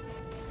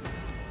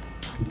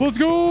 Let's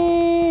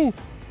go!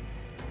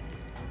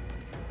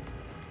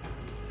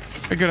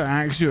 I gotta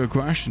ask you a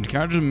question.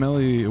 Characters and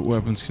melee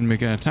weapons can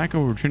make an attack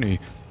opportunity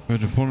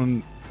with an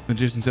opponent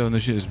adjacent to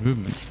initiates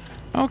movements.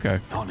 Okay.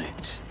 On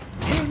it.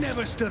 You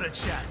never stood a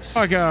chance.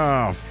 Fuck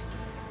off.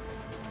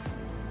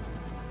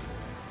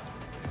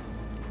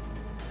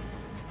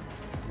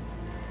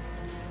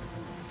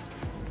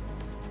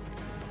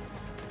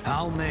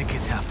 I'll make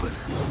it happen.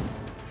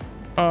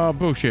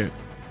 Bullshit.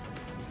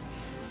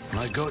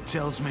 My gut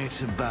tells me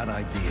it's a bad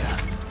idea.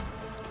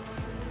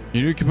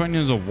 Your new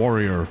companion is a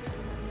warrior.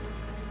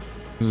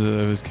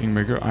 Is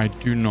Kingmaker? I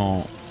do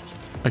not.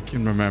 I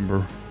can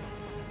remember.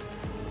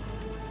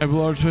 Able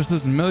large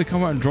specialist in melee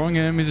combat and drawing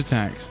enemies'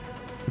 attacks.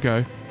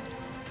 Okay.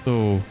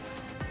 So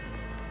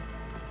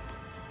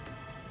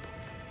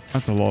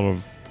that's a lot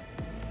of.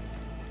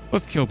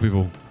 Let's kill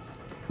people.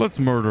 Let's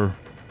murder.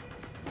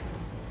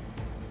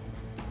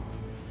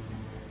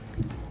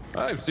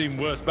 I've seen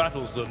worse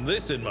battles than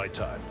this in my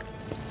time.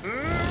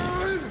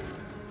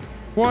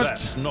 What?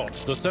 That's not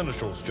the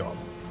Seneschal's job.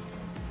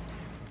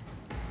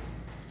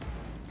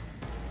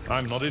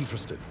 I'm not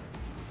interested.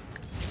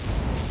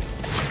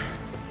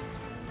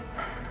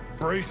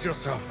 Brace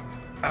yourself,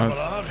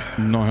 Abelard.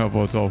 Not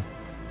helpful at all.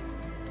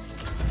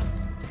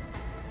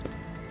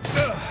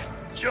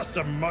 Just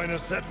a minor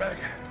setback.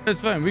 It's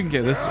fine. We can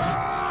get this.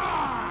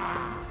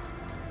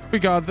 We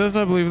got this.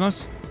 I believe in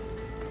us.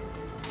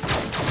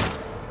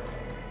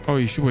 Oh,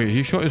 he should wait.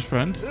 He shot his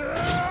friend.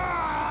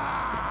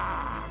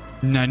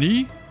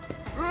 Nani?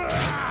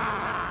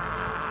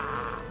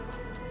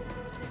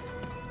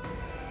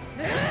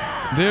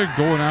 They're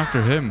going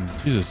after him.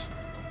 Jesus.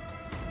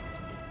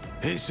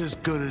 It's as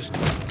good as...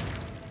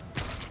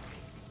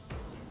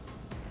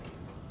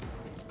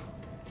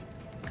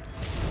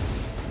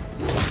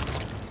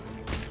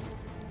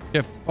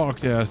 Yeah, fuck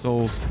the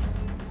assholes.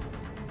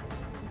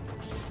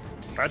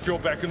 At your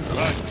beck and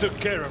I took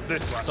care of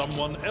this one.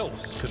 Someone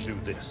else can do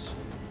this.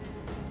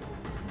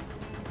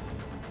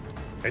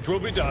 It will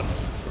be done.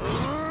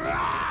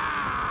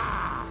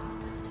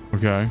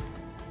 Okay.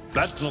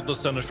 That's not the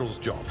Seneschal's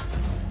job.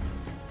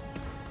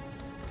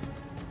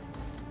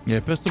 Yeah,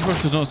 pistol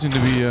burst does not seem to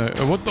be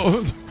what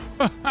the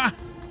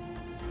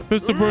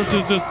pistol burst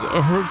is just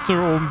hurts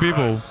their own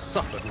people. I've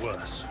suffered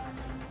worse.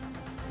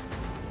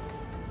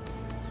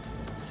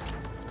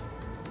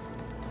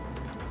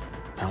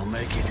 I'll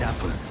make it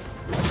happen.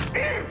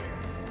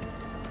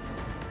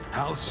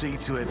 I'll see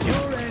to it.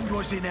 Your end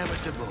was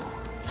inevitable.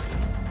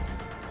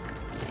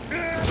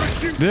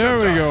 There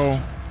we go.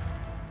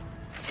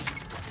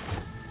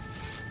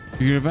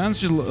 You can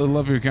advance your level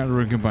of your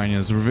character and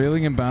companions,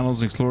 revealing in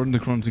battles, exploring the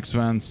Chron's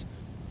expanse,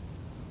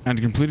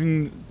 and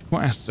completing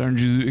quests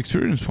earns you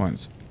experience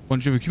points.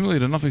 Once you've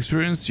accumulated enough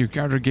experience, your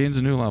character gains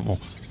a new level.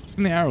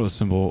 In the arrow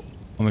symbol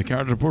on the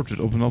character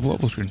portrait, open up a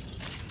level screen.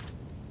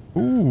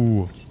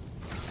 Ooh.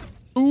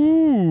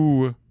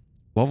 Ooh.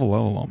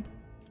 Level up.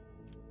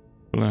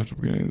 But after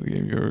the beginning of the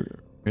game, you're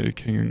made a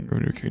king and go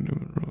to your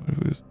kingdom.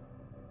 Please.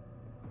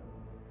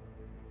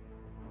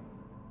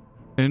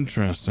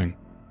 Interesting.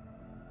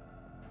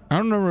 I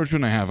don't remember which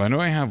one I have. I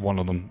know I have one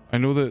of them. I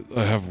know that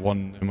I have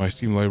one in my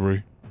Steam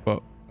library,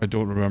 but I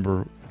don't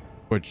remember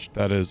which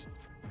that is.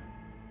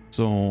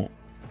 So,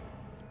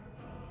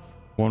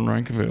 one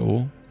rank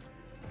available.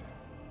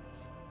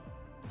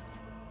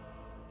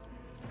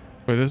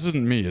 Wait, this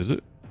isn't me, is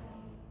it?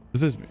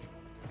 This is me.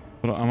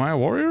 But am I a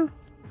warrior?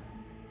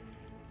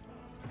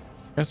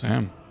 Yes, I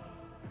am.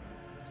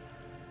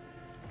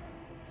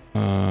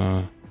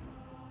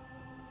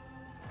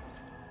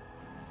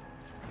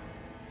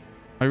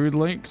 I would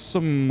like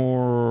some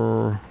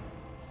more.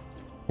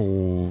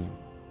 Oh,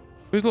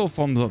 these little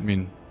thumbs up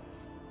mean.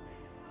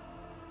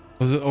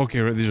 Was it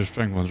okay? Right, these are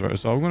strength ones, right?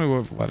 So I'm gonna go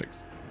with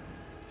athletics.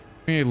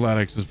 I think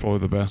athletics is probably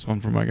the best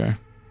one for my guy.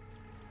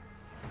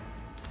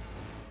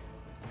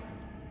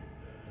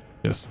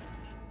 Yes.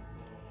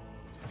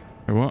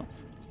 Wait, what?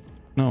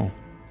 No.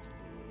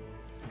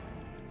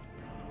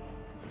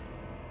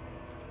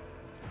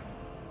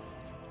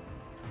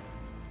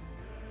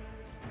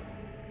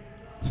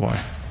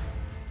 Why?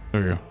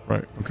 There you go.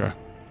 Right. Okay.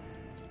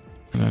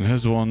 And then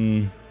his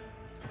one.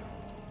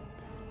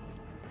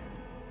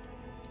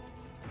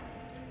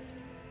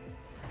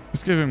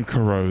 Let's give him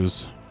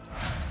Carouse.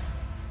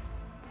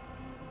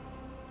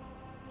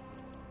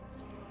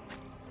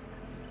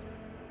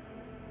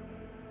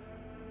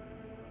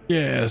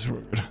 Yeah, that's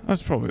good.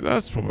 That's probably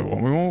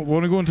one. We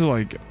want to go into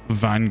like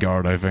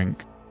Vanguard, I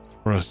think,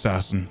 or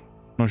Assassin.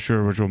 Not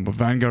sure which one, but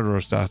Vanguard or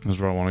Assassin is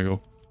where I want to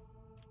go.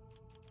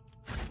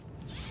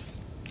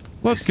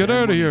 Let's get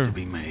out of here. To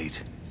be made.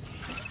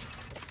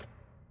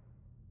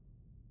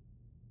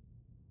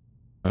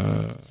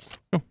 Oh.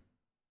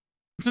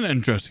 It's an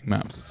interesting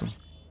map system.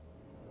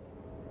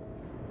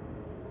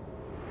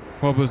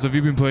 Well, Buzz, have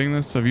you been playing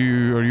this? Are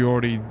you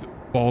already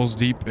balls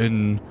deep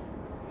in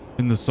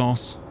the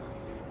sauce?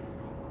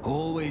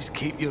 Always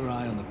keep your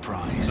eye on the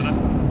prize.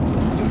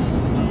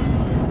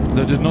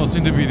 There did not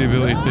seem to be the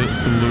ability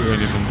to loot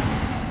anything.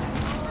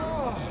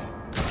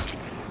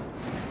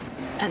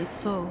 And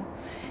so,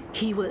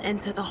 he will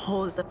enter the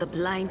halls of the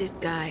blinded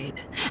guide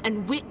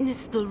and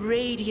witness the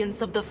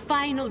radiance of the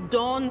final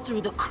dawn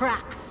through the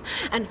cracks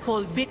and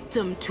fall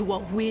victim to a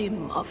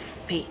whim of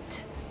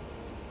fate.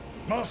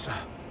 Master,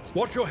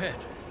 watch your head.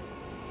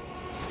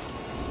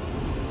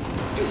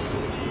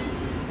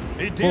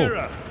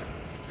 Idira,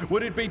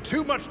 would it be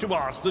too much to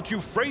ask that you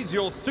phrase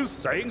your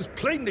soothsayings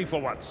plainly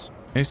for once?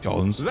 Hey,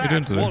 Scollins, what are you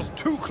doing That today? was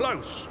too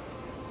close.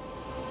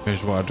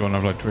 Here's why I don't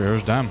have like 2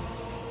 hours, damn.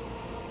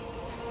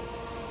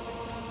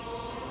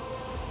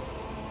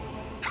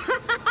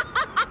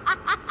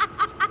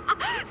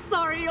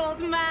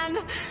 old man.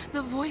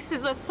 The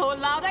voices are so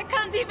loud I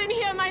can't even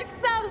hear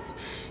myself.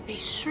 They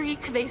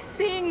shriek, they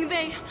sing,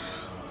 they...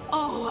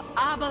 Oh,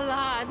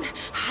 Abelard,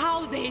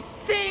 how they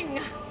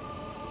sing!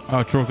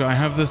 Troka, I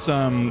have this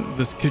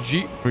this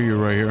Khajiit for you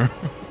right here.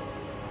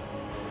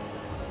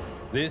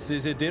 This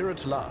is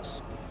Idirat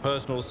Las,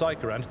 personal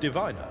psyker and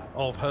diviner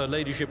of Her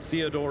Ladyship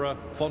Theodora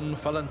von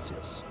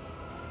Valancius.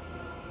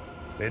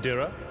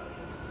 Idira?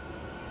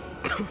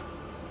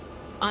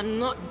 I'm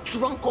not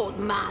drunk, old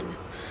man.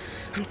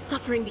 I'm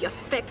suffering the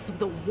effects of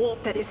the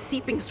warp that is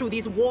seeping through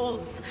these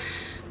walls.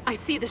 I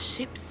see the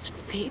ship's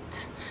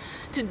fate.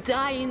 To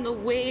die in the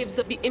waves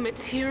of the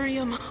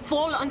Immaterium,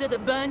 fall under the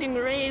burning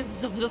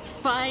rays of the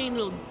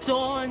final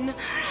dawn.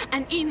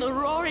 And in the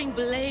roaring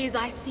blaze,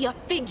 I see a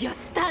figure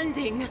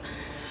standing.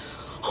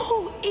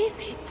 Who is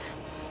it?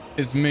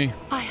 It's me.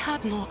 I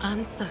have no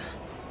answer.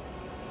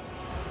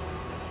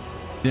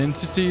 The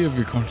entity of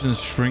your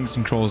consciousness shrinks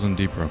and crawls in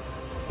deeper,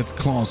 its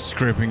claws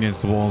scraping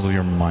against the walls of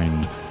your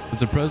mind, as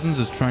the presence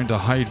is trying to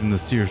hide from the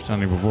seer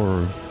standing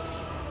before her.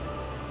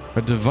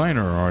 A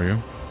diviner, are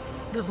you?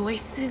 The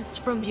voices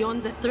from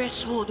beyond the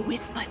threshold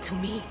whisper to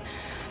me.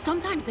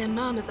 Sometimes their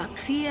murmurs are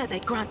clear, they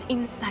grant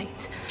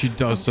insight. She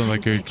does sound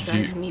like a Sometimes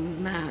they drive me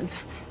mad.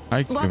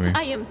 Hi, But Kimmy.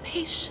 I am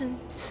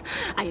patient.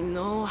 I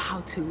know how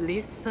to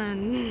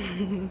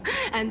listen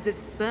and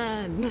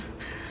discern.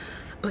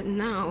 But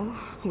now,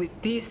 with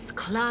this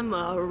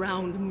clamor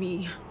around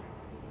me,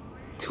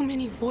 too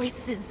many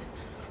voices,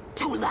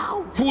 too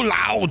loud. Too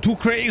loud, too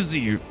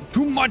crazy,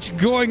 too much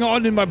going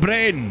on in my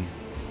brain.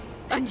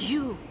 And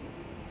you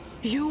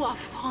are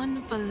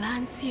von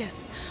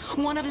Valancius,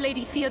 one of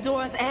Lady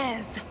Theodora's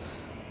heirs.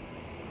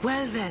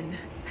 Well then,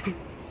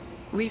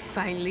 we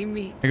finally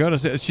meet. I gotta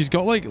say, she's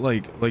got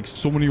like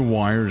so many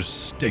wires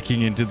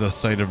sticking into the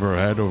side of her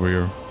head over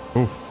here.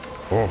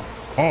 Oh.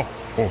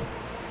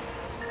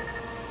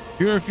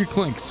 Here are a few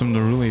clinks from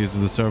the relays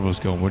of the servo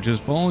skill, which has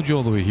followed you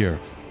all the way here.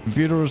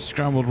 Theodora's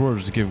scrambled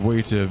words give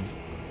way to a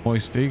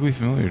voice vaguely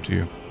familiar to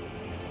you.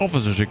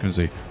 Officers, you can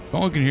see.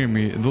 All can hear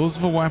me. Those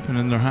with a weapon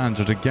in their hands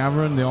are to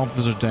gather on the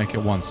officer's deck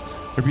at once.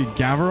 Repeat,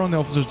 gather on the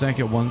officer's deck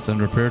at once and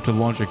prepare to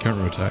launch a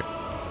counterattack.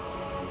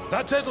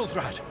 That's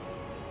Edelthrat.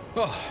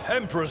 Oh,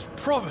 Emperor's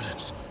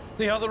Providence.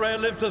 The other heir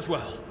lives as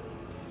well.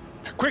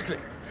 Quickly,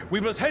 we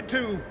must head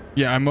to...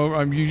 Yeah,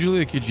 I'm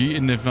usually a Khajiit,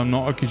 and if I'm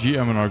not a Khajiit,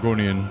 I'm an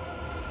Argonian.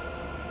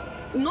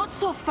 Not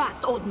so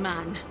fast, old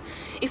man.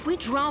 If we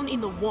drown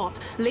in the warp,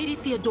 Lady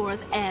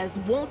Theodora's heirs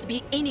won't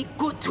be any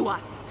good to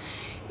us.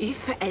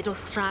 If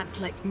Edelthrad's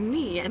like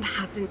me and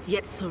hasn't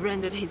yet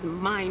surrendered his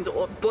mind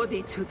or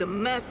body to the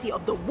mercy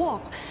of the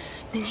warp,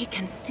 then he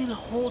can still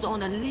hold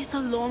on a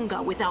little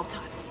longer without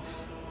us.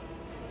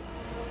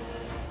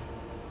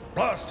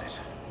 Blast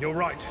it. You're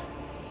right.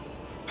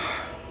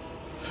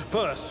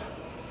 First,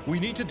 we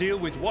need to deal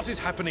with what is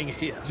happening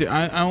here. See,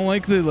 I don't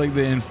like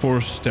the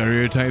enforced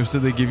stereotypes that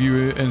they give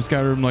you in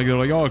Skyrim. Like, they're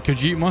like, oh,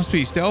 Khajiit must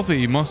be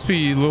stealthy, must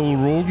be little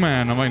rogue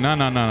man. I'm like,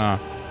 nah.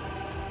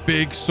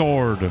 Big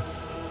sword.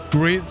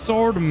 Great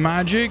sword,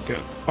 magic,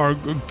 or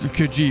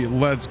Khajiit,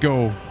 let's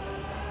go.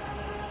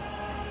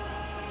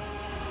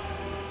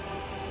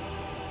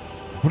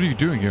 What are you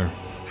doing here?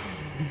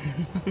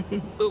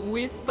 The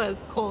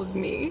whispers called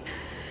me.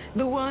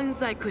 The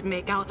ones I could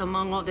make out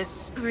among all the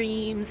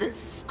screams and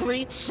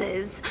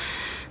screeches.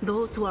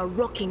 Those who are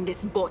rocking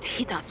this boat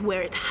hit us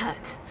where it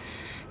hurt.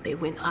 They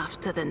went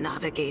after the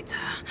navigator,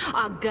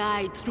 our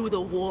guide through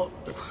the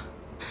warp.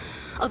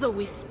 Other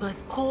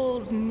whispers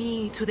called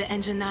me to the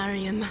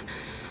engineerium.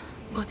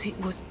 But it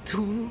was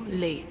too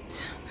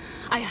late.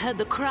 I heard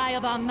the cry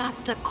of our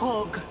master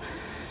Cog,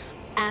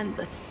 and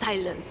the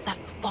silence that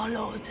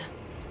followed.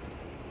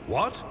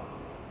 What?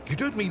 You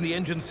don't mean the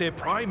Engineer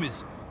Prime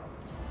is...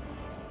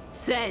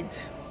 Dead.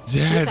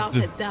 Without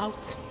a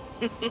doubt.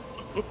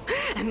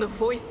 And the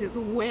voices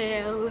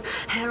wail,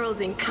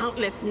 heralding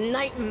countless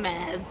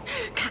nightmares,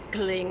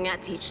 cackling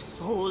at each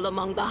soul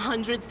among the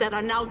hundreds that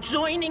are now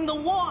joining the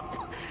warp.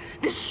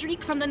 The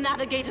shriek from the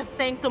navigator's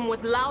sanctum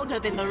was louder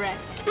than the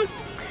rest.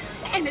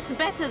 And it's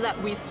better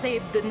that we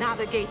saved the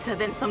navigator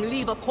than some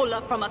lever puller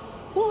from a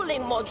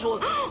cooling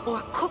module or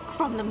a cook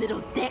from the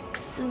middle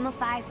decks. Uma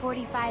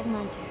 545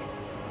 Munzer.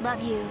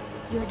 Love you,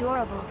 you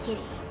adorable kitty.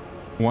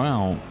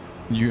 Wow,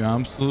 you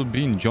absolute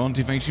bean. John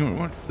T, thanks you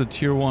much for the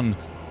tier 1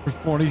 for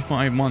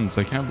 45 months.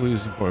 I can't believe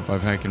it's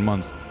 45 heckin'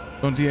 months.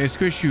 John T, I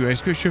squish you, I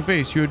squish your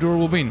face, you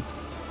adorable bean.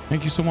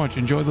 Thank you so much.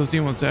 Enjoy those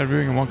emotes at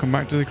viewing and welcome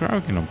back to the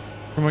Crowd Kingdom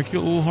for my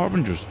cute little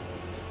harbingers.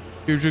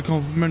 Here's your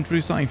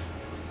complimentary scythe.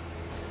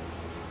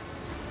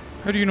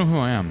 How do you know who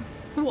I am?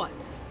 What?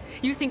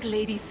 You think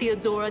Lady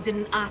Theodora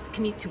didn't ask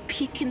me to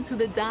peek into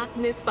the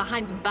darkness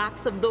behind the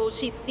backs of those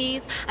she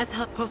sees as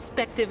her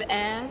prospective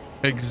heirs?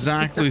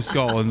 Exactly,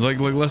 Scotland. Like,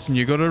 listen,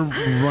 you gotta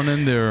run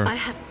in there. I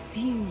have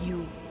seen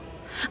you.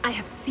 I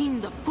have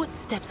seen the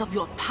footsteps of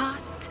your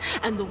past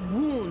and the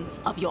wounds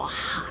of your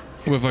heart.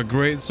 With a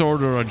great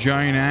sword or a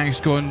giant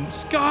axe going,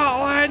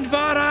 Scotland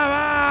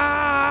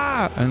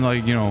forever! And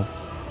like, you know,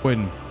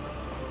 win.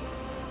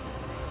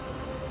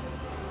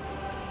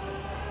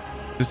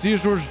 The sea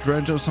shores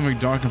dredge out something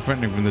dark and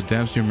threatening from the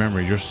depths of your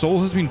memory. Your soul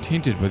has been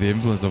tainted by the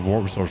influence of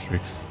warp sorcery,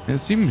 and it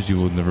seems you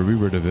will never be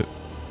rid of it.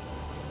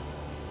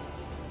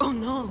 Oh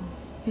no.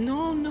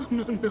 No, no,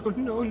 no, no,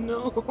 no,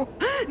 no.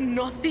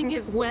 Nothing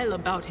is well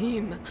about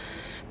him.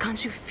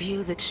 Can't you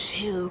feel the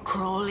chill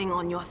crawling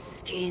on your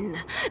skin?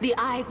 The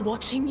eyes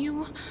watching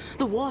you?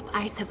 The warp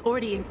ice has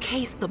already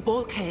encased the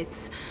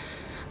bulkheads.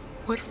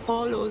 What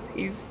follows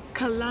is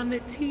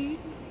calamity.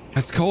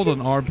 It's called an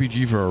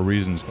RPG for a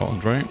reason,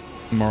 Scotland, right?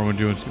 Marvin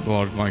doing the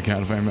large black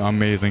cat fame.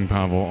 Amazing,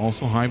 Pavel.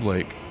 Also, hi,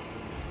 Blake.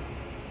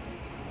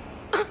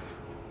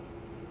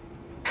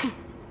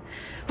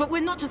 But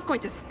we're not just going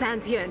to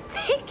stand here and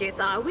take it,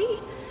 are we?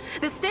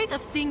 The state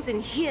of things in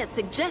here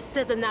suggests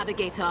there's a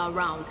navigator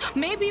around.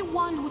 Maybe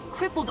one who's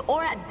crippled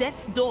or at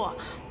death's door,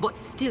 but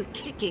still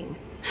kicking.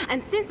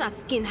 And since our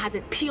skin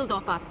hasn't peeled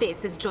off our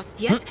faces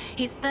just yet,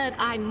 his third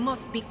eye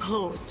must be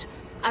closed.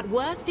 At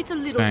worst, it's a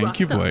little Thank roughed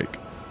you, up. Blake.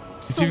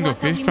 It's So even got what are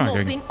face we tracking.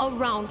 moping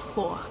around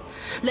for?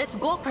 Let's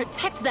go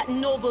protect that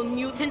noble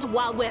mutant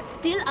while we're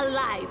still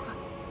alive.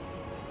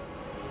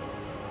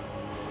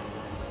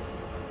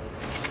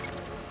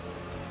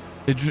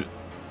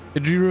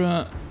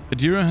 Adira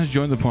has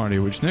joined the party,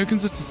 which now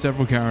consists of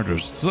several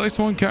characters. Select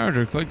one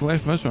character, click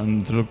left mouse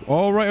button to the...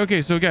 Oh, right,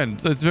 okay, so again,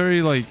 it's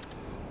very like,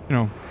 you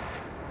know,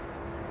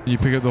 you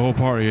pick up the whole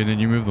party and then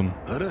you move them.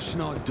 Let us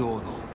not dawdle.